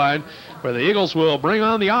 33-yard line, where the Eagles will bring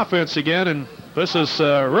on the offense again. And this is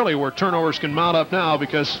really where turnovers can mount up now,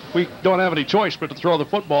 because we don't have any choice but to throw the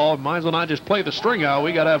football. Might as well not just play the string out.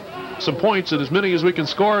 We got to have some points and as many as we can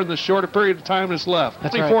score in this shorter period of time that's left.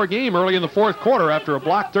 That's 24 right. Game early in the 4th quarter after a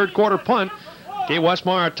blocked 3rd quarter punt. Gave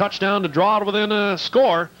Westmar a touchdown to draw it within a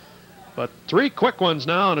score. But 3 quick ones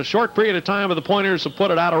now in a short period of time, of the Pointers have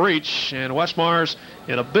put it out of reach. And Westmar's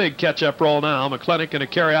in a big catch-up roll now. McClintock going to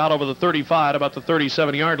carry out over the 35, about the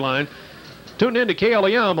 37-yard line. Tuned in to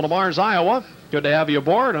KLEM, Lamar's, Iowa. Good to have you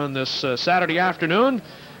aboard on this Saturday afternoon.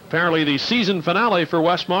 Apparently the season finale for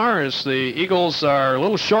Westmar, as the Eagles are a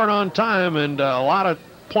little short on time and a lot of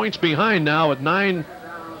points behind now with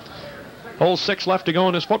 6 left to go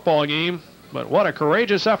in this football game. But what a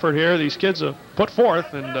courageous effort here these kids have put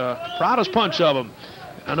forth, and proudest punch of them.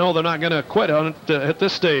 I know they're not going to quit on it at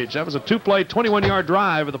this stage. That was a 2-play, 21-yard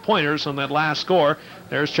drive of the Pointers on that last score.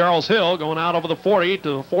 There's Charles Hill going out over the 40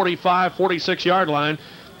 to the 45, 46-yard line.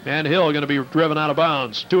 And Hill going to be driven out of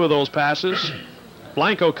bounds. 2 of those passes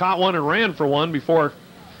Blanco caught one and ran for one before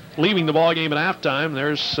leaving the ball game at halftime.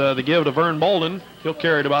 There's the give to Vern Bolden. He'll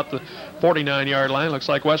carry it about the 49-yard line. Looks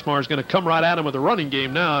like Westmar is going to come right at him with a running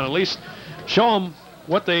game now and at least show them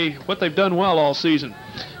what they've done well all season.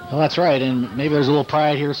 Well, that's right, and maybe there's a little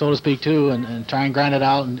pride here, so to speak, too, and try and grind it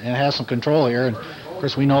out and have some control here. And of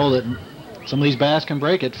course, we know that some of these bats can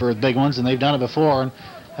break it for the big ones, and they've done it before, and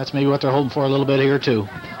that's maybe what they're hoping for a little bit here, too.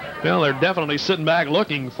 Well, they're definitely sitting back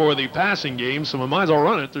looking for the passing game, so we might as well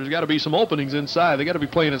run it. There's got to be some openings inside. They got to be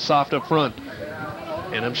playing it soft up front.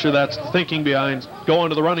 And I'm sure that's the thinking behind going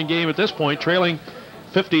to the running game at this point, trailing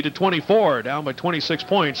 50-24, down by 26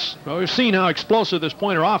 points. Well, we've seen how explosive this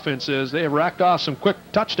Pointer offense is. They have racked off some quick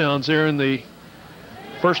touchdowns here in the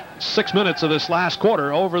first 6 minutes of this last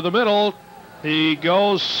quarter. Over the middle, he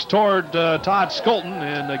goes toward Todd Skolton,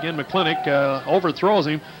 and again McClintock overthrows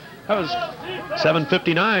him. That was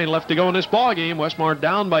 7:59 left to go in this ball game. Westmar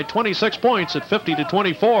down by 26 points at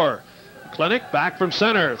 50-24. Clinic back from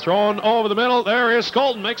center, thrown over the middle. There is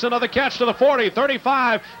Skolton, makes another catch to the 40,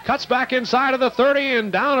 35, cuts back inside of the 30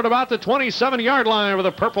 and down at about the 27-yard line where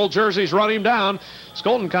the purple jerseys run him down.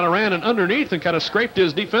 Skolton kind of ran it underneath and kind of scraped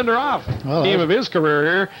his defender off. Game of his career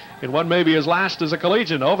here in what may be his last as a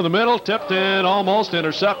collegiate. Over the middle, tipped in, almost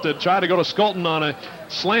intercepted. Tried to go to Skolton on a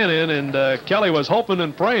slant in, and Kelly was hoping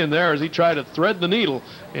and praying there as he tried to thread the needle,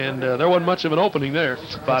 and there wasn't much of an opening there.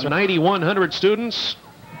 About 9,100 students.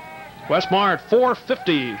 Westmar at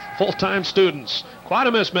 450 full-time students. Quite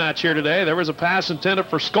a mismatch here today. There was a pass intended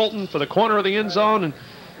for Skolton for the corner of the end zone, and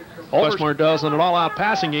Westmar does on an all-out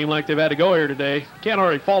passing game like they've had to go here today. Can't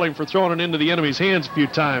already fault him for throwing it into the enemy's hands a few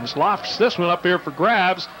times. Lofts this one up here for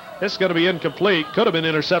grabs. This is going to be incomplete. Could have been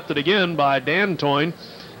intercepted again by Dan Toyne,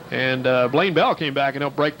 and Blaine Bell came back and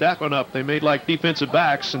helped break that one up. They made like defensive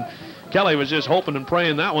backs, and Kelly was just hoping and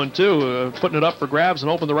praying that one too, putting it up for grabs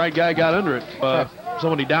and hoping the right guy got under it.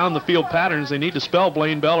 Somebody down the field patterns, they need to spell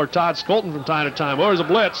Blaine Bell or Todd Skolton from time to time. Well, there's a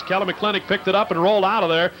blitz. Kelly McClintock picked it up and rolled out of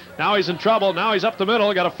there. Now he's in trouble. Now he's up the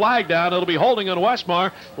middle. Got a flag down. It'll be holding on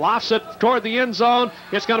Westmar. Lofts it toward the end zone.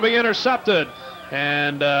 It's going to be intercepted.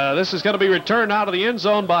 And this is going to be returned out of the end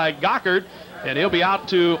zone by Gockard. And he'll be out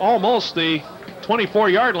to almost the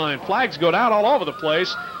 24-yard line. Flags go down all over the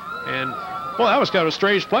place. And, well, that was kind of a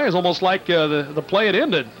strange play. It's almost like the play had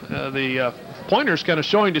ended. The Pointers kind of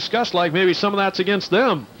showing disgust, like maybe some of that's against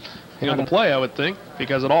them. On the play, I would think,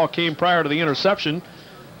 because it all came prior to the interception.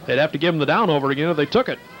 They'd have to give them the down over again if they took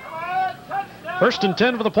it. 1st and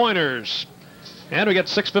 10 for the Pointers. And we got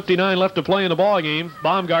 6:59 left to play in the ball game.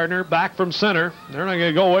 Baumgartner back from center. They're not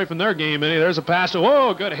going to go away from their game any. There's a pass.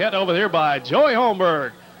 Whoa, good hit over there by Joey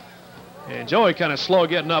Holmberg. And Joey kind of slow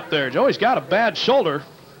getting up there. Joey's got a bad shoulder.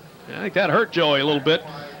 I think that hurt Joey a little bit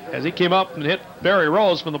as he came up and hit Barry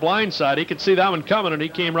Rose from the blind side. He could see that one coming, and he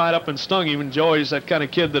came right up and stung him. And Joey's that kind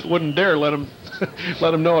of kid that wouldn't dare let him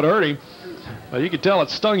know it hurt him. But you could tell it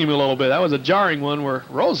stung him a little bit. That was a jarring one where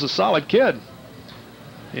Rose is a solid kid.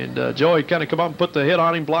 And Joey kind of come up and put the hit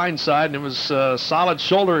on him blind side, and it was solid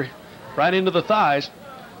shoulder right into the thighs.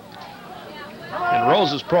 And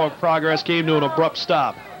Rose's progress came to an abrupt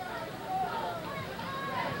stop.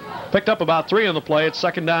 Picked up about 3 on the play. It's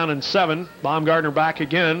 2nd down and 7. Baumgartner back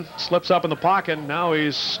again. Slips up in the pocket. Now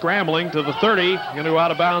he's scrambling to the 30. Going to go out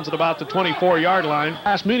of bounds at about the 24-yard line.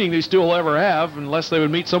 Last meeting these two will ever have, unless they would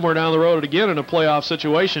meet somewhere down the road again in a playoff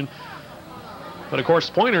situation. But, of course,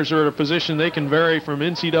 the Pointers are at a position they can vary from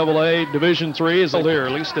NCAA Division III as here.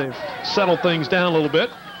 At least they've settled things down a little bit.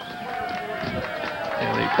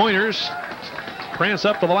 And the Pointers prance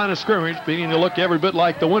up to the line of scrimmage, beginning to look every bit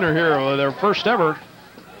like the winner here of their first ever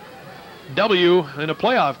W in a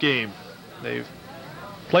playoff game. They've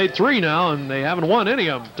played 3 now, and they haven't won any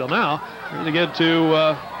of them till now. Here they get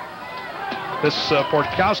to this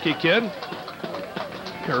Portkowski kid,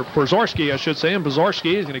 or Przorski, I should say, and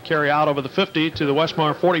Przorski is going to carry out over the 50 to the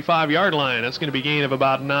Westmar 45-yard line. That's going to be a gain of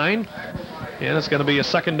about 9, and it's going to be a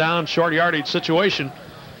 2nd down, short yardage situation.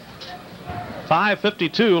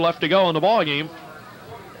 5:52 left to go in the ball game.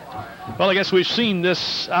 Well, I guess we've seen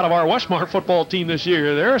this out of our Westmar football team this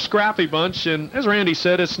year. They're a scrappy bunch, and as Randy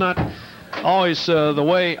said, it's not always the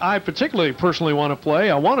way I particularly personally want to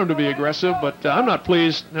play. I want them to be aggressive, but I'm not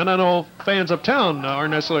pleased, and I know fans uptown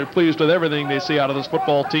aren't necessarily pleased with everything they see out of this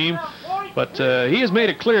football team. But he has made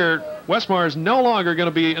it clear Westmar is no longer going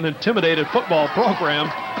to be an intimidated football program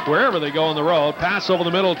wherever they go on the road. Pass over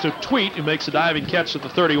the middle to Tweet, who makes a diving catch at the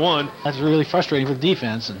 31. That's really frustrating for the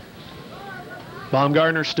defense. And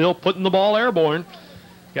Baumgartner still putting the ball airborne.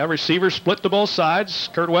 Got receivers split to both sides.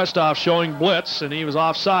 Kurt Westhoff showing blitz, and he was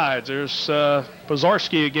offsides. There's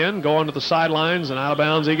Pozorski again going to the sidelines, and out of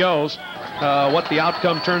bounds he goes. What the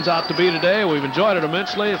outcome turns out to be today, we've enjoyed it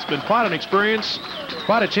immensely. It's been quite an experience,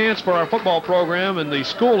 quite a chance for our football program and the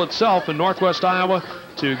school itself in Northwest Iowa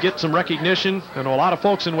to get some recognition. I know a lot of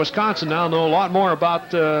folks in Wisconsin now know a lot more about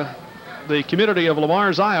the community of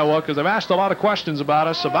Lamar's, Iowa, because they've asked a lot of questions about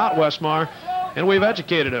us, about Westmar, and we've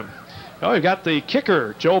educated them. Oh, we've got the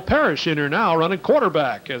kicker, Joe Parrish, in here now running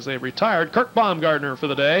quarterback as they've retired Kirk Baumgartner for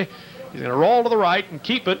the day. He's going to roll to the right and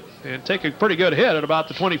keep it and take a pretty good hit at about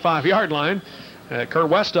the 25-yard line. Kurt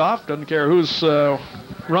Westhoff doesn't care who's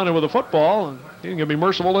running with the football, and he's going to be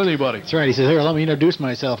merciful to anybody. That's right. He says, here, let me introduce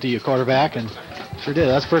myself to you, quarterback, and sure did.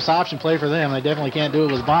 That's first option play for them. They definitely can't do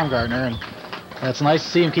it with Baumgartner, and that's nice to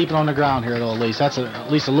see him keeping on the ground here, though, at least. That's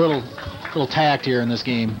at least a little tact here in this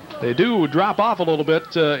game. They do drop off a little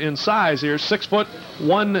bit in size here. 6 foot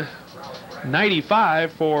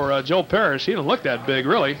 195 for Joe Parrish. He didn't look that big,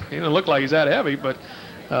 really. He didn't look like he's that heavy, but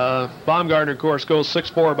Baumgartner, of course, goes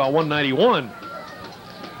 6'4", about 191.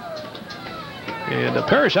 And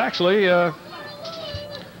Parrish actually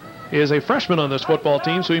is a freshman on this football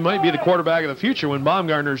team, so he might be the quarterback of the future when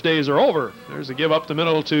Baumgartner's days are over. There's a give up the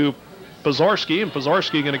middle to Pozorski, and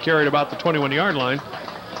Pozorski going to carry it about the 21-yard line.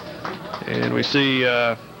 And we see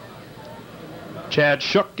Chad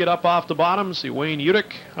Shook get up off the bottom. See Wayne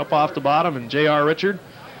Udick up off the bottom, and J.R.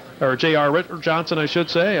 Johnson, I should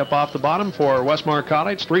say, up off the bottom for Westmar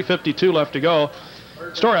College. 3:52 left to go.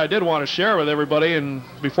 Story I did want to share with everybody, and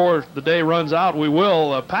before the day runs out, we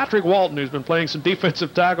will. Patrick Walton, who's been playing some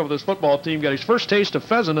defensive tackle for this football team, got his first taste of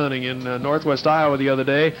pheasant hunting in Northwest Iowa the other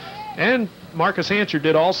day, and Marcus Hancher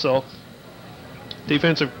did also.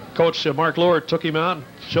 Defensive coach Mark Lord took him out and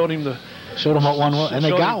showed him what one was, and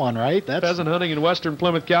they got one, right? That's pheasant hunting in western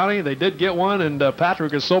Plymouth County. They did get one, and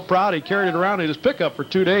Patrick is so proud he carried it around in his pickup for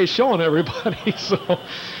 2 days showing everybody. So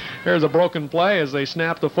there's a broken play as they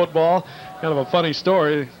snap the football. Kind of a funny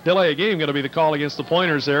story. Delay a game going to be the call against the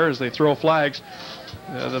Pointers there as they throw flags.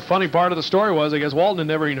 The funny part of the story was, I guess Walton had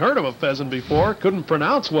never even heard of a pheasant before, couldn't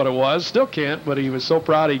pronounce what it was, still can't, but he was so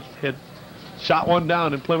proud he had shot one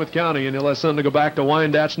down in Plymouth County, and he'll have something to go back to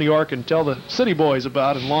Wyandotte, New York, and tell the city boys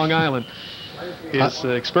about in Long Island. His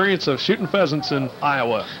experience of shooting pheasants in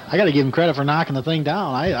Iowa. I got to give him credit for knocking the thing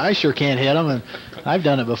down. I sure can't hit them, and I've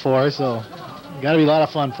done it before, so got to be a lot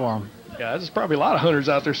of fun for him. Yeah, there's probably a lot of hunters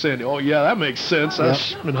out there saying, oh, yeah, that makes sense. Yep.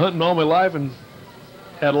 I've been hunting all my life and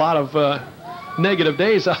had a lot of negative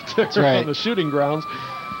days out there on the shooting grounds.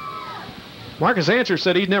 Marcus Hancher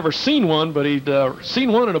said he'd never seen one, but he'd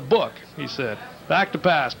seen one in a book, he said. Back to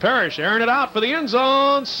pass. Parrish airing it out for the end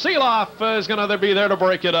zone. Seeloff is going to be there to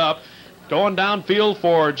break it up. Going downfield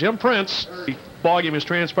for Jim Prince. The ball game has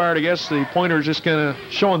transpired. I guess the Pointers just kind of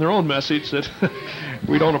showing their own message that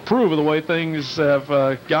we don't approve of the way things have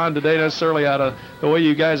gone today, necessarily out of the way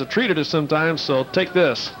you guys have treated us sometimes, so take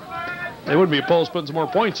this. They wouldn't be opposed to putting some more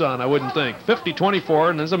points on, I wouldn't think.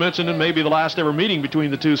 50-24, and as I mentioned, it may be the last ever meeting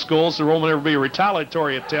between the two schools. There won't ever be a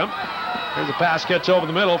retaliatory attempt. There's a pass catch over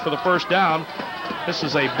the middle for the first down. This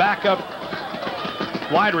is a backup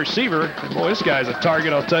wide receiver. And boy, this guy's a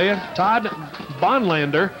target, I'll tell you. Todd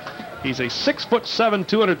Bonlander. He's a 6'7",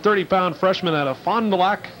 230-pound freshman out of Fond du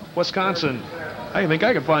Lac, Wisconsin. I think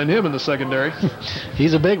I can find him in the secondary.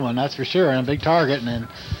 He's a big one, that's for sure, and a big target. And then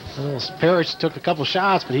Parrish took a couple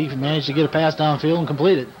shots, but he managed to get a pass downfield and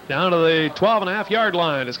complete it. Down to the 12.5-yard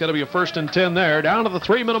line. It's going to be a 1st and 10 there. Down to the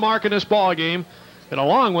 3-minute mark in this ball game. And a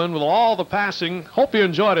long one with all the passing. Hope you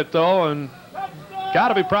enjoyed it, though, and got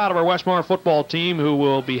to be proud of our Westmar football team, who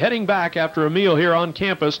will be heading back after a meal here on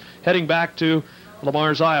campus, heading back to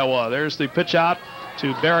Lamar's, Iowa. There's the pitch out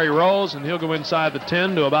to Barry Rose, and he'll go inside the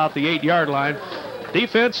 10 to about the 8-yard line.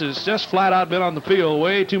 Defense has just flat out been on the field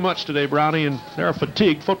way too much today, Brownie, and they're a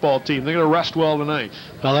fatigued football team. They're going to rest well tonight.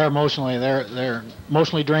 Well, they're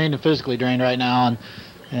emotionally drained and physically drained right now,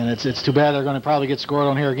 and it's too bad they're going to probably get scored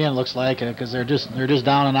on here again. Looks like, because they're just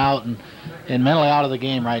down and out and mentally out of the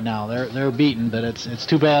game right now. They're beaten, but it's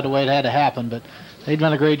too bad the way it had to happen. But they've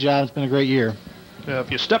done a great job. It's been a great year.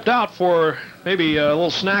 If you stepped out for maybe a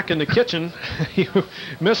little snack in the kitchen, you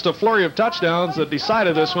missed a flurry of touchdowns that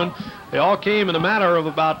decided this one. They all came in a matter of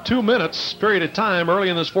about 2 minutes period of time early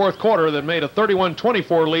in this fourth quarter that made a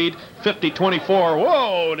 31-24 lead, 50-24.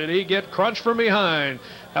 Whoa, did he get crunched from behind?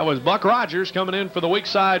 That was Buck Rogers coming in for the weak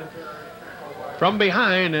side from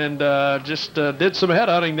behind and just did some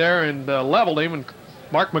headhunting there and leveled him. And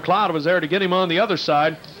Mark McLeod was there to get him on the other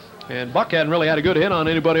side. And Buck hadn't really had a good hit on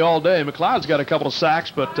anybody all day. McLeod's got a couple of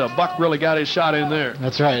sacks, but Buck really got his shot in there.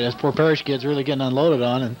 That's right. This poor Parrish kid's really getting unloaded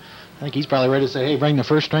on, and think he's probably ready to say, hey, bring the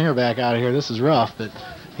first stringer back out of here. This is rough, but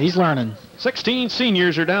he's learning. 16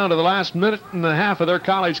 seniors are down to the last minute and a half of their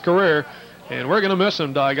college career, and we're going to miss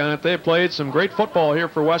them, doggone it. They played some great football here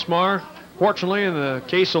for Westmar. Fortunately, in the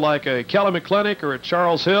case of like a Kelly McClintock or a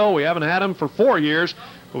Charles Hill, we haven't had them for 4 years,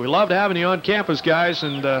 but we loved having you on campus, guys,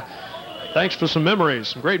 and thanks for some memories,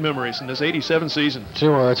 some great memories in this 87 season.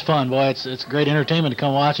 Sure, it's fun, boy. It's great entertainment to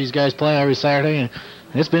come watch these guys play every Saturday, and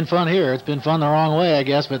it's been fun here. It's been fun the wrong way, I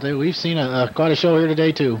guess, but we've seen quite a show here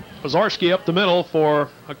today, too. Pazarski up the middle for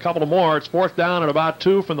a couple of more. It's 4th down at about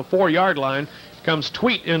 2 from the 4-yard line. Comes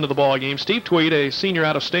Tweet into the ball game. Steve Tweet, a senior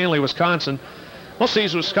out of Stanley, Wisconsin. Most of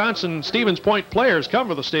these Wisconsin Stevens Point players come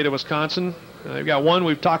from the state of Wisconsin. They've got one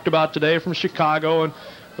we've talked about today from Chicago, and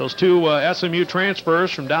those 2 SMU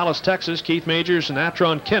transfers from Dallas, Texas, Keith Majors and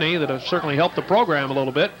Atron Kinney, that have certainly helped the program a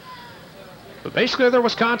little bit. But basically they're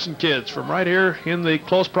Wisconsin kids from right here in the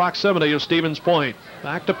close proximity of Stevens Point.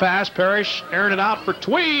 Back to pass, Parrish airing it out for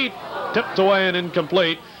Tweed. Tipped away and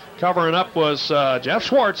incomplete. Covering up was Jeff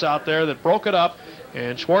Schwartz out there that broke it up.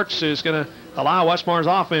 And Schwartz is going to allow Westmar's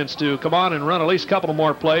offense to come on and run at least a couple of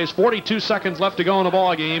more plays. 42 seconds left to go in the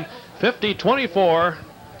ball game. 50-24.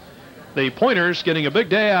 The Pointers getting a big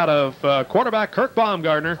day out of quarterback Kirk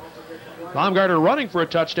Baumgartner. Baumgartner running for a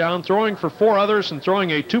touchdown, throwing for 4 others, and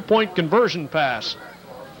throwing a 2-point conversion pass.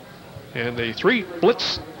 And the 3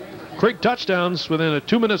 Blitz Creek touchdowns within a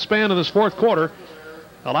 2-minute span of this 4th quarter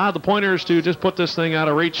allowed the Pointers to just put this thing out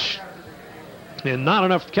of reach. And not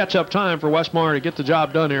enough catch-up time for Westmar to get the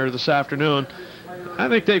job done here this afternoon. I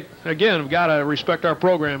think they, again, got to respect our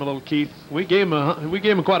program a little, Keith. We gave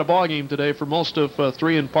them quite a ball game today for most of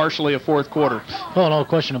 3 and partially a 4th quarter. Oh, no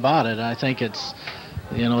question about it. I think it's,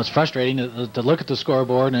 it's frustrating to look at the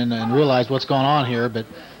scoreboard and realize what's going on here, but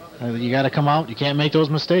you got to come out. You can't make those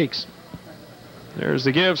mistakes. There's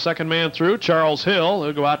the give, second man through, Charles Hill.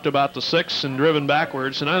 He'll go out to about the 6 and driven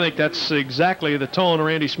backwards, and I think that's exactly the tone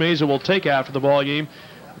Randy Smaza will take after the ball game.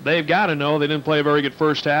 They've got to know they didn't play a very good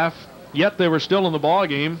first half, yet they were still in the ball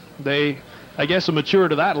game. They, I guess, have matured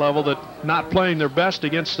to that level that not playing their best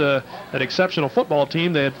against an exceptional football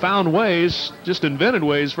team, they had found ways, just invented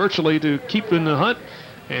ways virtually to keep in the hunt,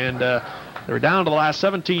 and they were down to the last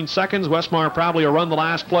 17 seconds. Westmar probably will run the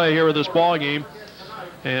last play here of this ball game,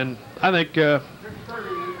 and I think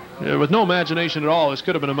with no imagination at all, this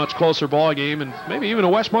could have been a much closer ball game and maybe even a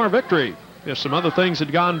Westmar victory if some other things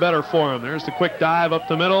had gone better for him. There's the quick dive up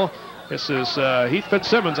the middle. This is Heath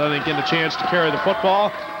Fitzsimmons, I think, getting a chance to carry the football.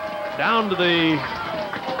 Down to the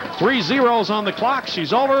 3 zeros on the clock.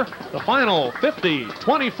 She's over. The final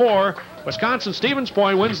 50-24. Wisconsin Stevens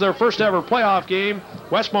Point wins their first ever playoff game.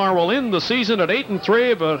 Westmar will end the season at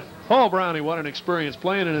 8-3, but oh, Brownie, what an experience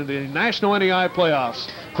playing in the National NEI playoffs.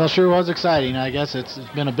 Well, sure was exciting. I guess it's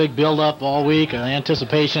been a big build-up all week,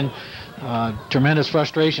 anticipation, tremendous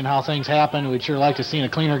frustration how things happen. We'd sure like to see a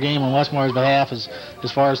cleaner game on Westmar's behalf as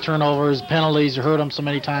far as turnovers, penalties, hurt them so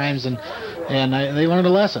many times, and they learned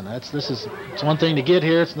a lesson. It's one thing to get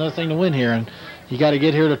here, it's another thing to win here, and you got to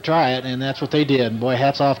get here to try it, and that's what they did. Boy,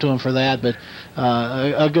 hats off to them for that. But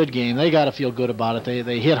a good game. They got to feel good about it.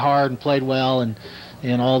 They hit hard and played well, and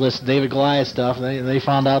all this David Goliath stuff. They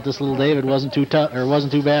found out this little David wasn't too tough or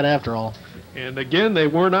wasn't too bad after all. And again, they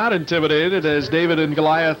were not intimidated, as David and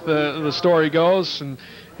Goliath, the story goes, and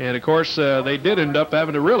of course they did end up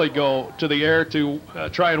having to really go to the air to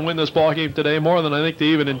try and win this ball game today, more than I think they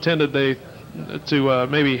even intended to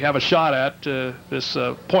maybe have a shot at this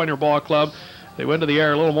Pointer Ball Club. They went to the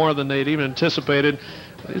air a little more than they'd even anticipated.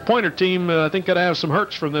 The Pointer team, I think, got to have some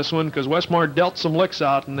hurts from this one because Westmar dealt some licks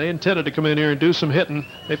out, and they intended to come in here and do some hitting.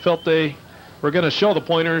 They felt they were going to show the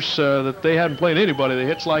Pointers that they hadn't played anybody. They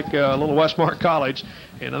hits like a little Westmar College,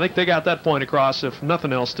 and I think they got that point across, if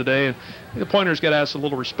nothing else, today. And the Pointers got to have some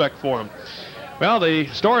little respect for them. Well, the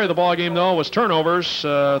story of the ball game, though, was turnovers. 3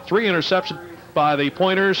 interceptions by the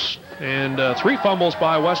Pointers and 3 fumbles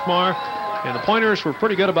by Westmar. And the Pointers were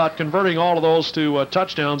pretty good about converting all of those to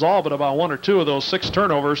touchdowns. All but about 1 or 2 of those 6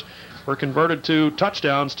 turnovers were converted to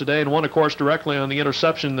touchdowns today, and one, of course, directly on the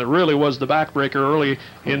interception that really was the backbreaker early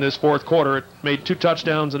in this 4th quarter. It made 2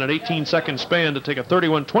 touchdowns in an 18-second span to take a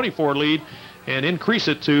 31-24 lead and increase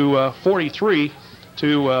it to 43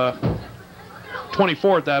 to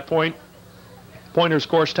 24 at that point. Pointers, of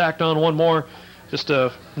course, tacked on one more just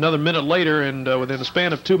another minute later, and within a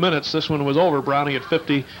span of 2 minutes, this one was over, Brownie at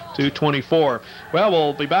 50-24. Well,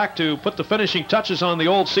 we'll be back to put the finishing touches on the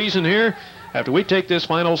old season here after we take this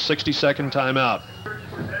final 60-second timeout.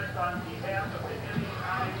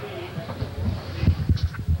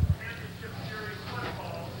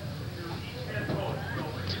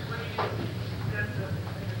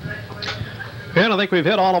 And I think we've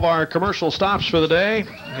hit all of our commercial stops for the day.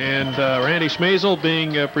 And Randy Schmazel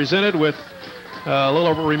being presented with a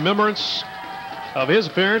little remembrance of his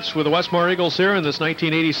appearance with the Westmar Eagles here in this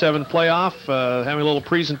 1987 playoff, having a little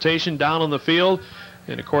presentation down on the field.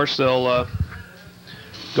 And, of course, they'll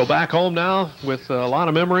go back home now with a lot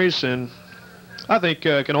of memories, and I think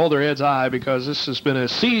can hold their heads high because this has been a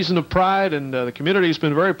season of pride, and the community has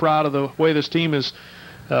been very proud of the way this team has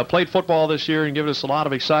played football this year and given us a lot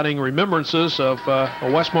of exciting remembrances of a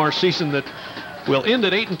Westmar season that will end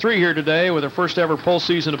at 8-3 here today with their first ever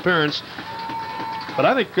postseason appearance. But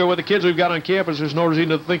I think with the kids we've got on campus, there's no reason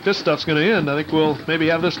to think this stuff's going to end. I think we'll maybe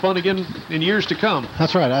have this fun again in years to come.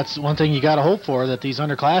 That's right. That's one thing you got to hope for, that these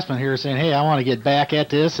underclassmen here are saying, hey, I want to get back at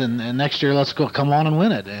this, and next year let's go come on and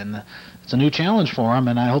win it. And it's a new challenge for them,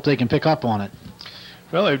 and I hope they can pick up on it.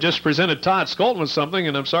 Well, they've just presented Todd Skolton with something,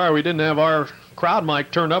 and I'm sorry we didn't have our crowd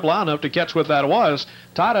mic turned up loud enough to catch what that was.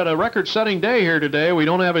 Todd had a record-setting day here today. We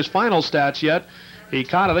don't have his final stats yet. He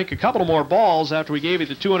caught, I think, a couple of more balls after we gave you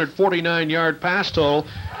the 249-yard pass total.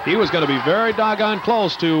 He was going to be very doggone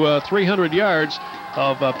close to 300 yards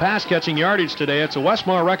of pass-catching yardage today. It's a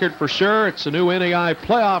Westmar record for sure. It's a new NAI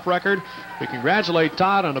playoff record. We congratulate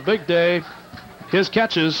Todd on a big day. His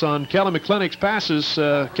catches on Kelly McClintock's passes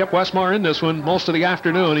kept Westmar in this one most of the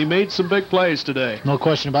afternoon. He made some big plays today. No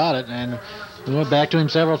question about it. And we went back to him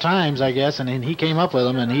several times, I guess, and he came up with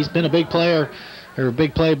them. And he's been a big player, or a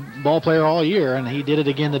big ball player all year, and he did it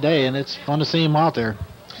again today. And it's fun to see him out there.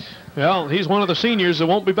 Well, he's one of the seniors that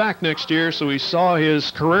won't be back next year, so we saw his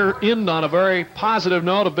career end on a very positive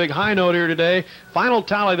note, a big high note here today. Final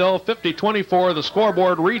tally, though, 50-24. The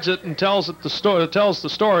scoreboard reads it and tells the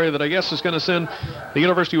story that I guess is going to send the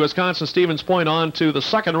University of Wisconsin-Stevens Point on to the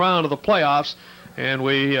second round of the playoffs. And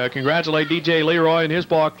we congratulate DJ Leroy and his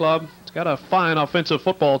ball club. It's got a fine offensive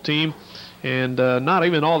football team, and not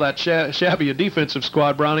even all that shabby a defensive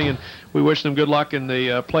squad, Brownie, and we wish them good luck in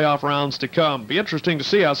the playoff rounds to come. Be interesting to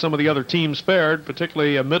see how some of the other teams fared,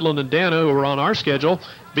 particularly Midland and Dana, who were on our schedule,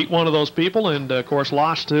 beat one of those people and, of course,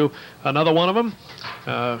 lost to another one of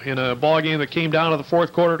them in a ball game that came down to the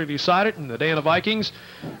fourth quarter to decide it, and the Dana Vikings.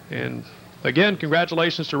 And again,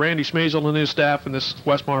 congratulations to Randy Schmazel and his staff and this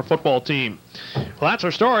Westmar football team. Well, that's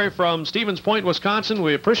our story from Stevens Point, Wisconsin.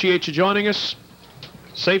 We appreciate you joining us.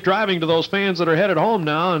 Safe driving to those fans that are headed home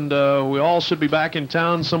now, and we all should be back in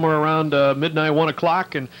town somewhere around midnight, 1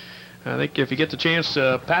 o'clock. And I think if you get the chance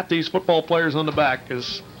to pat these football players on the back,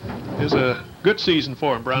 because it's a good season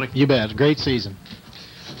for them, Brownie. You bet. Great season.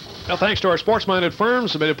 Well, thanks to our sports-minded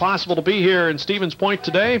firms, it made it possible to be here in Stevens Point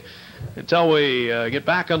today until we get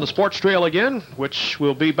back on the sports trail again, which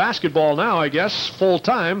will be basketball now, I guess, full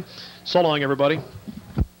time. So long, everybody.